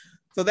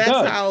 So that's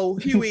how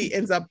Huey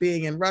ends up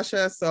being in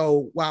Russia.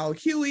 So while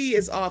Huey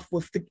is off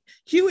with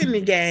Huey and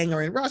the gang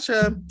are in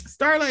Russia,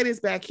 Starlight is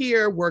back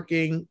here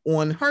working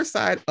on her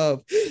side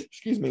of,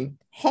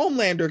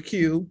 Homelander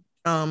Q.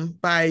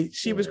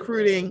 She was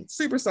recruiting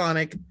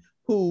Supersonic,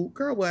 who,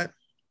 girl, what?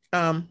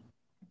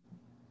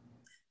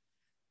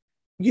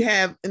 You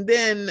have, and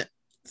then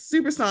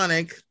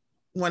Supersonic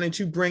wanted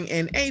to bring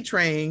in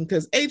A-Train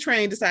because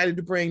A-Train decided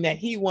to bring that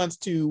he wants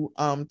to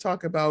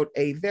talk about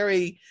a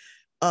very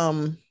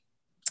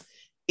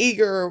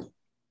eager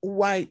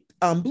white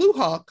Blue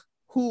Hawk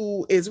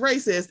who is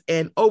racist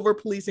and over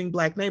policing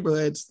Black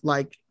neighborhoods.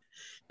 Like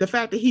the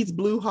fact that he's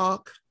Blue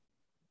Hawk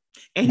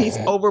and he's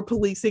over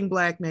policing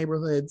Black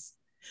neighborhoods.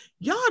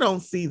 Y'all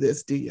don't see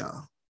this, do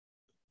y'all?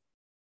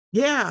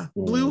 Yeah,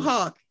 Blue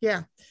Hawk.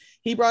 Yeah.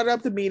 He brought it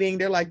up the meeting.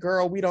 They're like,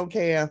 girl, we don't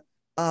care.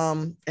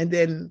 And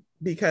then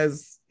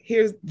because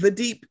here's the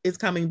Deep is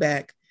coming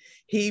back.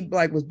 He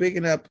like was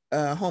bigging up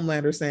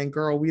Homelander saying,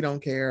 girl, we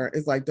don't care.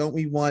 It's like, don't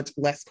we want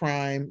less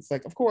crime? It's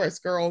like, of course,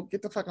 girl,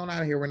 get the fuck on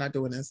out of here. We're not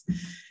doing this.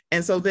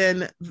 And so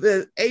then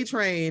the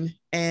A-Train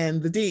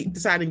and the Deep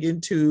decided to get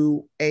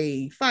into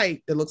a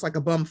fight that looks like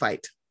a bum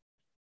fight.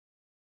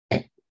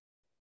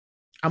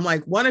 I'm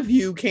like, one of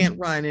you can't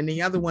run and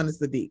the other one is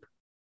the Deep.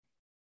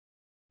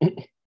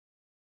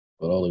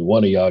 But only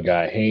one of y'all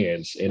got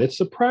hands, and it's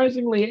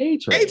surprisingly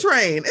A-Train.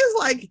 A-Train. It's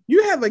like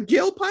you have a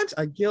gill punch,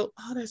 a gill.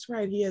 Oh, that's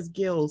right. He has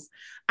gills.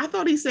 I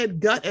thought he said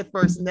gut at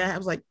first, and then I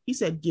was like, he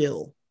said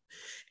gill.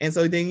 And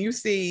so then you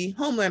see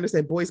Homelander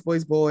said boys,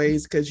 boys,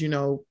 boys, because you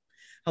know,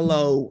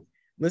 hello,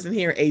 listen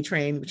here,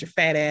 A-Train, with your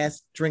fat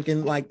ass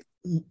drinking like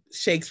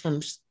shakes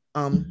from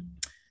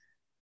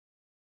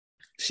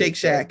Shake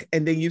Shack,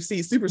 and then you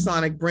see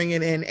Supersonic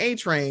bringing in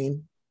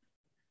A-Train,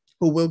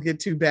 who we'll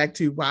get to back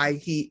to why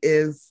he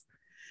is.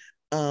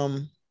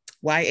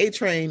 Why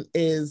A-Train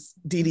is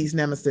Dee Dee's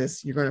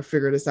nemesis. You're going to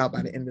figure this out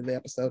by the end of the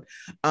episode,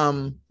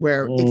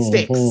 where it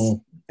sticks.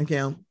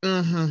 Okay.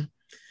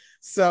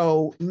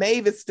 So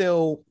Maeve is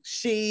still,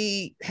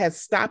 she has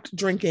stopped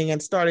drinking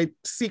and started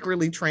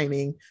secretly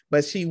training,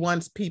 but she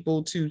wants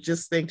people to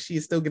just think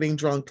she's still getting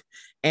drunk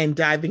and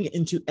diving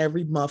into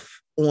every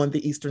muff on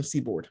the Eastern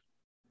Seaboard.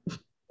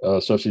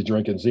 So she's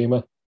drinking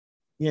Zima?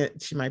 Yeah,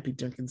 she might be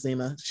drinking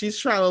Zima. She's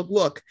trying to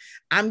look.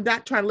 I'm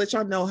not trying to let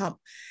y'all know how.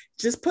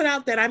 Just put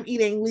out that I'm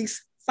eating at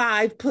least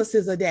 5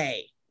 pussies a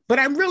day, but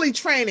I'm really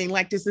training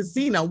like this is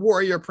Xena,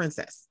 warrior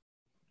princess.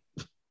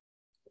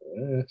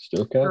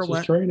 Still counts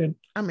as training.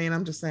 I mean,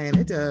 I'm just saying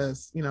it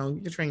does. You know,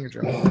 you can train your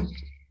jaw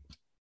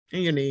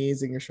and your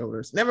knees and your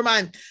shoulders. Never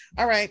mind.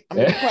 All right, I'm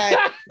gonna be quiet.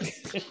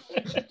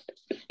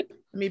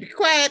 Let me be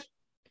quiet.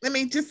 Let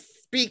me just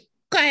be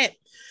quiet.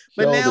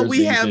 But shoulders, now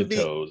we have the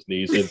toes,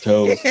 knees and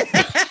toes.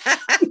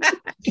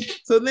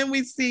 So then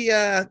we see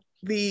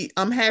the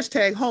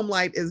hashtag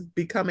Homelight is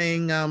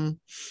becoming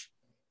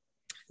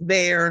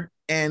there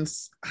and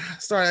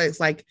started. It's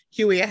like,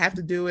 Huey, I have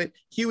to do it.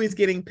 Huey's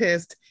getting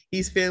pissed.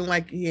 He's feeling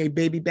like a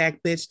baby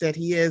back bitch that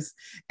he is,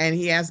 and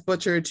he asked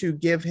Butcher to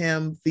give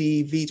him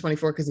the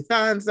V24 because he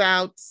finds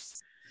out,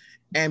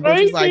 and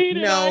Butcher's like,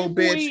 no,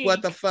 bitch,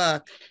 what the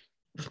fuck?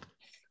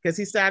 Because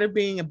he started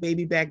being a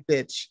baby back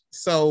bitch.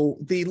 So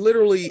the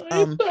literally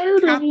I'm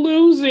tired of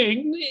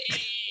losing.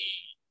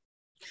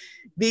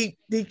 The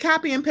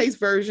copy and paste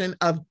version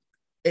of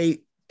a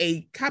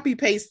copy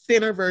paste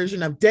thinner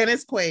version of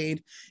Dennis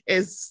Quaid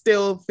is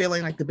still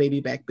feeling like the baby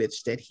back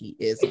bitch that he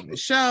is in the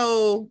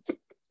show.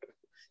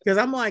 Because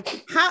I'm like,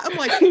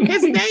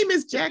 his name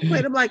is Jack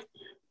Quaid. I'm like,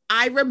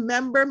 I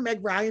remember Meg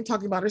Ryan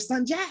talking about her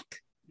son Jack.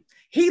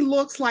 He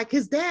looks like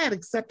his dad,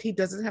 except he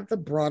doesn't have the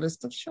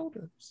broadest of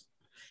shoulders.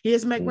 He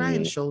has Meg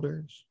Ryan's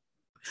shoulders,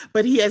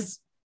 but he has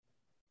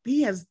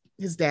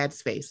his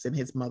dad's face and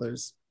his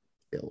mother's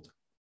build.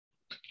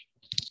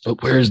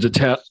 But where's the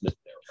talent?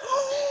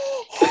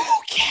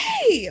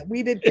 Okay,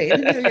 we did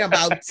anything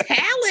about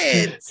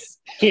talents.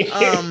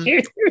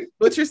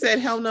 Butcher said,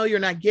 hell no, you're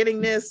not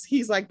getting this.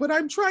 He's like, but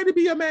I'm trying to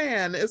be a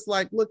man. It's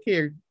like, look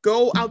here,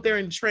 go out there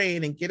and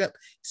train and get up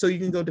so you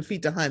can go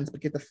defeat the Huns, but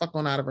get the fuck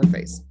on out of her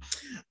face.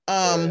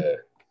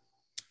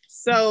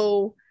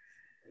 So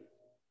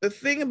the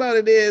thing about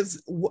it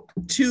is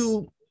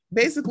to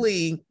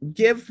basically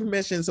give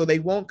permission so they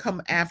won't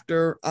come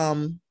after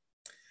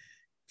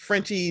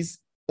Frenchie's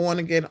on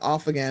again,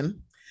 off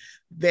again.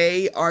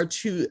 They are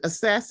to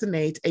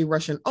assassinate a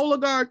Russian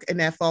oligarch, and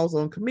that falls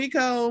on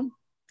Kimiko.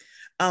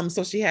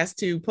 So she has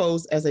to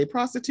pose as a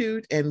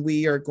prostitute, and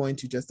we are going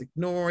to just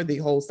ignore the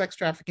whole sex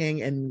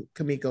trafficking, and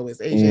Kimiko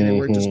is Asian, and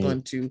we're just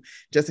going to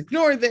just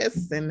ignore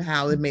this and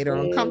how it made her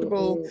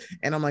uncomfortable.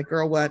 And I'm like,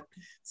 girl, what?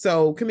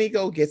 So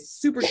Kimiko gets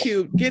super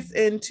cute, gets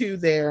into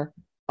there.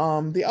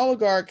 The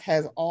oligarch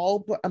has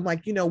all, I'm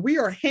like, you know, we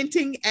are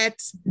hinting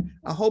at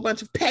a whole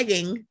bunch of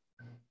pegging.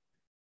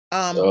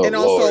 And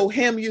also Lord.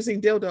 Him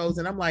using dildos.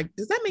 And I'm like,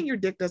 does that mean your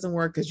dick doesn't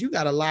work? Because you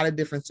got a lot of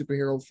different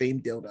superhero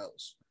themed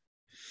dildos.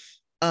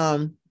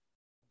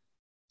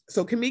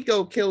 So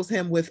Kimiko kills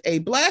him with a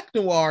Black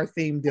Noir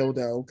themed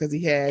dildo because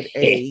he had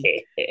a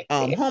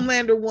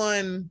Homelander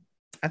one.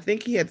 I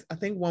think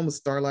one was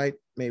Starlight,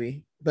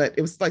 maybe, but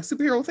it was like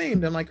superhero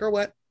themed. I'm like, girl,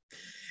 what?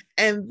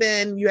 And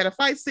then you had a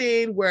fight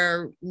scene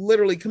where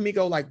literally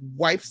Kimiko like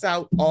wipes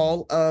out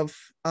all of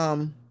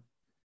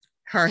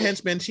her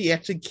henchmen. She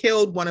actually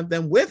killed one of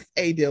them with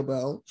a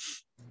dildo.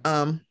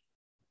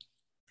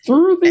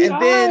 Through the eye.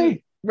 Then,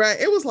 right,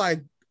 it was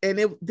like, and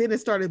then it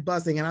started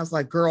buzzing, and I was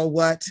like, girl,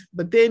 what?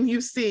 But then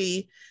you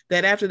see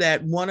that after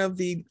that, one of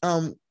the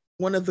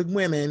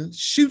women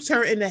shoots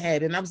her in the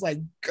head, and I was like,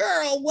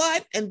 girl,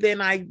 what? And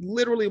then I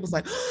literally was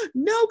like, oh,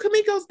 no,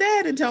 Kimiko's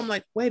dead, until I'm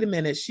like, wait a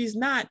minute, she's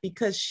not,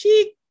 because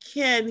she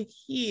can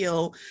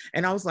heal.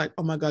 And I was like,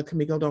 oh my God,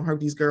 Kimiko, don't hurt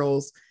these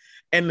girls.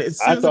 And as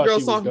soon as the girl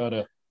saw,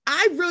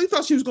 I really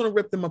thought she was going to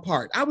rip them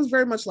apart. I was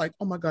very much like,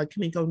 oh my God,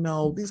 Kimiko,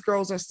 no, these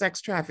girls are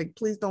sex trafficked.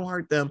 Please don't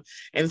hurt them.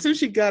 And as soon as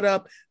she got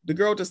up, the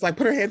girl just like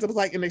put her hands up,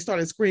 like, and they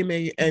started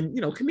screaming. And,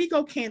 you know,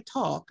 Kimiko can't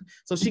talk.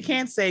 So she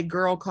can't say,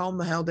 girl, calm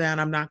the hell down.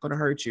 I'm not going to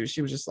hurt you.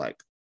 She was just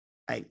like,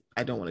 I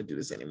don't want to do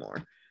this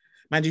anymore.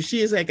 Mind you,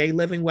 she is like a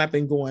living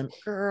weapon going,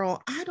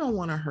 girl, I don't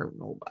want to hurt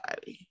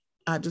nobody.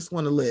 I just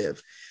want to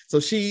live. So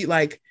she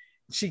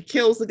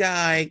kills the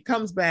guy,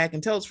 comes back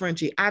and tells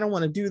Frenchie, I don't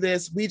want to do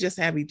this. We just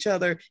have each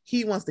other.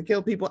 He wants to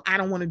kill people. I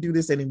don't want to do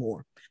this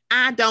anymore.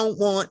 I don't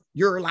want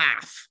your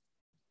life.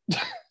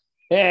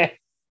 I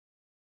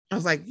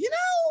was like, you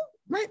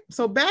know, right.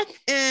 So back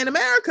in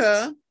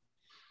America,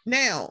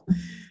 now,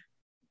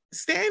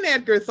 Stan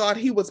Edgar thought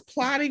he was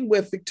plotting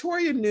with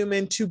Victoria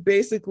Newman to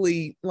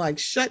basically like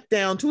shut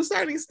down, to a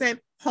certain extent,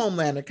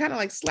 Homelander, kind of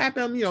like slap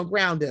him, you know,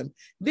 ground him.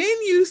 Then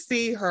you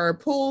see her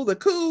pull the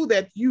coup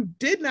that you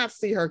did not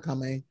see her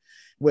coming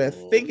with,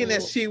 thinking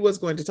that she was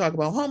going to talk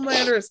about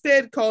Homelander,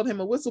 instead called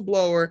him a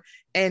whistleblower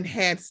and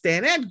had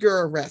Stan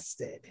Edgar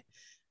arrested.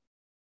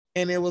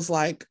 And it was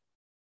like,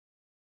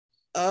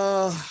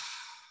 so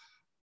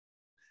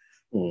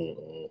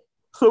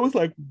it was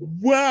like,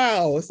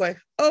 wow. It's like,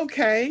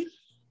 okay.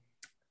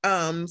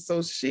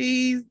 So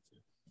she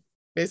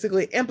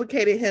basically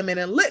implicated him in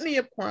a litany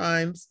of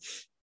crimes.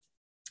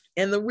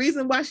 And the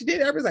reason why she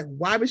did it, everybody's like,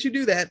 why would you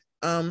do that?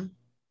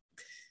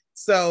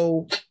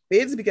 So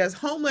it's because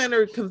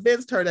Homelander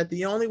convinced her that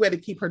the only way to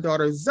keep her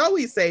daughter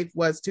Zoe safe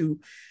was to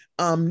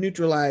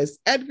neutralize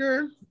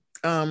Edgar.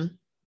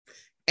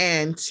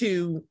 And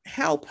to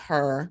help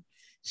her,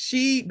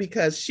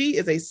 because she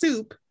is a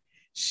soup,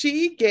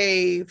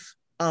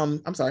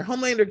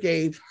 Homelander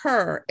gave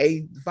her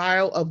a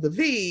vial of the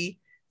V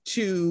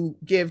to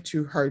give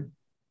to her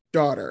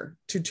daughter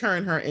to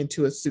turn her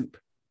into a soup.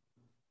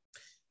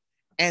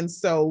 And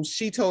so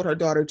she told her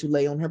daughter to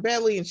lay on her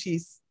belly, and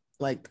she's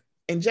like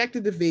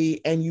injected the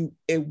V. And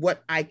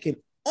what I can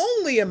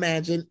only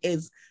imagine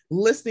is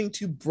listening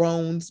to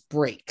bones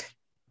break,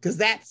 because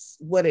that's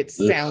what it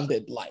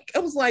sounded like. I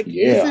was like,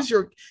 This is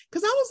your,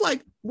 because I was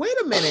like,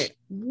 wait a minute,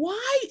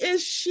 why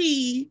is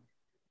she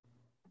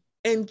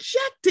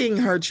injecting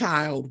her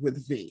child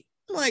with V?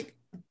 I'm like,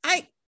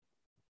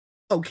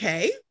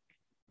 okay.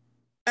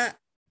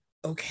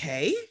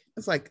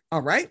 It's like,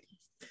 all right.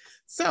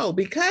 So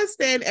because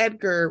Stan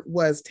Edgar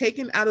was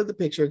taken out of the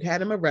picture, had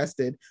him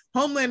arrested,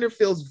 Homelander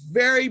feels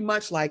very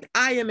much like,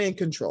 I am in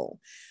control.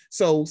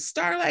 So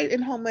Starlight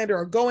and Homelander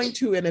are going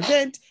to an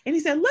event, and he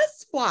said,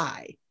 let's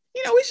fly.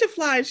 You know, we should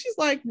fly. And she's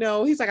like,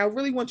 no. He's like, I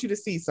really want you to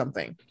see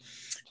something.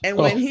 And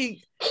when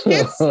he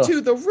gets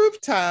to the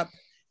rooftop,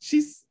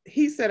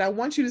 he said, I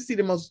want you to see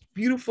the most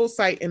beautiful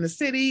sight in the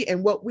city.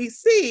 And what we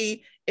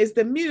see is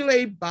the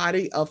mutilated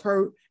body of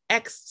her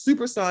ex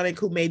Supersonic,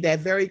 who made that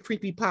very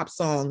creepy pop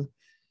song.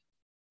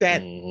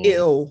 That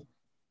ew.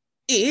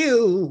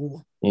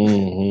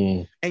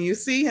 And you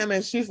see him,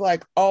 and she's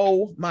like,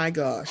 oh my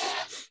gosh.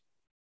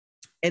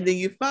 And then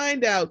you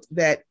find out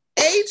that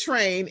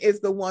A-Train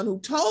is the one who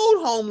told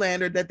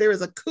Homelander that there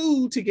is a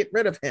coup to get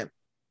rid of him.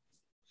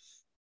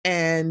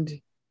 And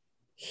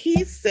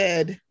he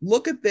said,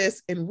 look at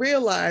this and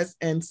realize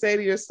and say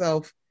to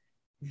yourself,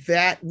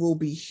 that will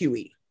be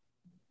Huey.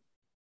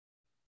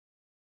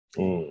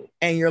 And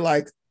you're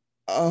like,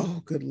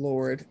 oh, good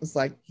Lord. It's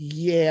like,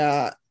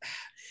 yeah.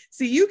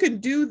 See, you can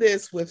do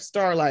this with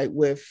Starlight.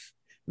 With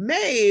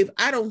Maeve,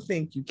 I don't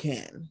think you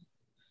can.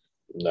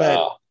 No.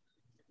 But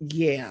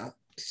yeah,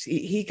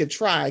 he could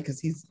try,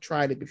 because he's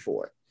tried it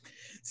before.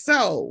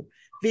 So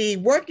the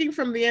working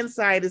from the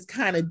inside is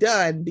kind of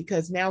done,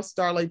 because now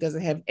Starlight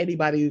doesn't have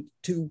anybody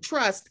to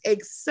trust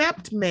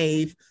except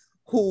Maeve,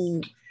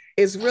 who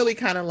is really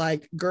kind of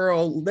like,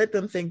 girl, let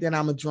them think that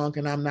I'm a drunk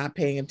and I'm not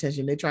paying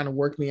attention. They're trying to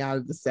work me out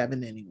of the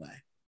 7 anyway.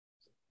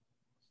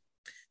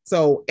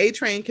 So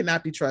A-Train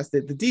cannot be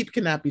trusted. The Deep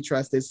cannot be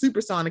trusted.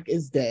 Supersonic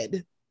is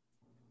dead.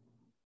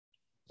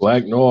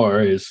 Black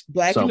Noir is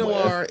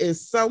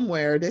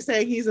somewhere. They're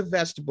saying he's a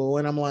vegetable,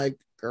 and I'm like,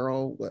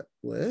 girl,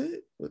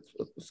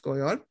 what's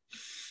going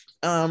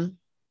on?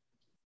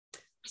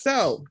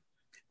 So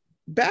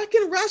back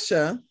in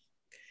Russia,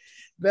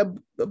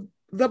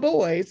 the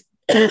boys,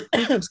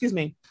 excuse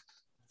me,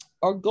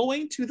 are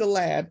going to the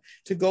lab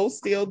to go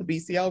steal the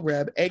BCL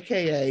Reb,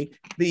 aka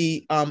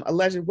the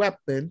alleged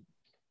weapon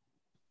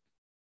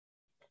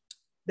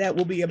that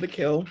will be able to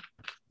kill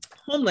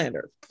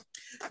Homelander.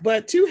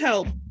 But to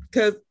help,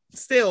 because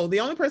still the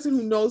only person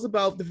who knows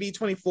about the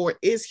V24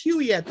 is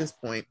Huey at this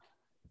point.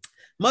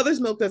 Mother's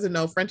Milk doesn't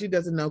know, Frenchie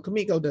doesn't know,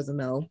 Kimiko doesn't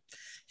know.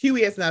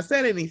 Huey has not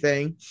said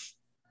anything.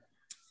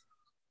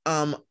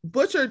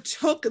 Butcher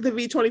took the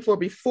V24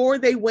 before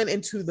they went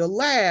into the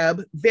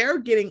lab. They're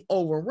getting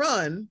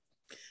overrun.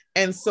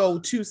 And so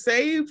to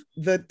save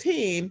the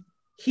team,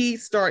 he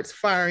starts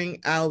firing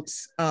out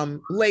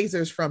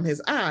lasers from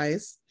his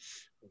eyes.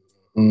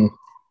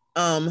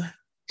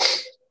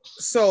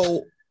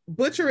 So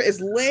Butcher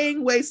is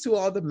laying waste to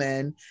all the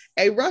men.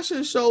 A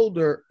Russian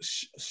soldier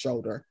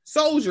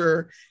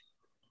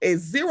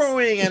is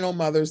zeroing in on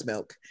Mother's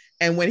Milk.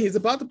 And when he's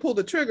about to pull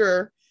the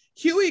trigger,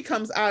 Huey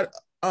comes out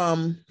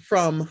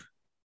from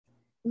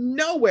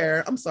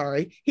nowhere. I'm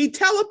sorry. He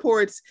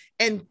teleports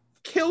and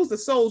kills the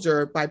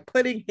soldier by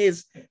putting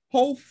his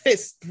whole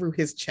fist through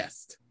his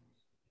chest.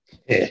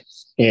 I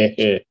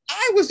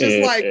was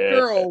just like,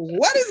 girl,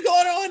 what is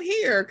going on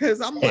here?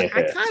 Because I'm like,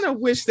 I kind of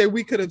wish that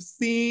we could have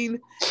seen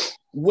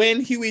when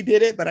Huey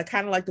did it, but I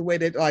kind of like the way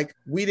that like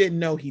we didn't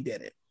know he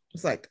did it.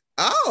 It's like,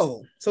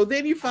 oh, so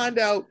then you find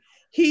out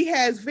he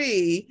has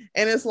V,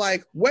 and it's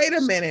like, wait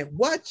a minute,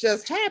 what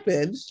just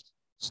happened?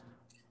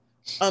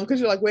 Because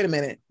you're like, wait a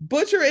minute,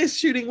 Butcher is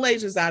shooting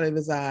lasers out of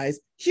his eyes.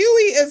 Huey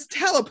is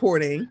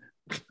teleporting.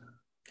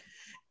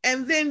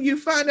 And then you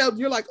find out,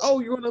 you're like, oh,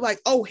 you're gonna like,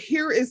 oh,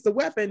 here is the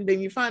weapon. Then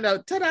you find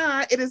out,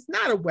 ta-da, it is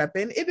not a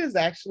weapon. It is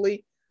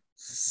actually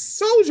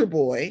Soldier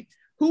Boy,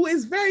 who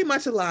is very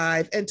much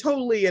alive and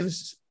totally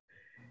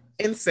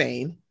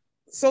insane.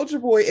 Soldier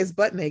Boy is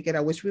butt naked.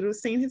 I wish we would have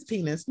seen his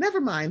penis. Never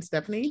mind,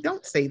 Stephanie.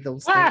 Don't say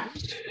those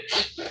things.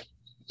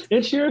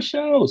 It's your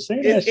show.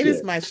 Say that shit. It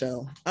is my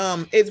show.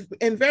 It's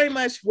and very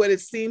much what it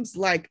seems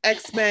like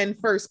X-Men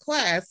First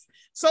Class.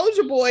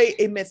 Soldier Boy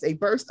emits a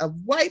burst of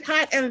white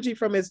hot energy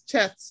from his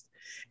chest,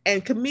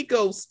 and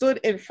Kimiko stood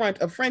in front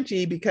of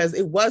Frenchie because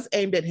it was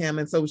aimed at him.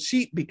 And so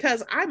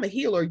because I'm a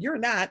healer, you're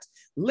not,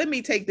 let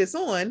me take this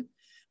on.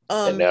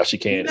 And now she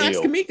can't knocks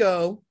heal.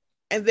 Kimiko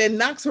and then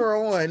knocks her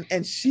on,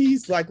 and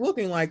she's like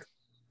looking like,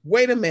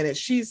 wait a minute,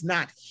 she's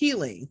not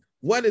healing.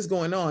 What is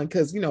going on?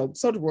 Because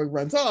Soldier Boy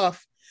runs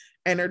off,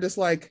 and they're just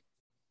like,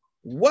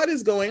 what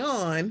is going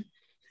on?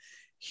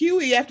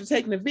 Huey, after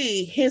taking the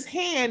V, his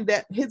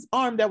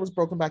arm that was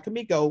broken by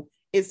Kimiko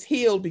is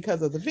healed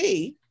because of the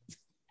V.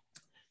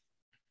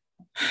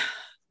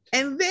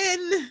 And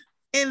then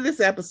in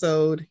this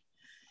episode,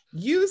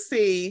 you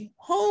see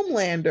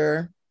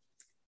Homelander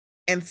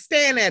and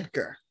Stan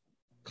Edgar.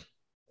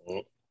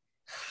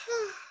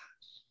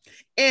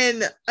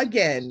 And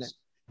again,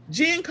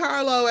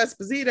 Giancarlo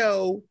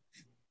Esposito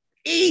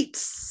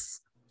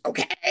eats.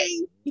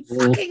 Okay? He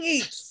fucking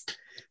eats.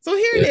 So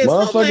here it is.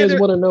 Motherfuckers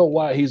want to know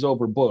why he's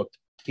overbooked.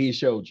 He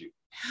showed you.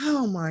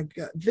 Oh my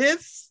God.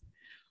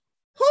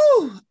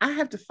 I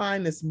have to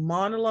find this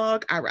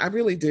monologue. I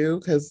really do,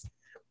 because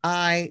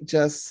I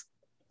just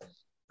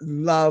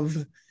love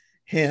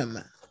him.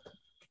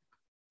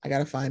 I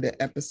gotta find it.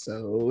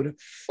 Episode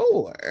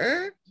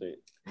 4.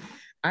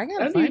 I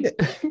gotta find it.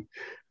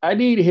 I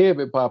need him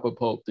and Papa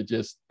Pope to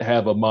just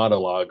have a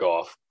monologue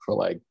off for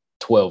like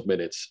 12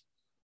 minutes.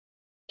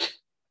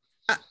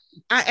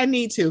 I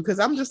need to, because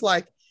I'm just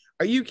like,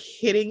 are you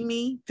kidding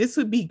me? This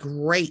would be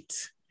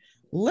great.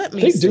 Let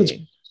me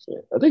see.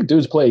 I think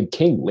dude's playing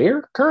King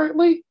Lear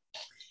currently.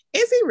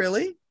 Is he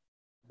really?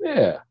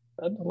 Yeah.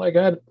 I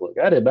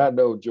did not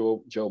know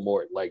Joe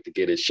Morton liked to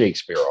get his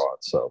Shakespeare on.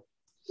 So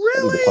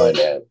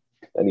really?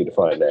 I need to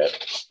find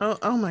that.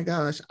 Oh my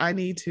gosh. I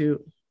need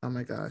to. Oh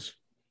my gosh.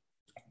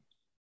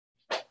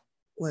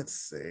 Let's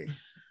see.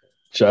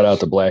 Shout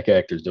out to black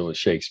actors doing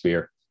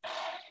Shakespeare.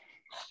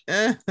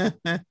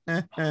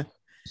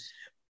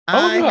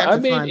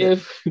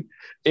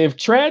 If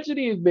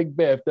Tragedy of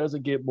Macbeth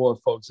doesn't get more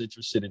folks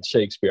interested in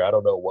Shakespeare, I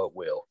don't know what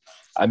will.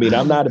 I mean,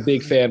 I'm not a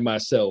big fan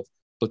myself,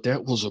 but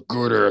that was a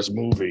good ass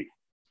movie.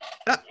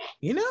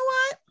 You know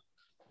what?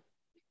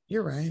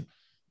 You're right.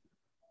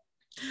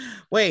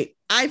 Wait,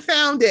 I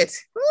found it.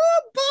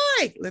 Oh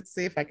boy. Let's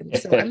see if I can.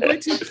 So I'm going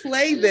to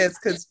play this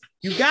because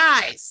you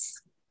guys,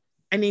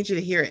 I need you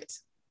to hear it.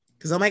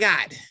 Because oh my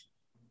God.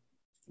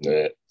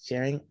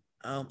 Sharing.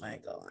 Oh my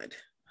God.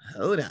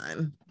 Hold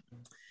on.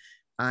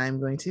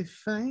 I'm going to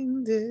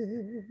find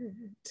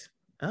it.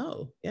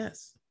 Oh,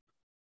 yes.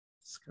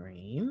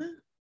 Screen.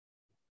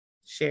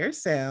 Share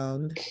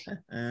sound.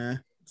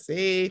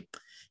 See,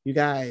 you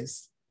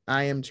guys,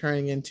 I am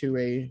turning into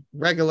a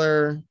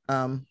regular.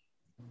 Go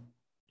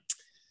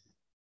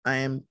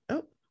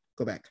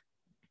back.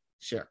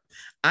 Sure.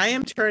 I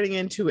am turning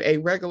into a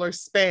regular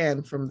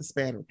Span from the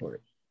Span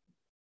Report.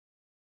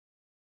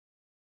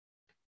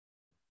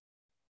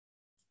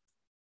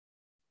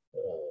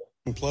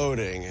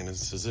 Imploding, and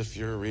it's as if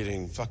you're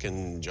reading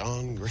fucking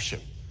John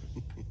Grisham.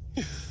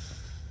 I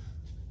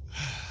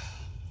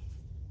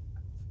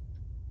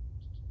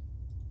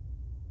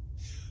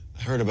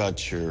heard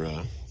about your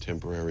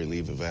temporary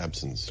leave of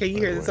absence. Can you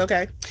hear this?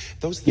 Okay.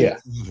 Those things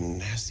have a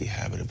nasty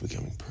habit of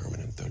becoming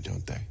permanent, though,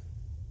 don't they?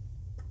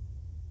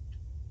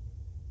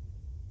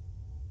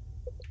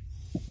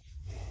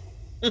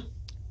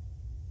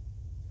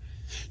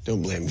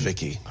 Don't blame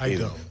Vicky. I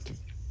don't.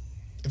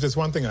 If there's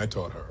one thing I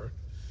taught her,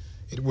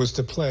 it was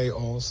to play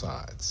all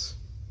sides.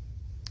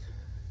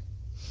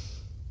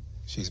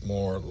 She's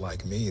more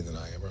like me than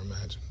I ever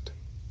imagined.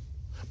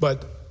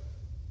 But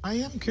I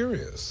am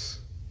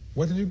curious.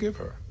 What did you give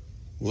her?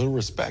 A little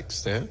respect,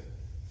 Stan.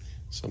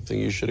 Something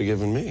you should have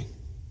given me.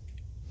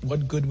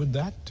 What good would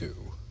that do?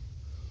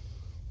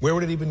 Where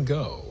would it even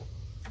go?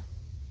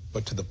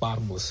 But to the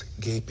bottomless,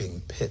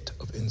 gaping pit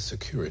of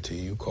insecurity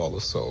you call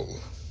a soul.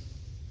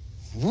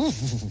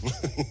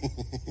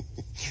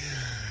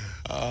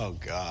 Oh,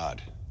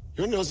 God.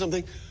 You want to know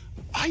something?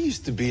 I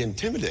used to be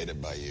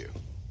intimidated by you.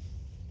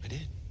 I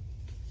did.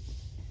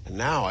 And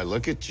now I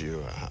look at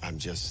you,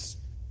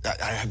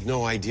 I have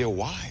no idea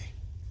why.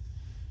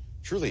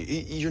 Truly,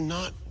 you're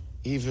not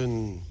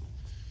even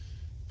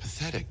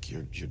pathetic.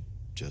 You're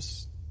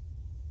just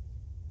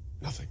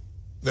nothing.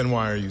 Then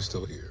why are you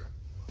still here?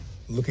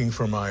 Looking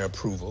for my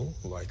approval,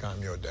 like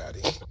I'm your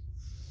daddy?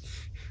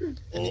 And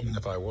even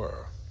if I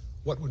were,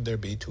 what would there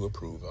be to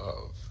approve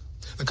of?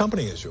 The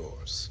company is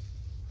yours.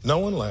 No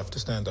one left to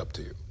stand up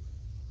to you.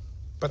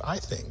 But I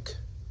think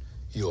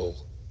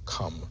you'll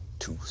come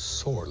to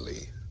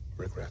sorely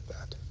regret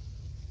that.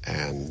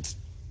 And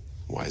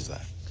why is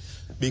that?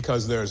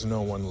 Because there's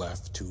no one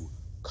left to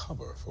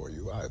cover for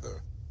you either.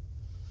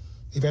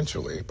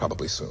 Eventually,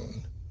 probably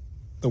soon,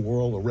 the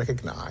world will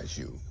recognize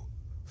you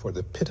for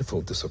the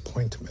pitiful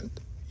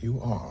disappointment you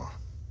are.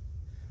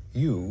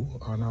 You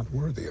are not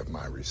worthy of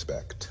my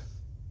respect.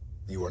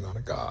 You are not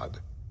a god.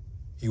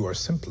 You are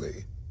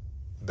simply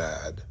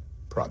bad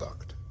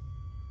product.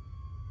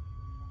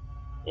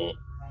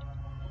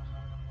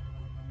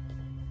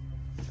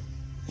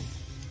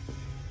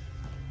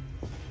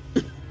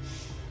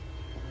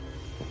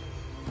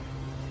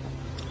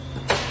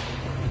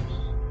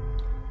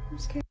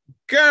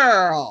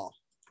 Girl.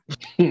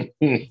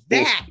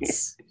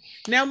 That's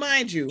now,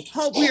 mind you,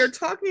 we are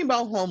talking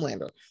about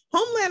Homelander.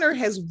 Homelander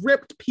has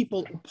ripped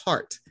people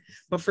apart,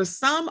 but for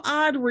some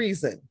odd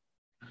reason,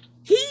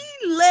 he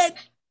let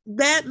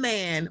that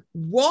man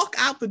walk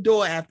out the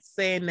door after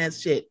saying that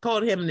shit,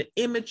 called him an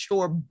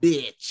immature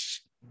bitch,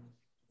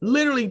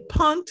 literally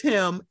punked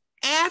him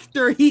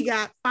after he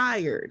got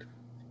fired.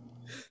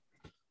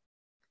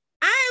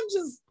 I am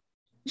just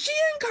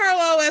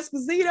Giancarlo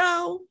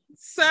Esposito,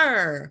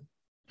 sir.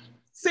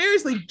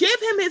 Seriously,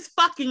 give him his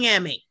fucking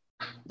Emmy.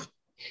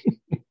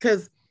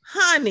 Because,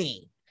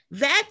 honey,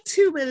 that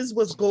 2 minutes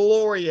was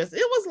glorious. It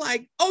was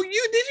like, oh, did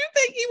you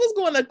think he was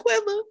going to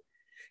quiver?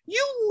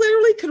 You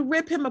literally could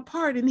rip him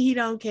apart and he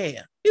don't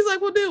care. He's like,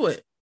 well, do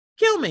it.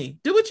 Kill me.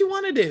 Do what you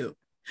want to do.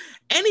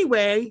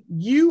 Anyway,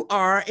 you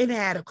are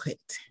inadequate.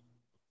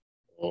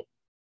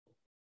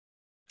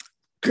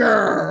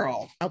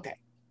 Girl. Okay.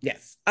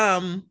 Yes.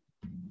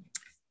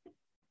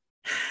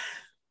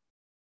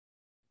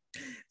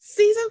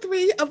 Season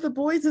 3 of The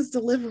Boys is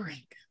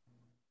delivering.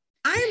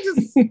 I am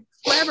just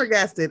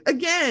flabbergasted.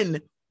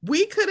 Again,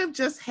 we could have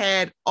just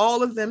had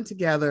all of them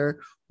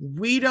together.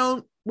 We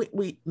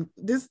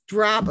this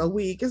drop a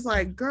week. It's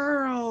like,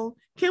 girl,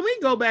 can we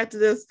go back to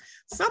this?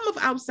 Some of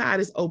Outside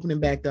is opening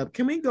back up.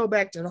 Can we go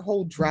back to the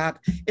whole drop?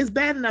 It's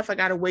bad enough I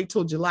got to wait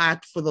till July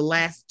for the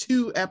last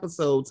 2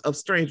 episodes of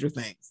Stranger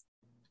Things.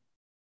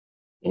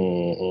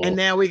 And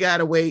now we got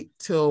to wait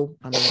till,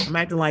 I'm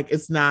acting like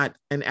it's not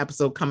an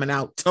episode coming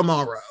out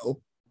tomorrow.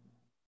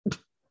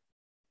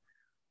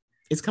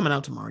 It's coming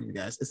out tomorrow, you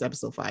guys. It's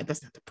episode 5.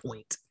 That's not the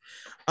point.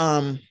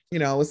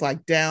 It's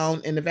like down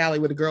in the valley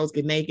where the girls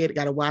get naked.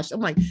 Got to watch. I'm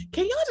like,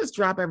 can y'all just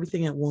drop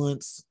everything at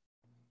once?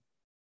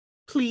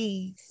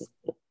 Please.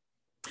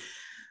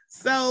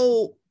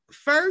 So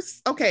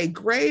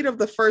grade of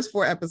the first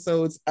 4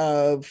 episodes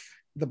of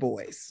The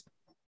Boys.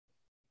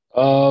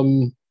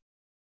 I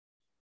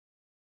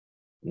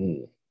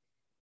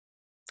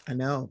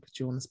know, put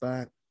you on the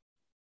spot.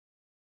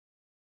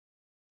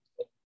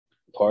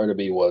 Part of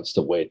me wants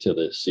to wait till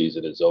this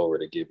season is over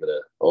to give it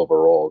an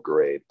overall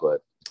grade,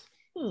 but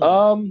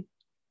I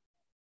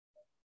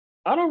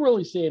don't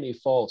really see any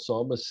faults, so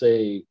I'm gonna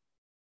say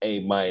A-,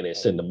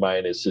 and the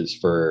minus is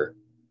for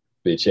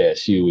bitch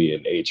ass Huey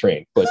and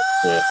A-Train. But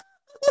yeah.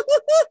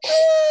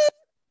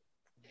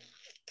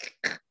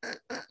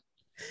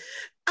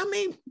 I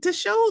mean, to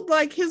show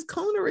like his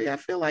coonery, I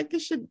feel like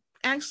it should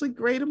actually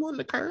grade him on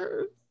the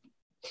curve.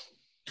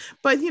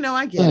 But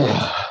I get it.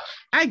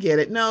 I get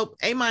it. No,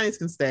 A-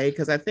 can stay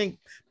because I think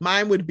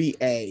mine would be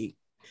A.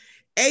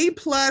 A+.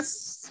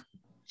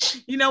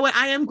 You know what?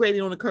 I am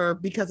grading on the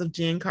curve because of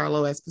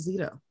Giancarlo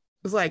Esposito.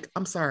 It's like,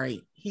 I'm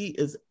sorry, he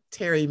is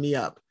tearing me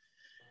up.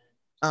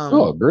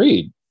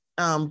 Agreed.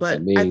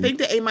 But I think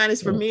the A-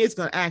 for me is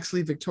going to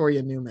actually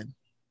Victoria Newman.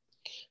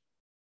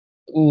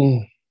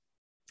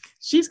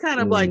 She's kind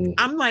of like,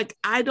 I'm like,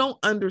 I don't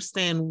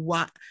understand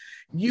why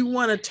you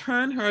want to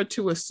turn her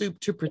to a soup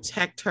to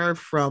protect her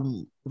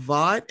from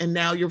Vought, and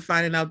now you're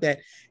finding out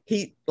that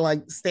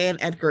Stan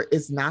Edgar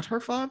is not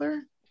her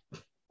father.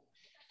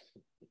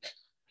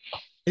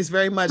 It's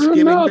very much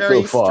giving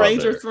very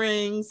Stranger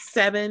Things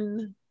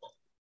 7.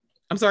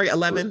 I'm sorry,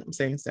 11. I'm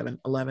saying 7,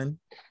 11.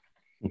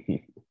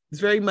 It's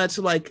very much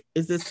like,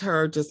 is this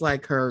her just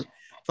like her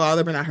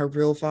father, but not her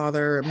real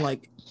father? I'm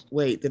like,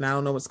 wait, then I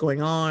don't know what's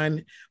going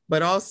on.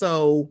 But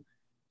also,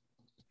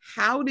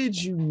 how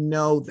did you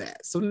know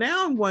that? So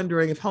now I'm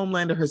wondering if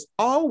Homelander has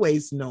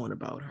always known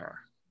about her.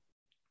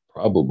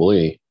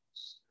 Probably.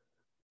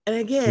 And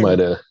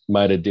again,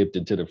 might have dipped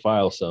into the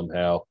file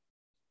somehow.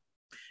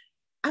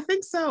 I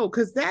think so,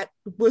 because that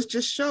was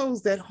just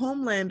shows that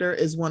Homelander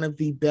is one of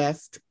the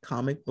best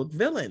comic book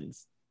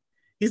villains.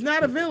 He's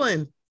not a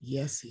villain.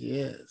 Yes, he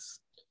is.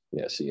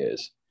 Yes, he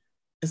is.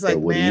 It's like,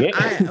 man,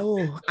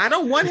 I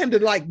don't want him to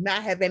like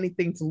not have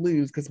anything to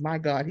lose, because my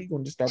God, he's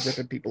going to start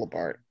ripping people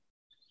apart.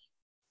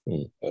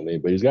 I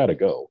mean, but he's got to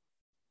go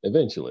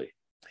eventually.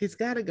 He's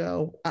got to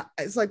go.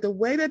 It's like the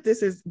way that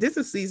this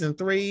is season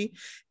 3.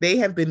 They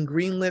have been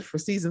greenlit for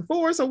season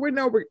 4, so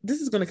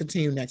this is going to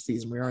continue next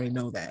season. We already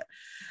know that.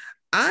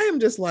 I am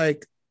just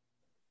like,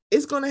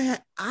 it's going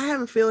to I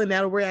have a feeling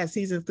that we're at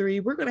season 3.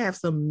 We're going to have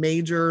some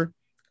major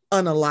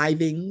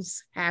unalivings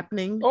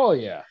happening. Oh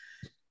yeah.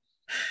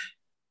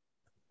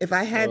 If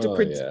I had to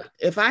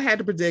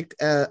predict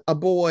a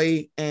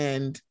boy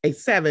and a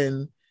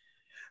 7,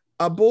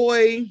 a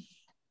boy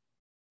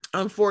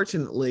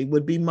unfortunately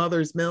would be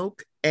Mother's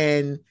Milk,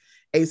 and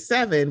a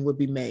 7 would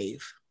be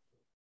Maeve.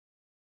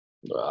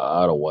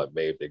 I don't want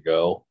Maeve to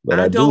go, but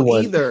I don't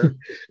either.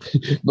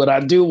 But I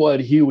do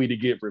want Huey to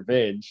get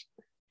revenge.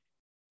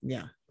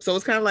 Yeah, so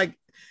it's kind of like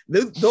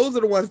those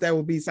are the ones that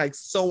would be like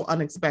so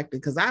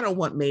unexpected, because I don't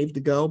want Maeve to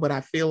go, but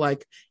I feel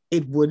like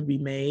it would be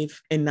Maeve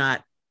and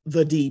not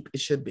the Deep. It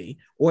should be,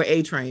 or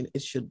A-Train.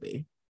 It should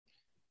be.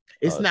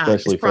 It's not.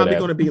 It's probably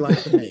going to be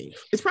like the Maeve.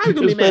 It's probably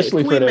going to be Maeve.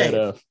 Especially for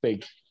that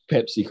fake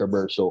Pepsi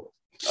commercial.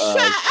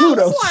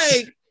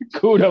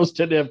 Kudos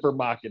to them for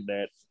mocking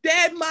that.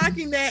 Dad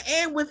mocking that,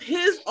 and with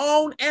his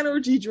own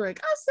energy drink.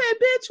 I said,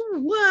 bitch,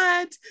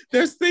 what?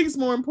 There's things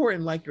more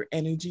important, like your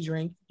energy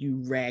drink,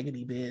 you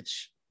raggedy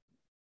bitch.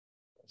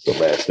 It's the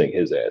last thing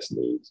his ass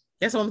needs.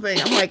 That's what I'm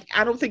saying. I'm like,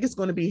 I don't think it's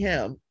going to be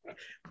him,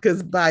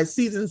 because by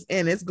season's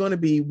end, it's going to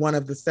be one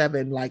of the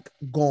 7 like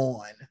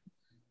gone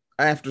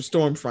after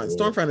Stormfront.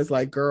 Stormfront is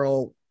like,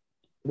 girl,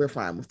 we're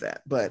fine with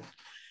that, but.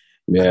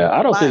 Yeah,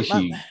 I don't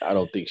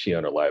think she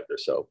unalived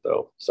herself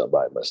though.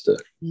 Somebody must have.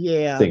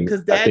 Yeah,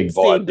 because that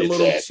seemed a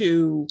little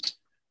too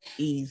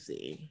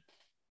easy.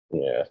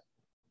 Yeah.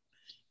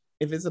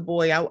 If it's a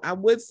boy, I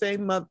would say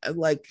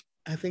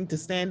I think to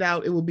stand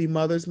out, it would be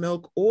Mother's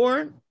Milk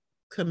or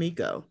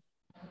Kamiko.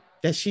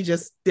 That she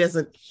just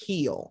doesn't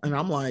heal, and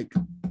I'm like,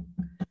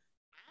 I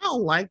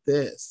don't like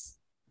this,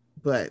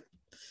 but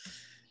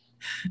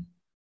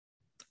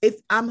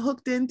I'm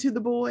hooked into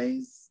the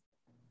boys.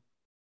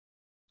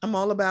 I'm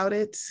all about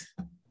it.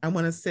 I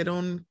want to sit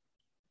on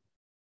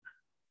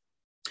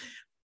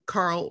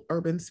Karl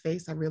Urban's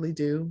face. I really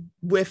do.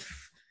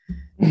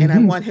 And I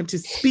want him to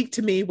speak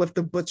to me with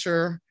the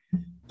Butcher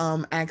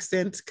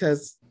accent,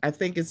 because I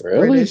think it's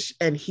really? British,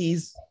 and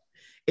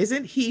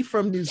isn't he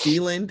from New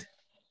Zealand?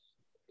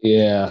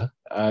 Yeah,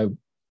 I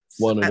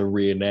wanted to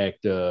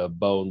reenact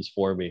Bones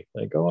for me.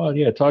 Like, go on,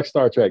 talk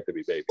Star Trek to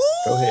me, baby.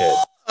 Go ahead.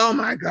 Oh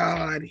my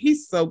God,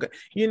 he's so good.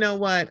 You know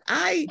what?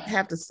 I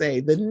have to say,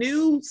 the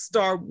new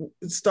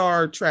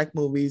Star Trek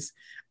movies,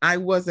 I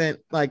wasn't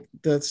like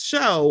the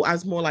show. I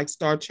was more like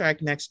Star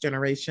Trek Next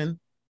Generation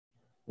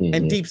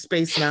and Deep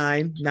Space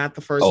Nine, not the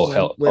first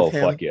one with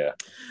him. Fuck yeah.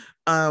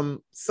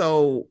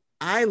 So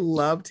I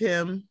loved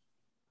him.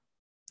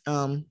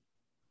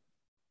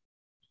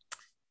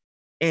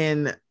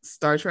 In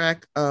Star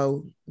Trek,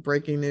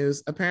 breaking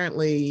news.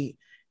 Apparently,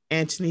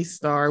 Anthony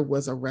Starr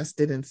was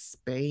arrested in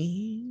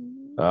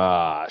Spain.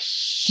 Ah,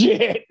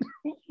 shit.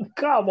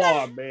 Come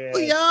on, man.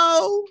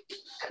 Yo.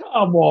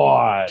 Come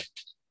on.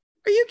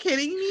 Are you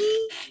kidding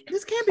me?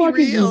 This can't be real. What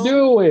are you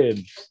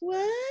doing?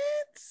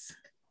 What?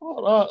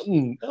 Hold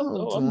on.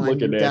 I'm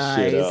looking that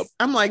shit up.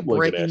 I'm like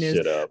breaking news.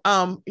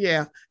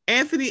 Yeah.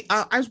 Anthony,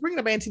 I was bringing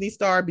up Anthony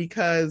Starr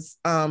because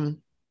Anthony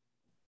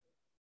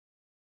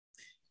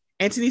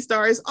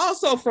Starr is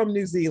also from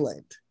New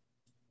Zealand.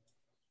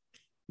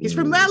 He's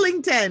from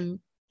Wellington.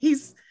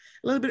 He's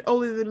a little bit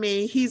older than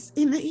me. He's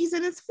in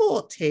his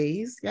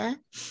 40s. Yeah.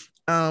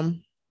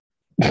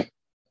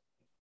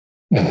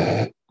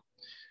 That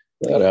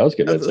was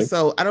convincing.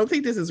 So I don't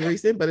think this is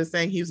recent, but it's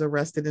saying he was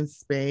arrested in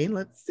Spain.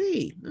 Let's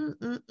see.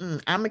 I'm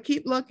gonna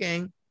keep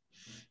looking.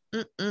 I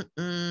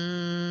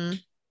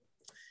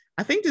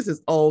think this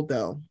is old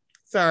though.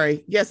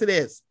 Sorry. Yes, it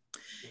is.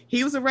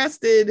 He was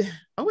arrested.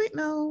 Oh wait,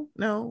 no.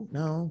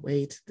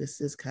 Wait,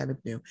 this is kind of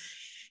new.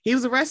 He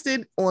was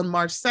arrested on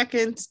March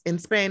 2nd in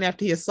Spain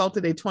after he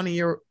assaulted a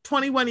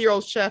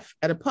 21-year-old chef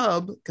at a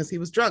pub because he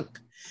was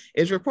drunk.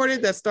 It's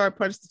reported that Starr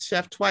punched the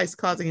chef twice,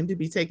 causing him to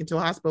be taken to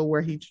a hospital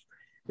where he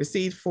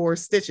received 4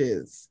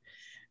 stitches.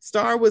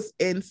 Starr was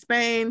in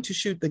Spain to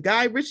shoot the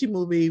Guy Ritchie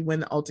movie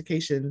when the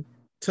altercation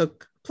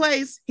took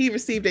place. He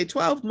received a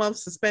 12-month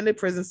suspended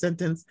prison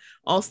sentence.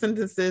 All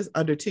sentences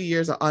under 2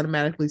 years are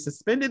automatically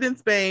suspended in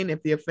Spain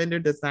if the offender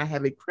does not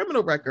have a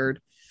criminal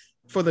record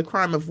for the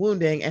crime of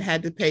wounding and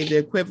had to pay the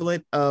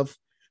equivalent of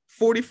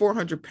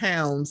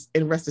 £4,400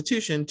 in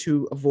restitution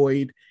to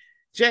avoid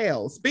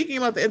jail. Speaking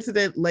about the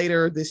incident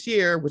later this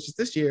year, which is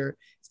this year,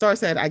 Starr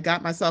said, "I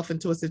got myself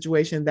into a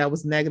situation that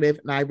was negative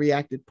and I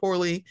reacted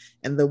poorly.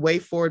 And the way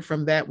forward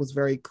from that was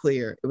very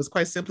clear. It was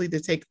quite simply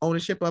to take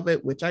ownership of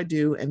it, which I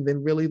do, and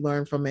then really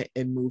learn from it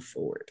and move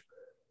forward."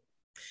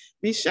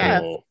 The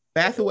chef,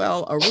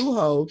 Bethuel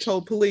Arujo,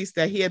 told police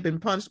that he had been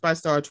punched by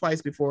Star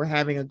twice before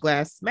having a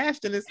glass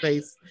smashed in his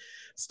face.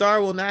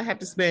 Star will not have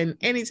to spend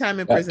any time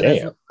in prison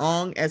as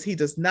long as he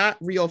does not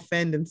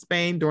reoffend in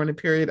Spain during the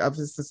period of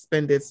his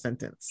suspended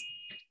sentence.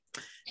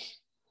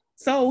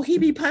 So he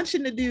be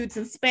punching the dudes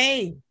in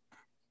Spain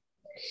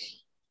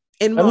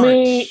in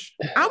March.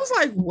 I was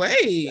like,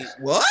 wait,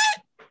 what?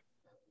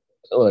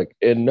 Look,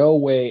 in no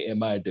way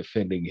am I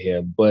defending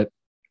him, but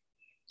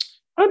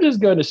I'm just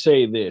going to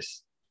say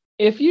this.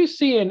 If you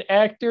see an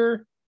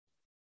actor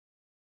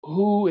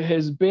who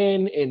has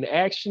been in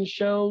action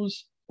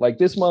shows, like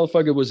this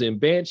motherfucker was in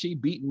Banshee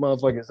beating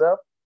motherfuckers up,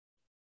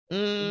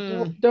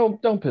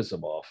 don't piss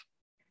him off.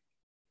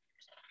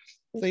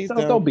 Please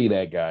don't be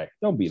that guy.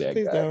 Don't be that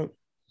guy.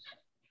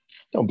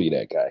 Don't be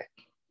that guy.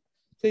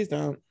 Please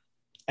don't.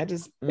 I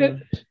just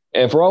and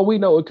for all we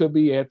know, it could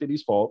be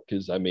Anthony's fault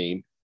because I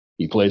mean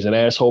he plays an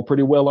asshole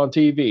pretty well on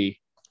TV.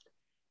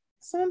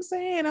 So I'm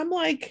saying, I'm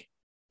like,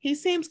 he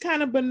seems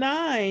kind of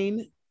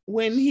benign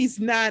when he's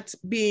not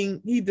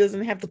being, he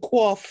doesn't have the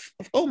quaff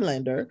of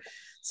Homelander.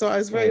 So I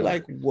was very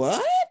like,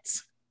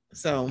 what?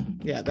 So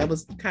yeah, that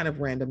was kind of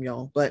random,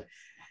 y'all. But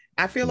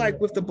I feel like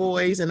with The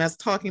Boys and us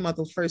talking about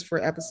those first 4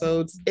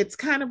 episodes, it's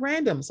kind of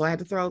random. So I had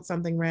to throw out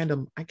something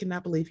random. I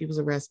cannot believe he was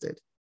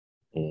arrested.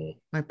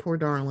 My poor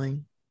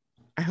darling.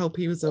 I hope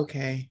he was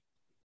okay.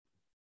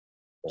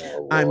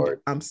 Oh,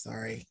 I'm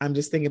sorry. I'm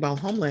just thinking about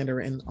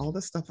Homelander and all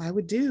the stuff I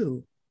would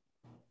do.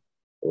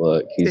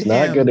 Look, he's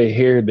not going to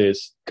hear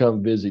this,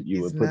 come visit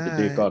you and put the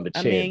dick on the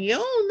chin. I mean, you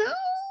don't know.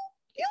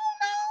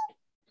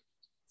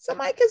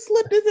 Somebody can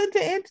slip this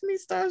into Anthony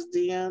Starr's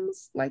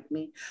DMs like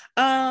me.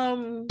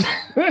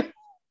 Okay,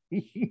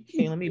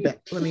 let me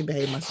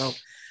behave myself.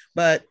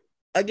 But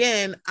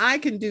again, I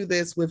can do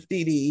this with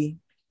Dee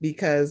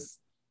because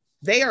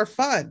they are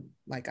fun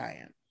like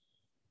I am.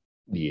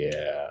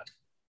 Yeah,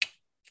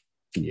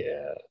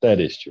 that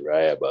is true. I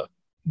have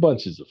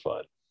bunches of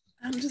fun.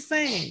 I'm just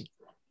saying.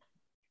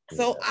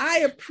 So I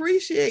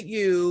appreciate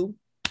you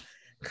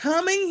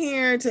coming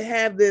here to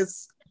have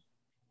this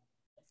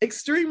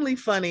extremely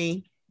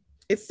funny,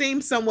 it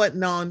seems somewhat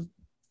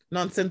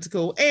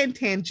nonsensical and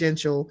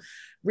tangential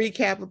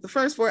recap of the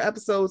first 4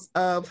 episodes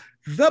of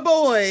The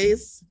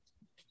Boys.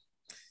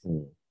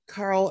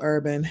 Carl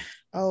Urban.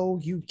 Oh,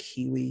 you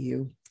Kiwi,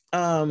 you.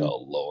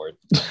 Oh, Lord.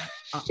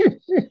 Let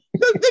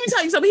me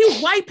tell you something. He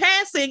was white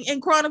passing in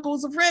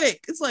Chronicles of Riddick.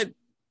 It's like,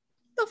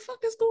 what the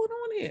fuck is going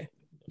on here?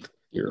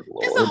 Dear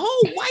Lord. There's a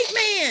whole white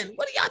man.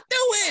 What are y'all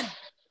doing?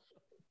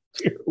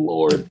 Dear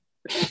Lord.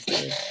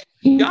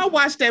 Y'all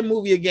watch that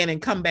movie again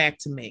and come back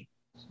to me.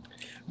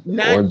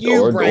 Not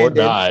you,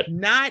 Brandon.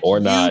 Not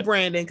you,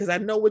 Brandon, because I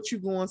know what you're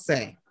going to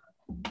say.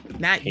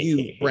 Not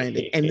you,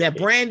 Brandon. And that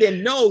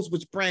Brandon knows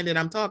which Brandon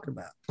I'm talking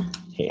about.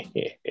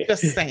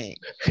 Just saying.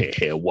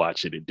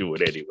 Watch it and do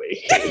it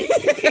anyway.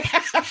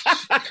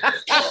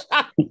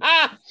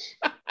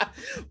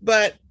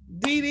 But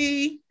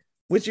Dee,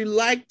 would you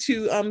like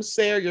to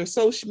share your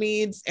social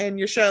medias and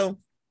your show?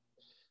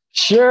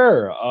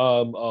 Sure.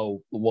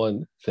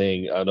 One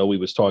thing, I know we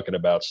was talking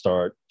about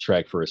Star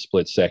Trek for a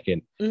split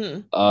second.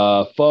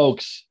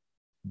 Folks,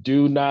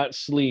 do not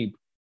sleep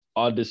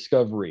on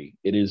Discovery.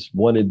 It is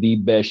one of the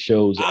best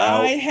shows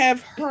out. I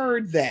have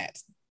heard that.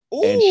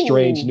 Ooh. And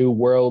Strange New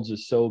Worlds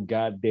is so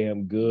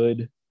goddamn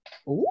good.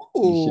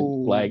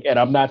 Ooh. And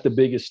I'm not the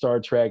biggest Star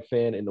Trek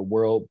fan in the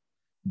world,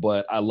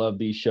 but I love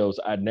these shows.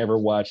 I never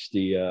watched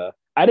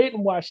I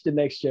didn't watch The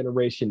Next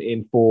Generation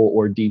in full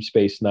or Deep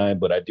Space Nine,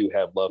 but I do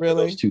have love for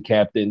those 2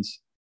 captains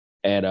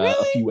and a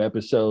few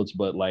episodes.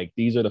 But like,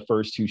 these are the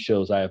first 2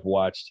 shows I have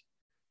watched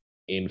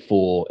in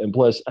full. And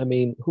plus, I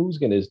mean,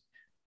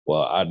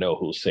 I know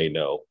who'll say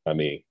no. I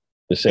mean,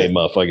 the same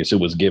motherfuckers who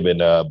was giving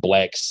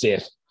Black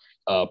Sith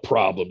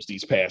problems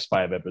these past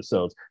 5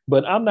 episodes.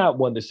 But I'm not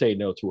one to say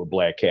no to a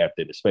black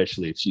captain,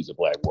 especially if she's a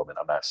black woman.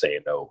 I'm not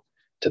saying no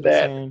to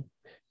that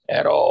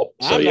at all.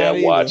 So yeah,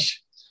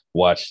 watch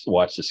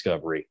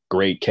Discovery.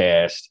 Great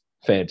cast,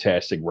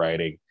 fantastic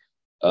writing,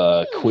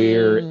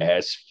 queer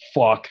as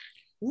fuck.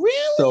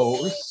 Really?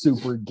 So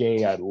super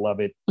gay. I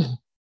love it.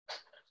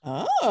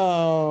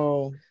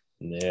 Oh.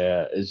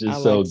 Yeah, it's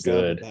just so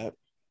good.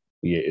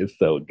 Yeah, it's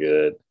so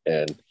good.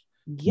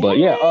 But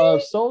yeah,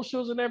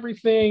 socials and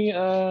everything,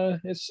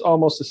 it's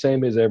almost the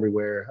same as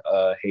everywhere.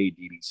 Hey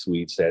Dee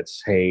Sweets,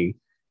 that's Hey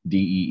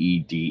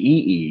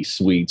DEEDEE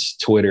Sweets,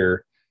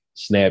 Twitter,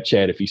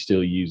 Snapchat if you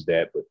still use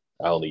that, but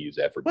I only use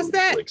that for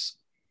clicks.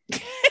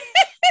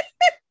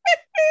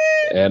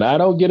 And I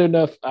don't get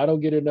enough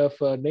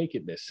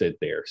nakedness sit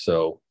there,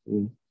 so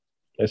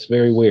that's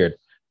very weird.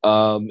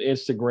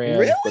 Instagram,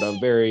 really? But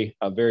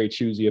I'm very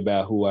choosy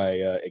about who I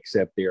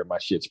accept there. My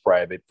shit's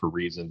private for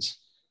reasons.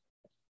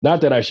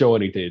 Not that I show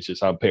anything, it's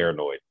just I'm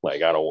paranoid.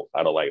 Like I don't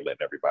like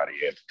letting everybody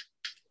in.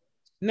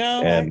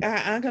 No,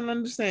 I can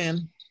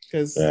understand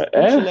because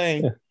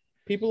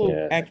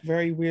people act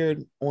very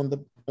weird on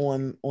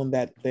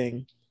that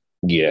thing.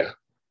 Yeah.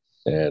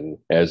 And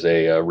as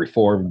a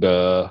reformed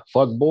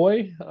fuck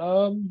boy,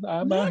 I'm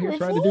out here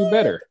trying to do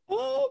better.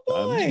 Okay. boy.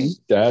 I'm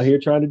just out here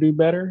trying to do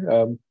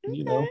better.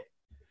 You know,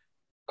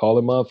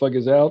 calling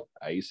motherfuckers out.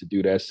 I used to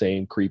do that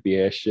same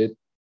creepy ass shit.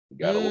 You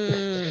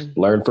gotta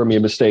learn from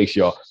your mistakes,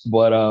 y'all.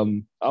 But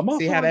I'm also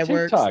See how on that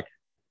TikTok. works?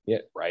 Yeah,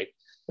 right.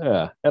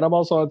 Yeah, and I'm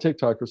also on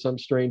TikTok for some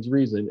strange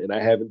reason, and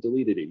I haven't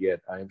deleted it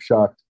yet. I am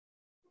shocked.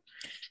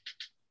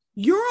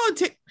 You're on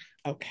TikTok.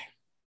 Okay.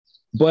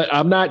 But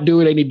I'm not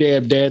doing any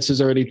damn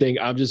dances or anything.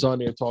 I'm just on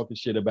there talking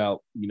shit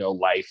about, you know,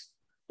 life,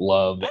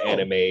 love,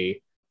 anime,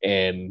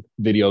 and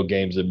video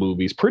games and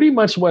movies. Pretty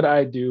much what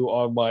I do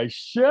on my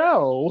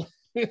show.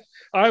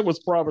 I was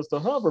promised a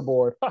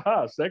hoverboard.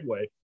 Haha,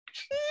 segue.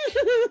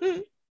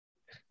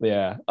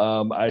 Yeah.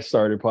 I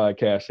started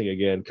podcasting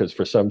again because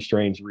for some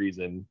strange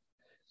reason,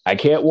 I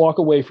can't walk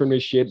away from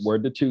this shit.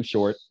 Word to Too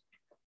Short.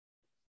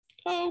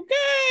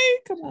 Okay.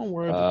 Come on,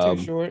 word to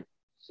Too Short.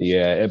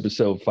 Yeah,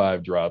 episode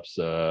 5 drops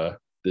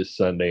this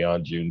Sunday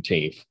on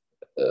Juneteenth.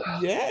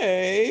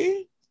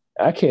 Yay!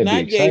 I can't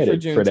Not be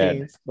excited gay for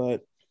that.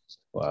 But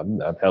Well, I'm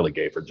hella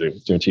gay for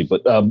Juneteenth,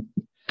 but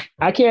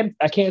I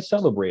can't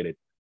celebrate it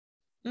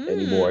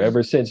anymore.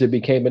 Ever since it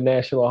became a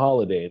national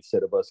holiday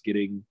instead of us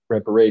getting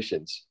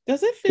reparations.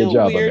 Does it feel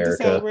weird to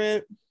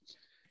celebrate?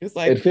 It's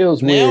like it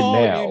feels weird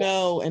now. You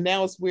know, and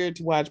now it's weird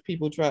to watch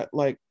people try,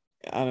 like,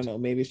 I don't know,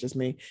 maybe it's just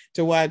me,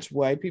 to watch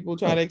white people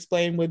try to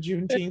explain what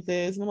Juneteenth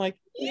is. And I'm like,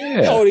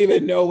 you don't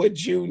even know what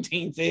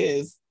Juneteenth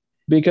is.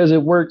 Because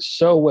it worked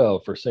so well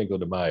for Cinco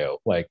de Mayo.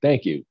 Like,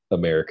 thank you,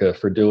 America,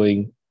 for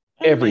doing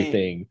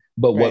everything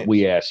but what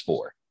we asked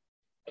for.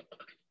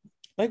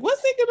 Like,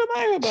 what's Cinco de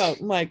Mayo about?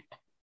 I'm like,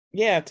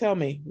 yeah, tell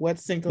me,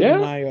 what's Cinco de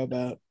Mayo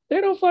about?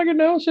 They don't fucking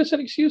know. It's just an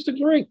excuse to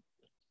drink.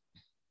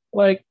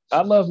 Like,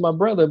 I love my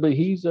brother, but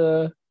he's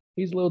a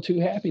little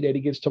too happy that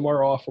he gets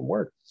tomorrow off from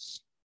work.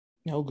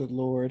 Oh, good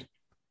Lord.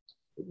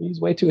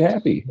 He's way too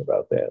happy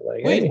about that.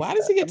 Like, wait, why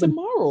does he get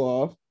tomorrow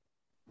off?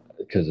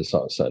 Because it's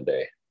on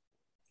Sunday.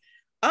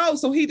 Oh,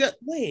 so he does.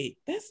 Wait,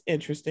 that's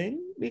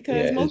interesting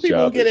because most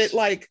people get it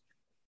like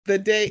the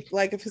day,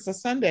 like if it's a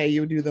Sunday,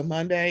 you would do the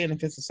Monday, and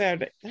if it's a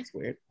Saturday, that's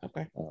weird.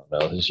 Okay. I don't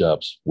know. His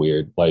job's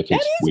weird. Life is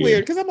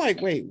weird because I'm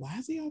like, wait, why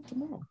is he off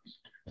tomorrow?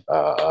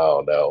 I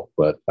don't know,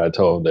 but I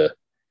told him to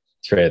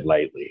tread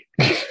lightly.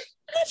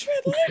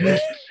 Tread lightly.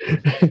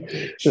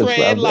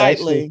 Tread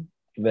lightly.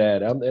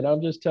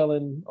 I'm just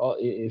telling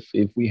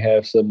if we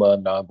have some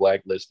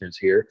non-Black listeners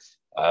here,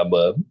 I'm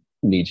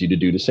need you to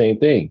do the same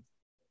thing.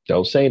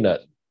 Don't say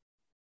nothing.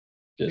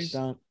 Just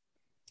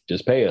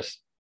pay us.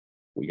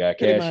 We got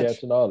cash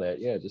apps and all that.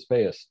 Yeah, just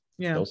pay us.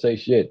 Yeah. Don't say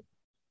shit.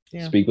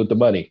 Yeah. Speak with the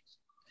money.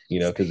 You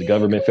know, because the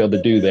government failed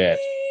to do that.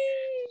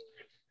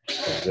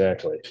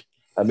 Exactly.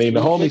 I mean,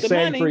 the homie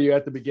sang for you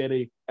at the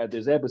beginning at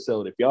this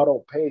episode. If y'all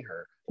don't pay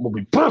her, I'm gonna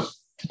be poof.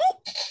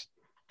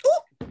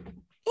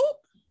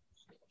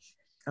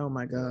 Oh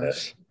my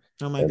gosh.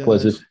 Oh my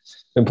gosh.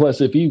 Plus,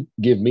 if you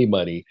give me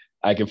money,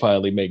 I can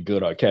finally make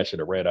good on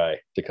catching a red eye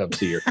to come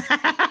see her.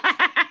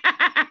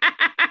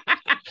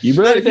 You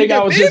really think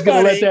I was just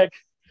gonna let that?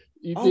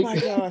 My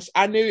gosh.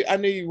 I knew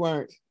you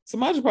weren't.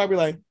 Samaj would probably be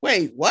like,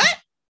 wait, what?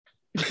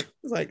 It's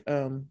like,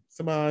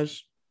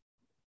 Samaj,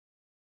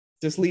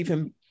 just leave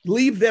them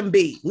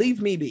be. Leave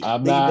me be.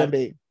 I'm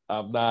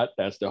not.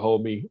 That's the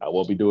homie. I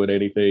won't be doing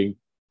anything.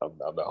 I'm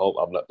the home.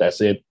 I'm not. That's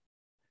it.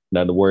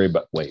 Nothing to worry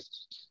about. Wait.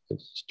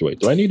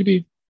 Do I need to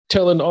be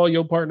telling all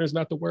your partners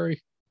not to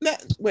worry? No,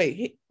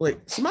 wait.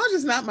 Samaj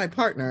is not my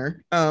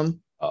partner. Oh.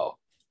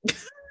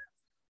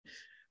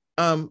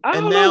 I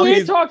don't know.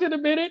 We talked in a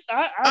minute.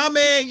 I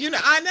mean, you know,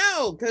 I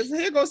know, because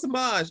here goes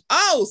Samaj.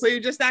 Oh, so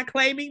you're just not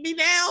claiming me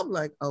now? I'm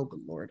like, oh,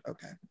 good Lord.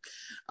 Okay.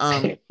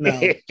 No.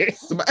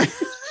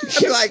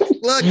 Like,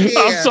 look here.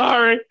 I'm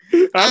sorry.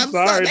 I'm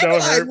sorry.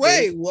 Don't hurt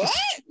wait, what?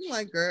 I'm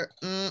like, girl,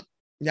 y'all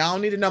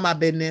don't need to know my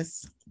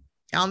business.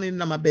 Y'all need to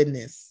know my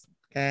business.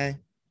 Okay.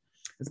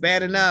 It's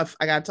bad enough.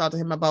 I got to talk to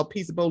him about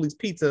Pizza Boli's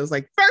pizza. It's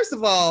like, first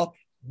of all,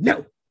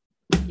 no.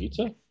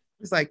 Pizza?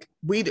 It's like,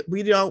 we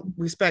don't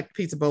respect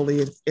Pizza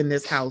Boli in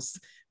this house,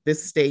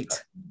 this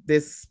state,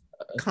 this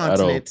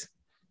continent. I don't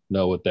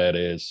know what that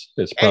is.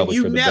 It's probably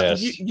for the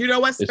best. You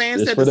know what?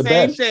 Span said the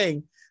same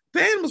thing.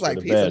 Span was like,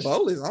 Pizza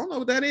Boli's, I don't know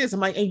what that is. I'm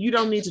like, and you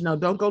don't need to know.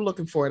 Don't go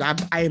looking for it.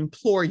 I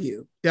implore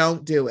you,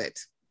 don't do it.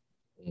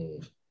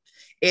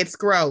 It's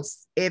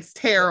gross. It's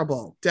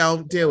terrible.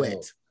 Don't do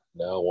it.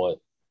 Now I want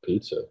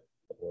pizza.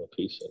 I want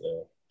pizza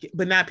now.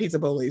 But not Pizza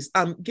Boli's.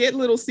 Get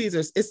Little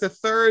Caesars. It's the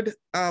third.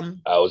 I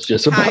was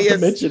just about to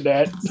mention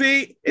that.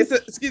 See,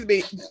 excuse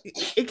me.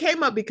 It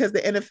came up because the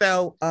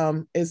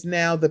NFL is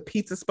now the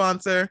pizza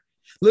sponsor.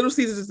 Little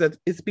Caesars is the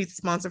pizza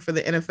sponsor for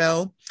the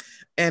NFL.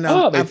 And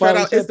they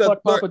finally said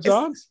fuck Papa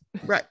John's.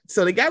 Right.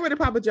 So they got rid of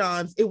Papa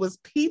John's. It was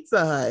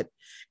Pizza Hut,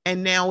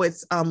 and now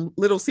it's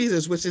Little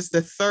Caesars, which is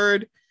the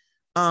third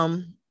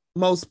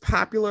most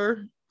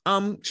popular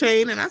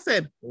chain. And I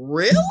said,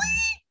 really?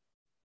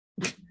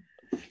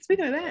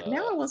 Speaking of that,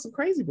 now I want some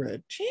Crazy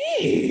Bread.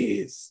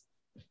 Jeez.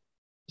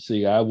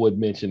 See, I would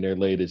mention their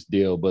latest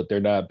deal, but they're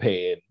not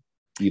paying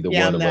either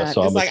one of us.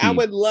 So it's like I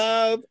would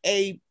love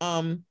a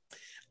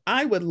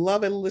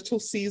Little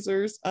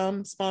Caesars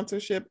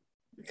sponsorship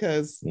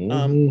because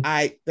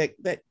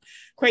that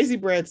crazy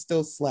bread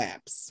still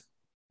slaps.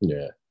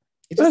 Yeah.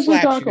 It just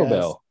Especially slaps, Taco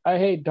Bell. I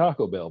hate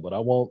Taco Bell, but I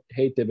won't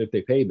hate them if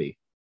they pay me.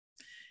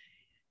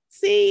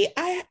 See,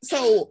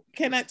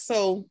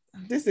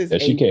 this is a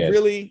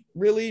really,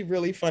 really,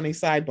 really funny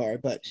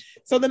sidebar. But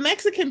so the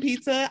Mexican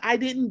pizza, I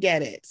didn't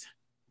get it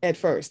at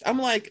first. I'm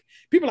like,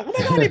 people are like,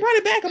 oh my God, they brought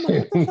it back. I'm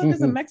like, what the fuck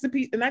is a Mexican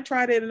pizza? And I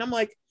tried it and I'm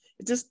like,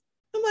 it's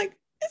not bad.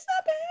 It's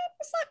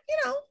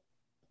not,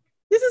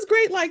 this is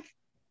great. Like,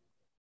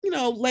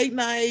 late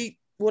night,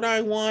 what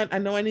I want. I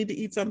know I need to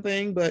eat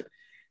something, but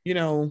it's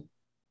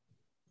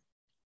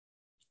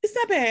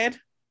not bad.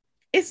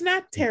 It's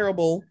not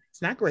terrible.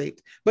 It's not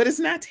great, but it's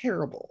not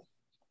terrible.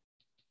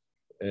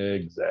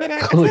 Exactly. But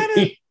I kind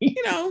of,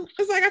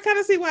 it's like I kind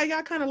of see why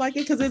y'all kind of like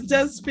it, because it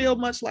does feel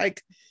much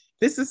like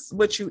this is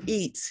what you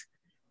eat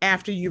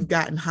after you've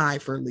gotten high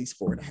for at least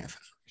 4.5 hours.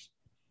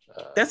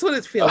 That's what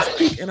it feels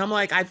like. And I'm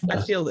like, I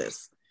feel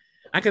this.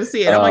 I can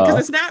see it. I'm like, because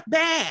it's not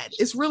bad.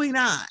 It's really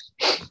not.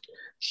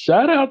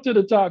 Shout out to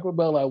the Taco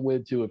Bell I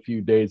went to a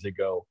few days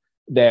ago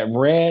that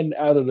ran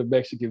out of the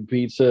Mexican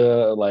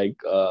pizza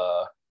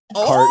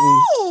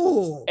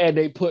carton, and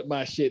they put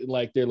my shit in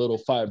like their little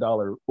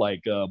 $5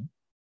 like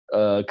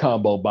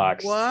combo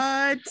box.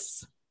 What?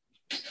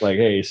 Like,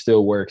 hey, it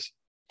still works.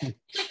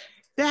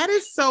 That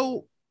is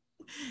so.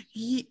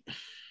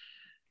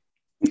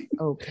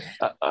 Okay.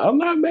 I'm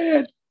not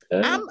mad.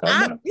 I'm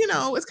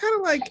it's kind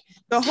of like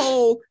the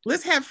whole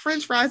let's have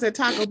French fries at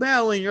Taco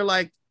Bell, and you're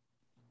like,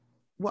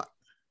 what?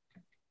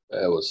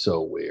 That was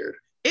so weird.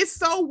 It's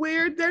so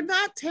weird. They're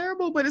not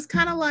terrible, but it's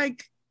kind of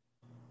like,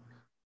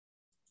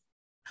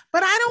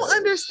 but I don't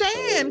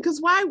understand,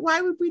 because why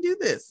would we do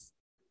this?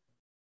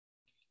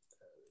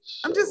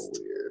 I'm just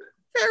weird.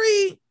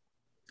 Very,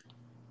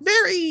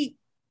 very,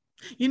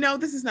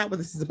 this is not what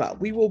this is about.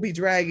 We will be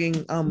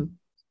dragging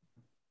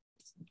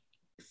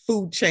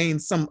food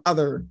chains some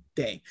other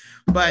day,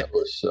 but that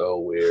was so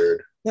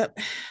weird.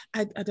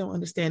 I don't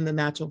understand the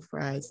nacho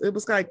fries. It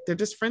was like they're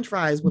just French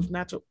fries with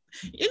nacho.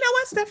 You know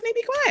what, Stephanie,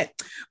 be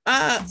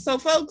quiet. So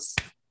folks,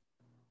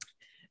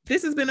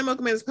 this has been a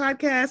Mocha Minutes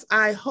podcast.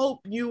 I hope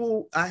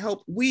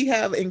we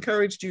have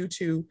encouraged you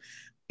to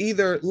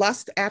either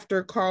lust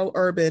after Carl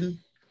Urban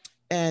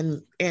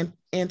and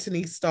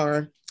Anthony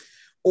Starr,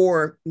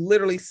 or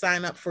literally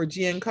sign up for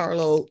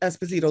Giancarlo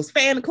Esposito's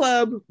fan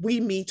club.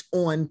 We meet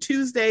on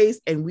Tuesdays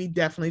and we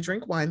definitely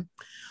drink wine.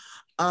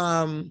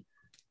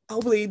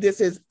 Hopefully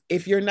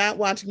if you're not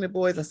watching The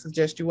Boys, I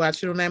suggest you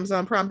watch it on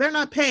Amazon Prime. They're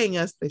not paying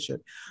us. They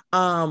should,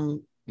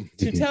 to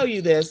tell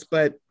you this,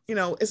 but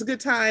it's a good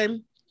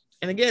time.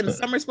 And again, the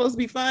summer's supposed to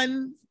be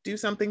fun. Do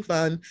something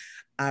fun.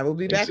 I will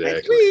be back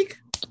next week.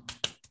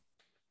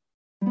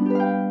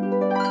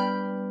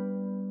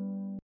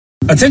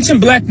 Attention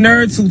Black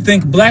nerds who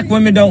think Black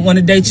women don't want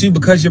to date you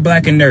because you're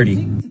Black and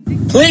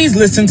nerdy. Please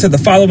listen to the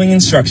following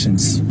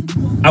instructions.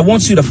 I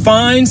want you to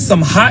find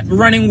some hot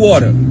running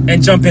water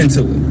and jump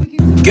into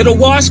it. Get a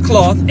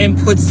washcloth and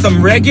put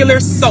some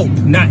regular soap,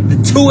 not the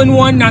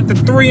 2-in-1, not the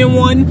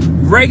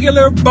 3-in-1,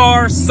 regular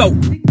bar soap.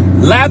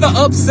 Lather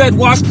up said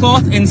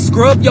washcloth and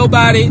scrub your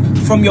body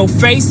from your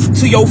face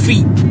to your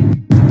feet.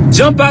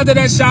 Jump out of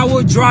that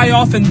shower, dry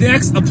off, and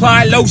next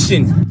apply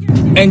lotion.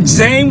 And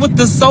jam with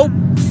the soap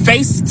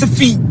face to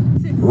feet.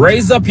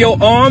 Raise up your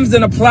arms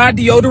and apply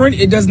deodorant.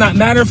 It does not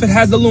matter if it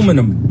has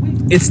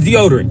aluminum. It's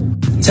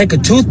deodorant. Take a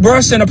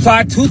toothbrush and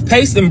apply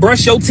toothpaste and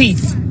brush your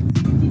teeth.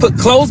 Put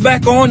clothes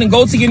back on and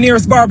go to your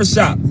nearest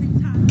barbershop.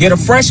 Get a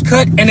fresh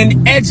cut and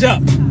an edge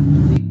up.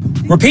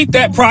 Repeat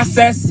that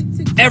process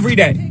every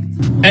day.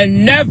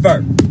 And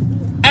never,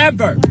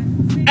 ever,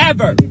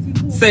 ever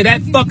say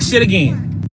that fuck shit again.